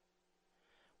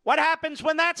 What happens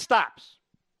when that stops?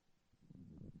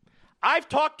 I've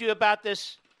talked to you about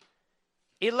this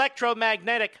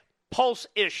electromagnetic pulse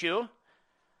issue.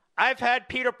 I've had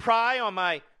Peter Pry on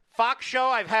my Fox show.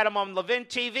 I've had him on Levin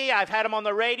TV. I've had him on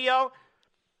the radio.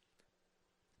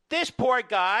 This poor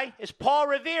guy is Paul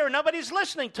Revere. Nobody's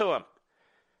listening to him.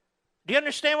 Do you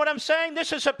understand what I'm saying?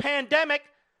 This is a pandemic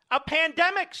of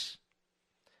pandemics,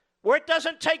 where it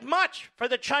doesn't take much for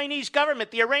the Chinese government,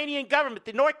 the Iranian government,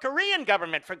 the North Korean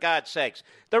government, for God's sakes,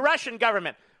 the Russian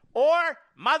government, or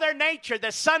Mother Nature,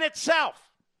 the sun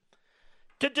itself,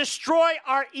 to destroy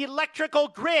our electrical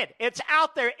grid. It's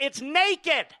out there. It's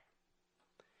naked.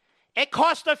 It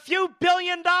cost a few $1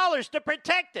 billion to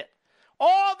protect it.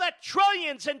 All the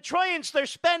trillions and trillions they're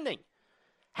spending.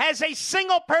 Has a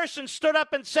single person stood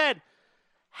up and said,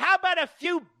 how about a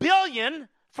few billion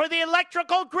for the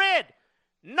electrical grid?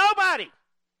 Nobody.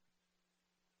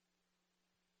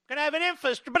 Going to have an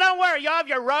infrastructure, but don't worry, you'll have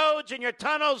your roads and your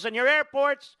tunnels and your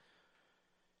airports.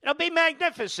 It'll be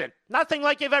magnificent. Nothing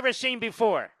like you've ever seen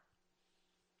before.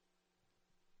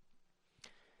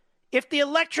 If the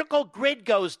electrical grid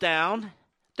goes down,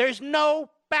 there's no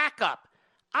backup.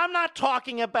 I'm not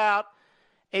talking about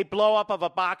a blow up of a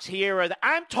box here or there.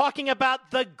 I'm talking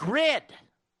about the grid.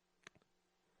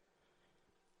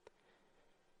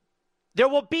 There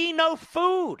will be no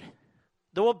food.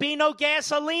 There will be no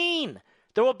gasoline.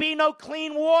 There will be no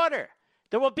clean water.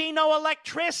 There will be no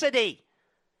electricity.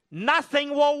 Nothing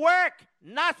will work.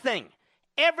 Nothing.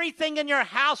 Everything in your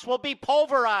house will be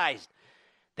pulverized.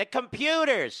 The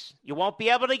computers, you won't be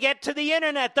able to get to the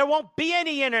internet. There won't be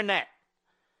any internet.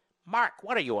 Mark,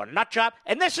 what are you, a nut job?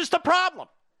 And this is the problem.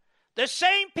 The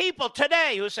same people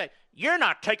today who say, you're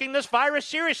not taking this virus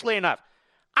seriously enough.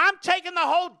 I'm taking the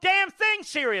whole damn thing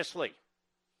seriously.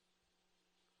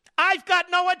 I've got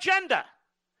no agenda.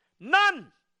 None.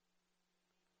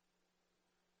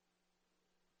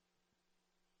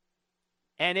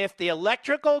 And if the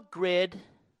electrical grid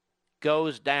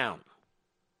goes down,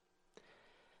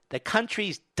 the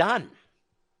country's done.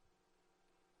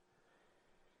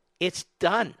 It's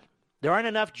done. There aren't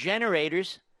enough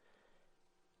generators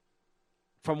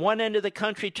from one end of the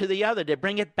country to the other to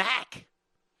bring it back.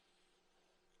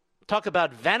 Talk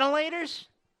about ventilators.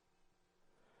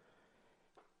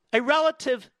 A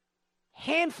relative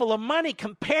handful of money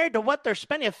compared to what they're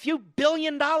spending, a few $1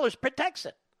 billion protects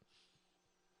it.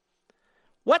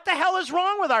 What the hell is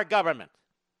wrong with our government?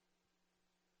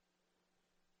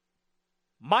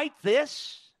 Might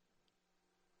this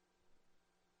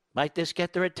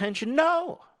get their attention?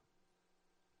 No.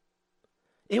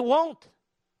 It won't.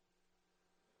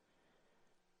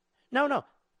 No.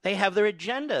 They have their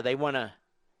agenda. They want to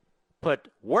put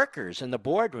workers in the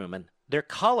boardroom, and their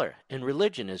color and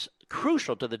religion is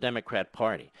crucial to the Democrat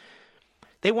Party.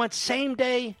 They want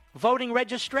same-day voting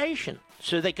registration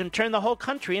so they can turn the whole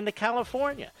country into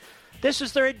California. This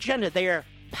is their agenda. They are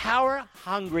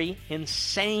power-hungry,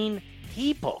 insane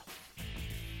people.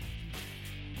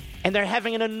 And they're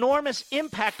having an enormous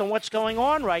impact on what's going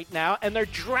on right now, and they're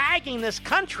dragging this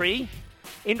country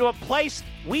into a place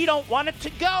we don't want it to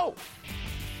go.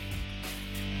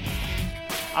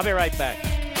 I'll be right back.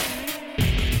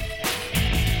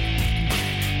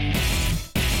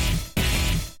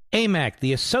 AMAC,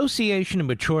 the Association of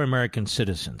Mature American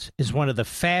Citizens, is one of the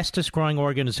fastest-growing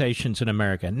organizations in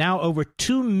America, now over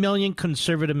 2 million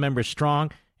conservative members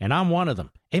strong, and I'm one of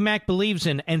them. AMAC believes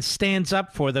in and stands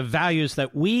up for the values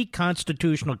that we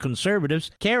constitutional conservatives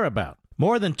care about.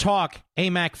 More than talk,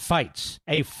 AMAC fights.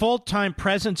 A full-time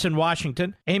presence in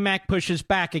Washington, AMAC pushes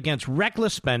back against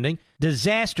reckless spending,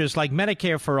 disasters like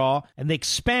Medicare for All, and the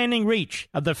expanding reach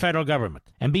of the federal government.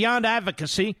 And beyond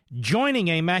advocacy, joining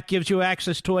AMAC gives you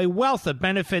access to a wealth of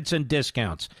benefits and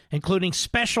discounts, including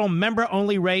special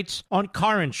member-only rates on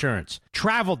car insurance,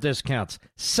 travel discounts,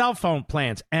 cell phone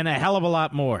plans, and a hell of a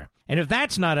lot more. And if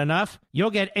that's not enough,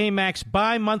 you'll get AMAC's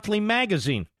bi-monthly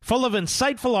magazine, full of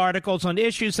insightful articles on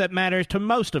issues that matter to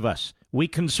most of us, we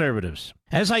conservatives.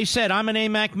 As I said, I'm an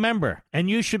AMAC member, and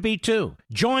you should be too.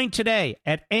 Join today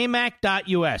at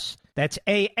amac.us. That's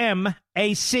AMAC.us.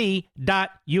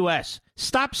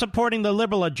 Stop supporting the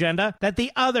liberal agenda that the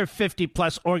other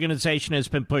 50-plus organization has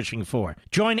been pushing for.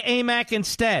 Join AMAC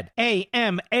instead.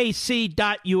 AMAC.us.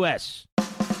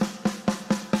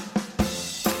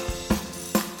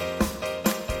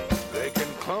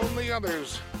 The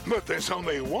others, but there's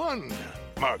only one,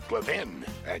 Mark Levin,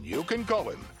 and you can call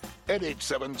him at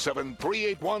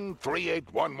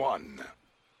 877-381-3811.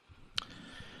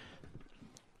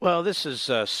 Well, this is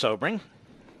sobering.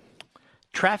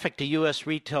 Traffic to U.S.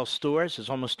 retail stores has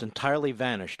almost entirely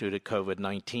vanished due to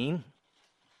COVID-19.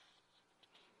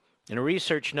 In a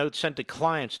research note sent to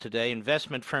clients today,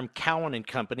 investment firm Cowen &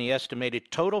 Company estimated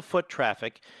total foot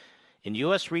traffic in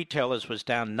U.S. retailers was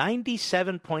down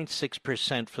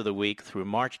 97.6% for the week through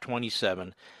March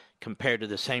 27 compared to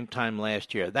the same time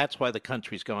last year. That's why the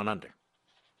country's going under.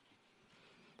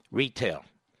 Retail,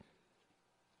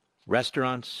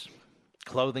 restaurants,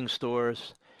 clothing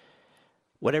stores,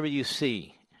 whatever you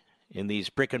see in these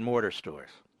brick-and-mortar stores,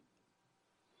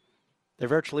 they're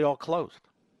virtually all closed.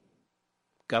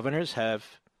 Governors have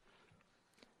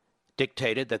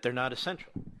dictated that they're not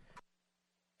essential.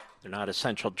 They're not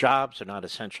essential jobs, they're not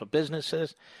essential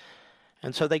businesses,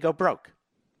 and so they go broke.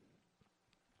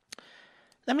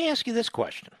 Let me ask you this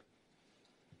question.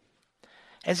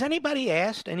 Has anybody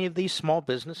asked any of these small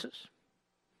businesses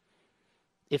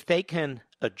if they can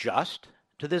adjust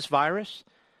to this virus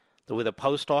the way the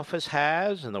post office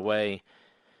has and the way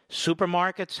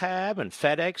supermarkets have and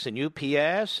FedEx and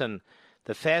UPS and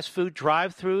the fast food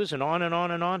drive-thrus and on and on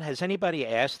and on? Has anybody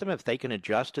asked them if they can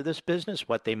adjust to this business,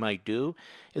 what they might do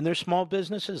in their small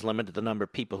businesses, limit the number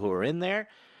of people who are in there,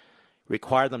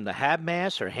 require them to have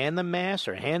masks or hand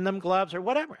them gloves or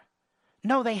whatever?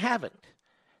 No, they haven't.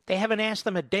 They haven't asked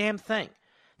them a damn thing.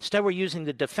 Instead, we're using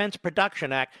the Defense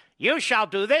Production Act. You shall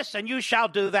do this and you shall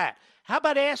do that. How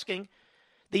about asking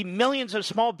the millions of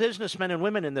small businessmen and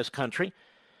women in this country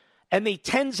and the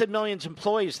tens of millions of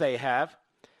employees they have,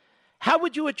 how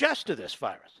would you adjust to this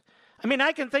virus? I mean,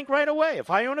 I can think right away. If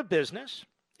I own a business,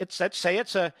 let's say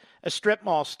it's a strip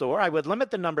mall store, I would limit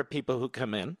the number of people who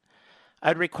come in.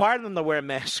 I'd require them to wear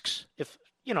masks if,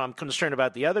 I'm concerned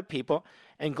about the other people,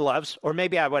 and gloves, or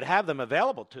maybe I would have them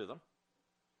available to them.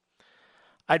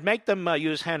 I'd make them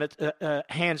use hand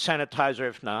sanitizer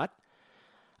if not.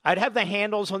 I'd have the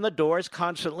handles on the doors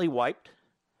constantly wiped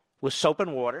with soap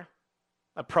and water.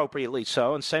 Appropriately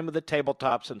so, and same with the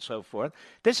tabletops and so forth.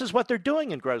 This is what they're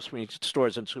doing in grocery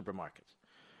stores and supermarkets.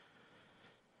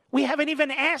 We haven't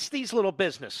even asked these little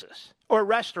businesses or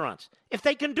restaurants if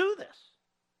they can do this.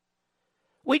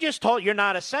 We just told you're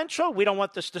not essential, we don't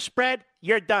want this to spread,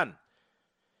 you're done.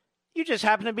 You just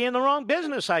happen to be in the wrong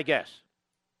business, I guess.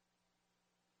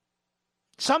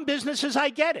 Some businesses,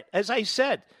 I get it. As I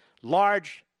said,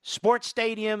 large sports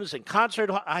stadiums and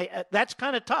that's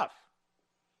kind of tough.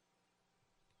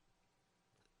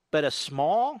 But a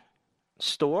small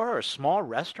store or a small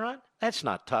restaurant, that's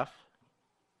not tough.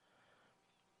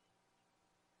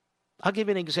 I'll give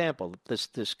you an example.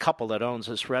 This couple that owns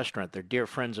this restaurant, they're dear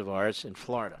friends of ours in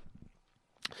Florida.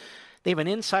 They have an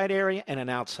inside area and an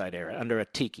outside area under a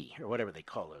tiki or whatever they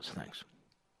call those things.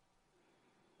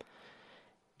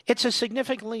 It's a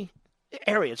significantly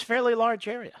area. It's a fairly large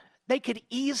area. They could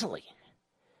easily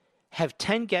have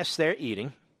 10 guests there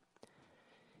eating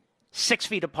 6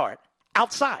 feet apart.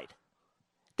 Outside.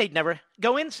 They'd never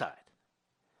go inside.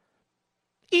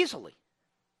 Easily.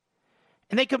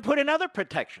 And they can put in other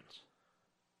protections.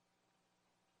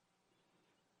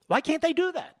 Why can't they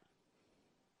do that?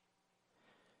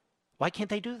 Why can't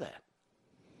they do that?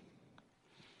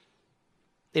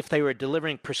 If they were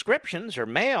delivering prescriptions or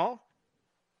mail,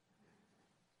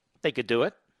 they could do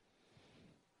it.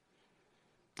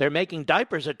 They're making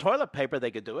diapers or toilet paper,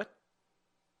 they could do it.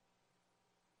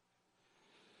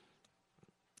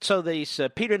 So these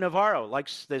Peter Navarro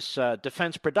likes this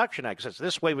Defense Production Act. Says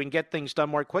this way we can get things done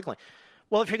more quickly.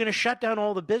 Well, if you're going to shut down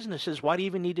all the businesses, why do you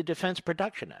even need a Defense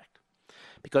Production Act?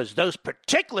 Because those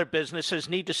particular businesses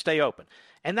need to stay open.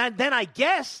 And then I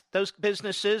guess those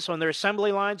businesses on their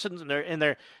assembly lines and in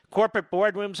their corporate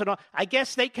boardrooms and all, I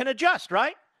guess they can adjust,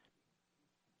 right?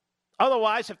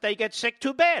 Otherwise, if they get sick,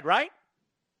 too bad, right?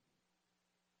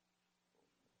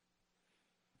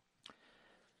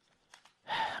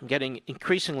 I'm getting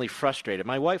increasingly frustrated.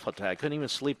 My wife will tell you, I couldn't even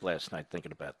sleep last night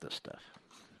thinking about this stuff.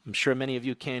 I'm sure many of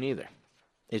you can't either.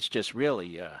 It's just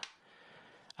really,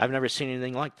 I've never seen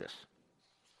anything like this.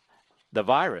 The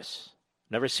virus,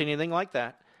 never seen anything like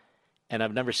that. And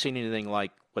I've never seen anything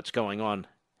like what's going on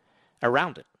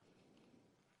around it.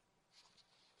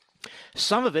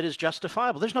 Some of it is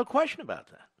justifiable. There's no question about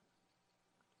that.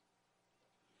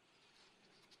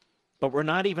 But we're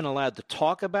not even allowed to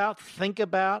talk about, think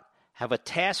about, have a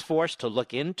task force to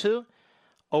look into,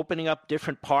 opening up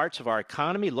different parts of our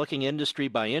economy, looking industry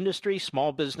by industry,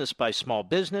 small business by small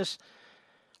business.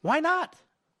 Why not?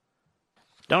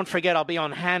 Don't forget, I'll be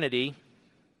on Hannity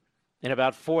in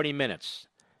about 40 minutes,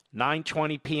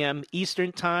 9:20 p.m.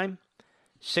 Eastern Time,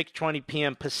 6:20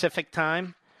 p.m. Pacific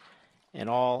Time, and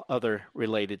all other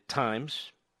related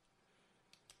times.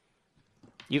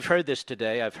 You've heard this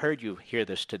today. I've heard you hear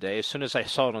this today. As soon as I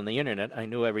saw it on the internet, I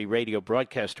knew every radio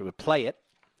broadcaster would play it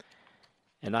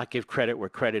and not give credit where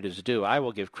credit is due. I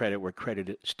will give credit where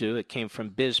credit is due. It came from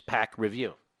BizPac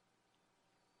Review.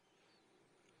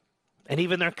 And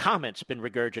even their comments been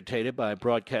regurgitated by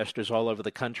broadcasters all over the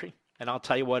country. And I'll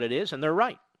tell you what it is, and they're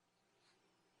right.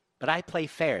 But I play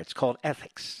fair. It's called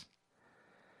ethics.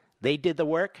 They did the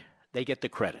work. They get the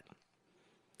credit.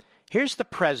 Here's the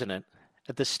president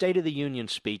at the State of the Union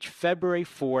speech, February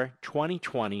 4,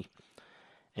 2020.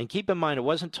 And keep in mind, it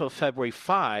wasn't until February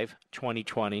 5,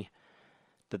 2020,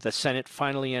 that the Senate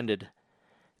finally ended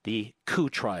the coup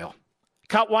trial.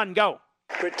 Cut one, go.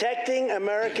 Protecting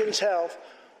Americans' health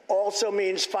also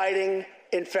means fighting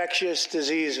infectious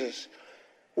diseases.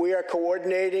 We are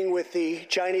coordinating with the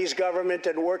Chinese government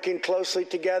and working closely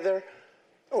together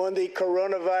on the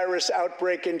coronavirus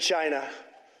outbreak in China.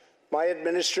 My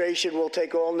administration will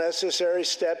take all necessary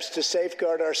steps to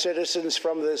safeguard our citizens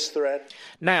from this threat.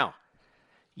 Now,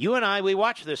 you and I, we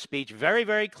watched this speech very,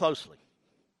 very closely.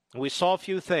 We saw a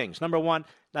few things. Number one,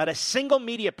 not a single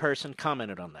media person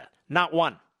commented on that. Not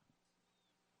one.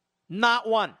 Not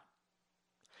one.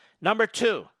 Number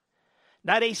two,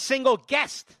 not a single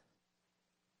guest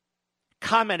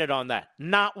commented on that.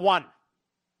 Not one.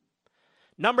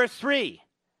 Number three,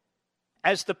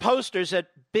 as the posters at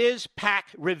BizPac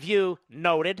Review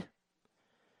noted,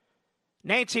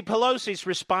 Nancy Pelosi's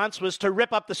response was to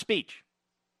rip up the speech.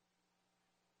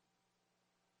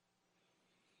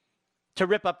 To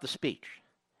rip up the speech.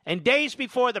 And days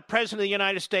before, the President of the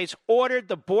United States ordered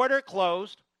the border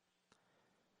closed,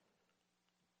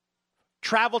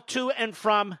 travel to and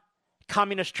from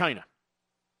communist China,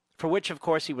 for which, of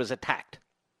course, he was attacked.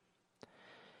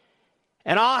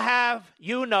 And I'll have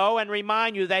you know and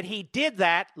remind you that he did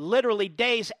that literally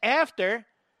days after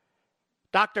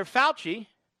Dr. Fauci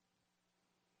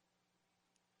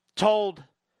told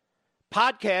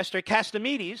podcaster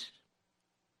Castamedes,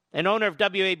 an owner of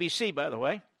WABC, by the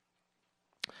way,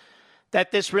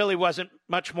 that this really wasn't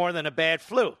much more than a bad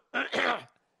flu.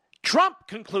 Trump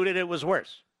concluded it was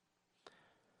worse.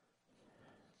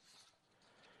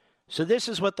 So this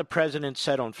is what the president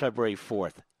said on February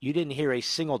 4th. You didn't hear a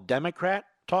single Democrat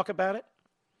talk about it?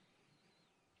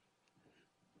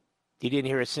 You didn't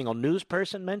hear a single news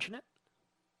person mention it?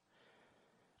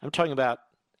 I'm talking about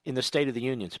in the State of the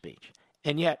Union speech.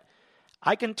 And yet,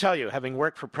 I can tell you, having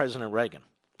worked for President Reagan,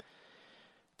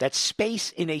 that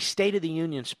space in a State of the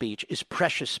Union speech is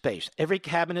precious space. Every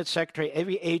cabinet secretary,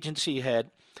 every agency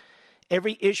head,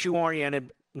 every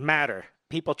issue-oriented matter,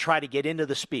 people try to get into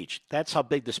the speech. That's how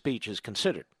big the speech is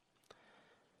considered.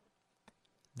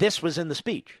 This was in the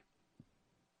speech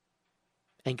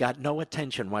and got no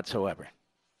attention whatsoever.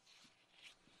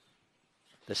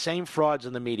 The same frauds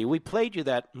in the media. We played you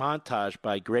that montage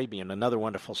by Grabian, another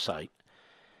wonderful site,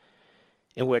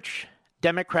 in which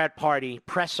Democrat Party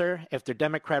presser after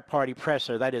Democrat Party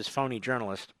presser, that is phony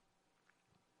journalist,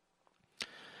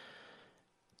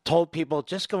 told people,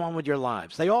 just go on with your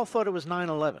lives. They all thought it was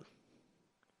 9/11.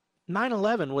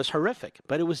 9/11 was horrific,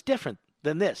 but it was different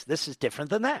than this. This is different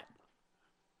than that.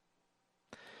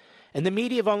 And the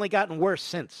media have only gotten worse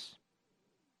since.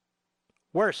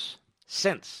 Worse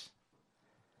since.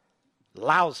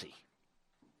 Lousy.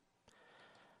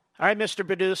 All right, Mr.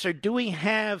 Producer, do we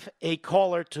have a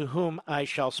caller to whom I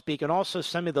shall speak? And also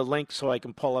send me the link so I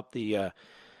can pull up the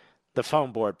the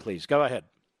phone board, please. Go ahead.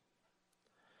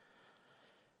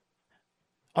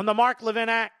 On the Mark Levin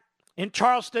Act in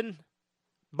Charleston,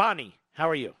 Bonnie, how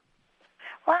are you?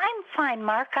 Well, I'm fine,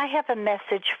 Mark. I have a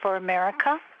message for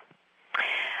America.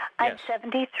 Yes. I'm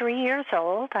 73 years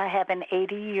old. I have an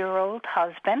 80-year-old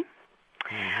husband.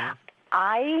 Mm-hmm.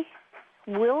 I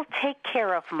will take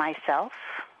care of myself.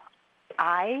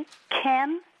 I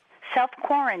can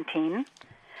self-quarantine.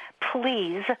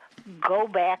 Please go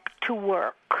back to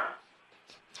work.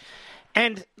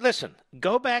 And listen,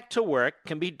 go back to work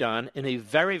can be done in a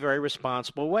very, very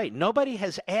responsible way. Nobody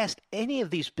has asked any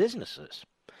of these businesses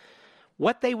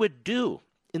what they would do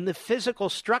in the physical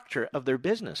structure of their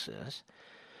businesses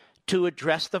to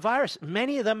address the virus.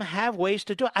 Many of them have ways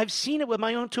to do it. I've seen it with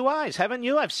my own two eyes, haven't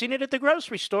you? I've seen it at the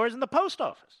grocery stores and the post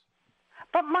office.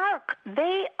 But, Mark,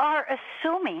 they are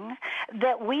assuming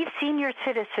that we senior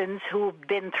citizens who've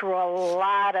been through a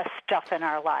lot of stuff in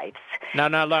our lives. No,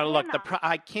 look,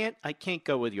 I can't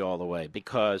go with you all the way,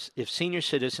 because if senior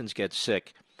citizens get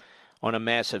sick on a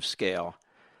massive scale,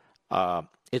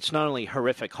 it's not only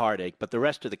horrific heartache, but the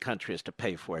rest of the country has to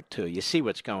pay for it, too. You see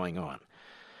what's going on.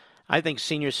 I think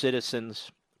senior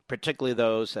citizens, particularly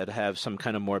those that have some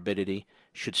kind of morbidity,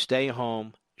 should stay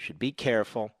home, should be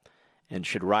careful, and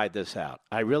should ride this out.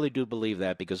 I really do believe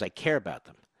that, because I care about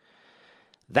them.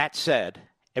 That said,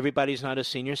 everybody's not a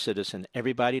senior citizen.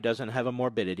 Everybody doesn't have a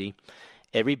morbidity.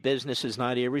 Every business is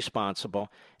not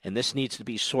irresponsible, and this needs to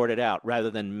be sorted out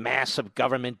rather than massive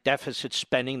government deficit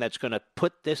spending that's going to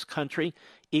put this country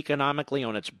economically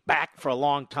on its back for a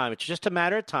long time. It's just a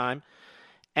matter of time,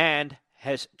 and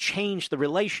has changed the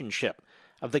relationship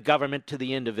of the government to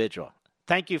the individual.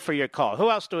 Thank you for your call.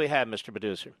 Who else do we have, Mr.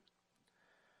 Producer?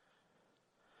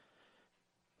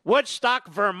 Woodstock,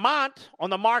 Vermont, on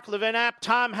the Mark Levin app.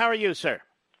 Tom, how are you, sir?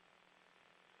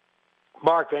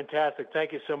 Mark, fantastic.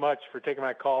 Thank you so much for taking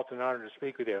my call. It's an honor to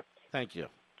speak with you. Thank you.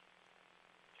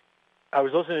 I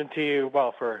was listening to you,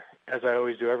 as I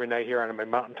always do every night here on my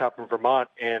mountaintop in Vermont,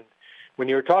 and when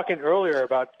you were talking earlier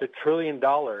about the $1 trillion,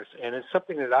 and it's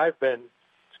something that I've been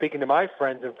speaking to my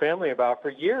friends and family about for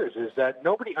years, is that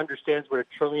nobody understands what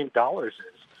 $1 trillion is.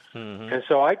 Mm-hmm. And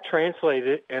so I translate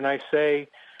it and I say,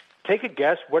 take a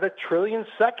guess what 1 trillion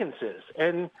seconds is.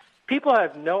 And people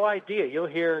have no idea. You'll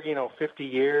hear, 50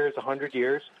 years, 100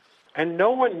 years, and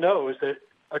no one knows that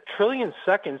 1 trillion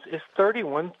seconds is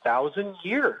 31,000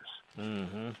 years.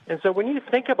 Mm-hmm. And so when you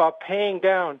think about paying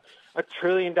down $1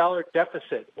 trillion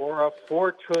deficit or a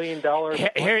 $4 trillion...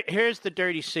 Here's the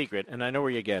dirty secret, and I know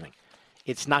where you're getting.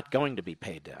 It's not going to be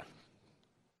paid down.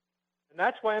 And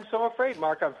that's why I'm so afraid,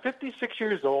 Mark. I'm 56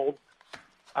 years old.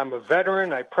 I'm a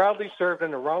veteran. I proudly served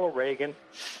under Ronald Reagan.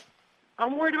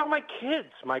 I'm worried about my kids,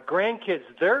 my grandkids,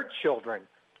 their children.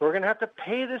 We're going to have to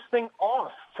pay this thing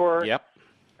off for... Yep.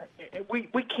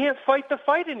 We can't fight the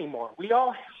fight anymore. We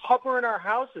all hover in our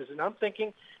houses, and I'm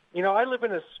thinking, I live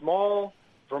in a small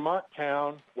Vermont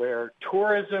town where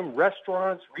tourism,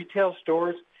 restaurants, retail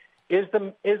stores is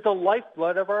the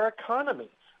lifeblood of our economy.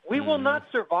 We will not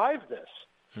survive this.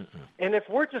 Mm-mm. And if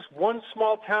we're just one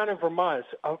small town in Vermont,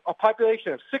 a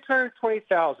population of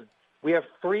 620,000, we have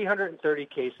 330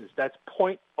 cases. That's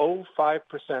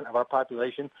 0.05% of our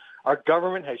population. Our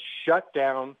government has shut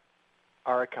down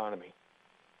our economy.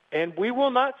 And we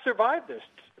will not survive this.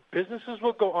 Businesses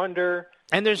will go under.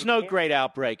 And there's no great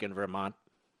outbreak in Vermont.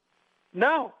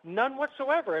 No, none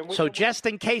whatsoever. And so just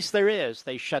in case there is,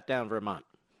 they shut down Vermont.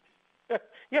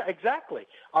 Yeah, exactly.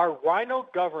 Our rhino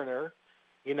governor,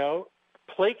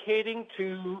 placating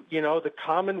to, the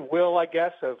common will, I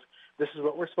guess, of this is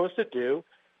what we're supposed to do.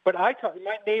 But my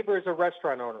neighbor is a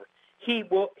restaurant owner. He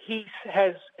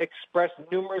has expressed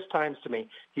numerous times to me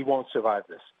he won't survive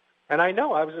this. And I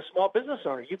know I was a small business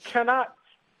owner. You cannot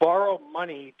borrow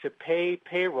money to pay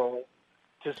payroll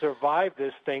to survive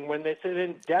this thing when it's an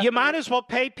indefinite... You might as well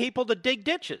pay people to dig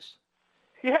ditches.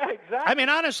 Yeah, exactly. I mean,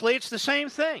 honestly, it's the same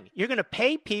thing. You're going to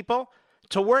pay people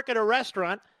to work at a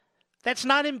restaurant that's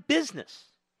not in business.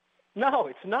 No,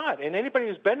 it's not. And anybody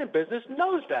who's been in business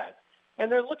knows that. And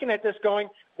they're looking at this going,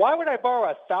 why would I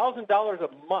borrow $1,000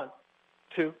 a month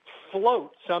to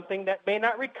float something that may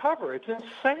not recover? It's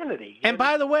insanity. And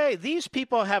by the way, these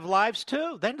people have lives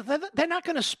too. They're not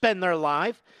going to spend their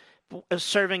life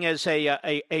serving as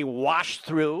a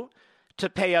wash-through to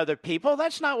pay other people.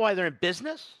 That's not why they're in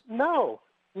business. No,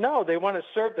 they want to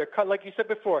serve like you said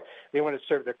before, they want to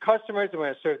serve their customers, they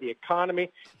want to serve the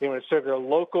economy, they want to serve their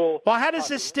local... Well, how does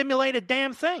this stimulate a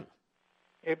damn thing?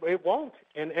 It won't.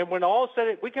 And when all is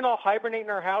said, we can all hibernate in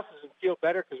our houses and feel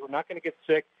better because we're not going to get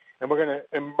sick, and we're going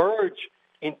to emerge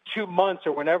in 2 months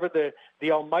or whenever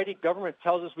the almighty government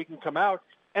tells us we can come out,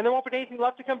 and there won't be anything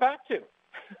left to come back to.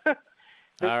 All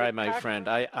right, my friend.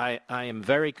 I am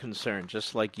very concerned,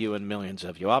 just like you and millions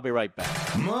of you. I'll be right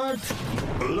back. Mark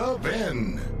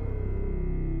Levin.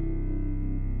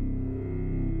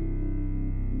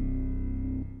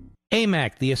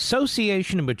 AMAC, the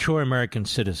Association of Mature American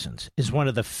Citizens, is one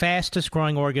of the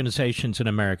fastest-growing organizations in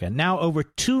America, now over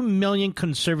 2 million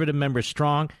conservative members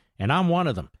strong, and I'm one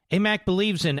of them. AMAC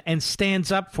believes in and stands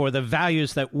up for the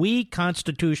values that we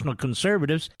constitutional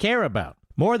conservatives care about.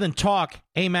 More than talk,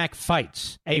 AMAC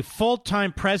fights. A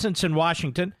full-time presence in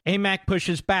Washington, AMAC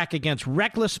pushes back against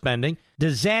reckless spending,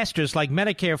 disasters like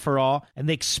Medicare for All, and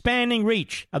the expanding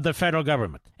reach of the federal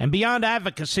government. And beyond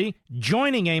advocacy,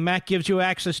 joining AMAC gives you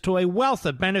access to a wealth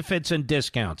of benefits and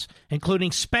discounts,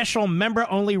 including special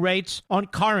member-only rates on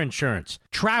car insurance,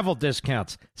 travel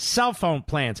discounts, cell phone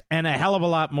plans, and a hell of a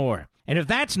lot more. And if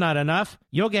that's not enough,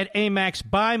 you'll get AMAC's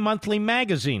bi-monthly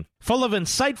magazine, full of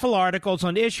insightful articles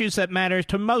on issues that matter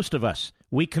to most of us,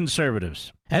 we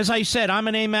conservatives. As I said, I'm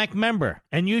an AMAC member,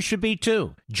 and you should be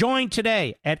too. Join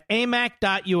today at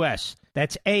amac.us.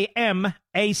 That's AMAC.us.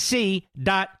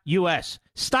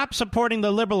 Stop supporting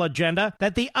the liberal agenda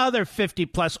that the other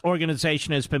 50-plus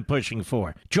organization has been pushing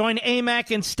for. Join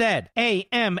AMAC instead.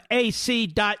 AMAC.us.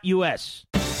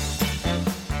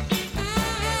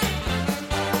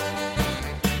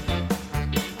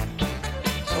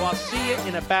 I'll see you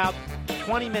in about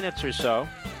 20 minutes or so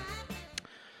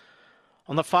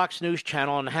on the Fox News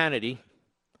channel on Hannity,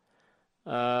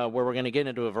 where we're going to get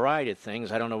into a variety of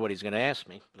things. I don't know what he's going to ask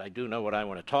me, but I do know what I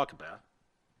want to talk about.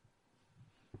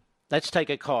 Let's take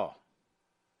a call.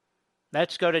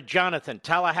 Let's go to Jonathan,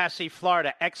 Tallahassee,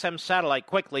 Florida, XM Satellite.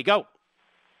 Quickly, go.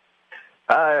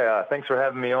 Hi, thanks for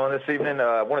having me on this evening.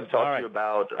 I wanted to talk to you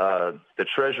about the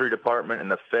Treasury Department and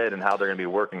the Fed and how they're going to be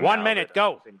working. 1 minute,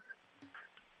 go.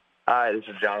 Hi, this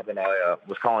is Jonathan. I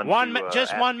was calling.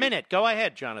 Just 1 minute. Go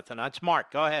ahead, Jonathan. It's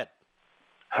Mark. Go ahead.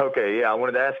 Okay, yeah. I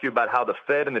wanted to ask you about how the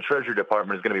Fed and the Treasury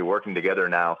Department is going to be working together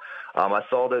now. I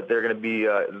saw that they're going to be,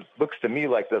 looks to me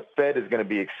like the Fed is going to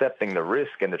be accepting the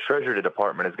risk and the Treasury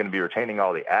Department is going to be retaining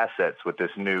all the assets with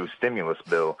this new stimulus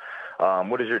bill.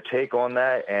 What is your take on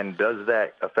that, and does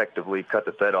that effectively cut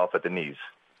the Fed off at the knees?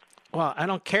 Well, I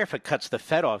don't care if it cuts the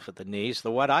Fed off at the knees.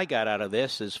 What I got out of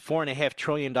this is $4.5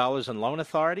 trillion in loan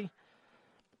authority.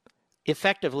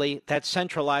 Effectively, that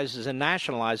centralizes and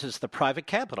nationalizes the private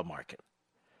capital market.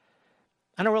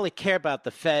 I don't really care about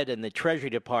the Fed and the Treasury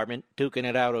Department duking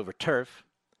it out over turf.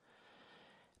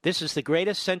 This is the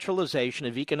greatest centralization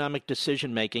of economic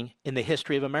decision-making in the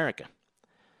history of America.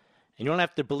 And you don't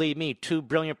have to believe me. 2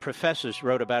 brilliant professors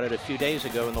wrote about it a few days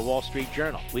ago in the Wall Street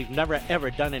Journal. We've never,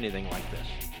 ever done anything like this.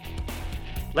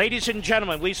 Ladies and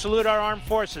gentlemen, we salute our armed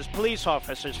forces, police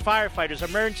officers, firefighters,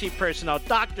 emergency personnel,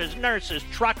 doctors, nurses,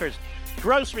 truckers,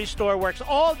 grocery store workers,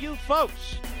 all you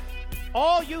folks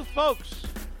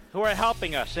who are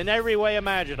helping us in every way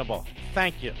imaginable.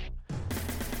 Thank you.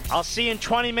 I'll see you in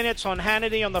 20 minutes on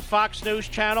Hannity on the Fox News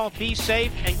channel. Be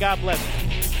safe and God bless you.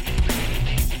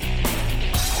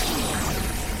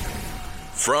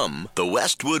 From the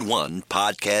Westwood One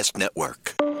Podcast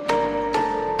Network.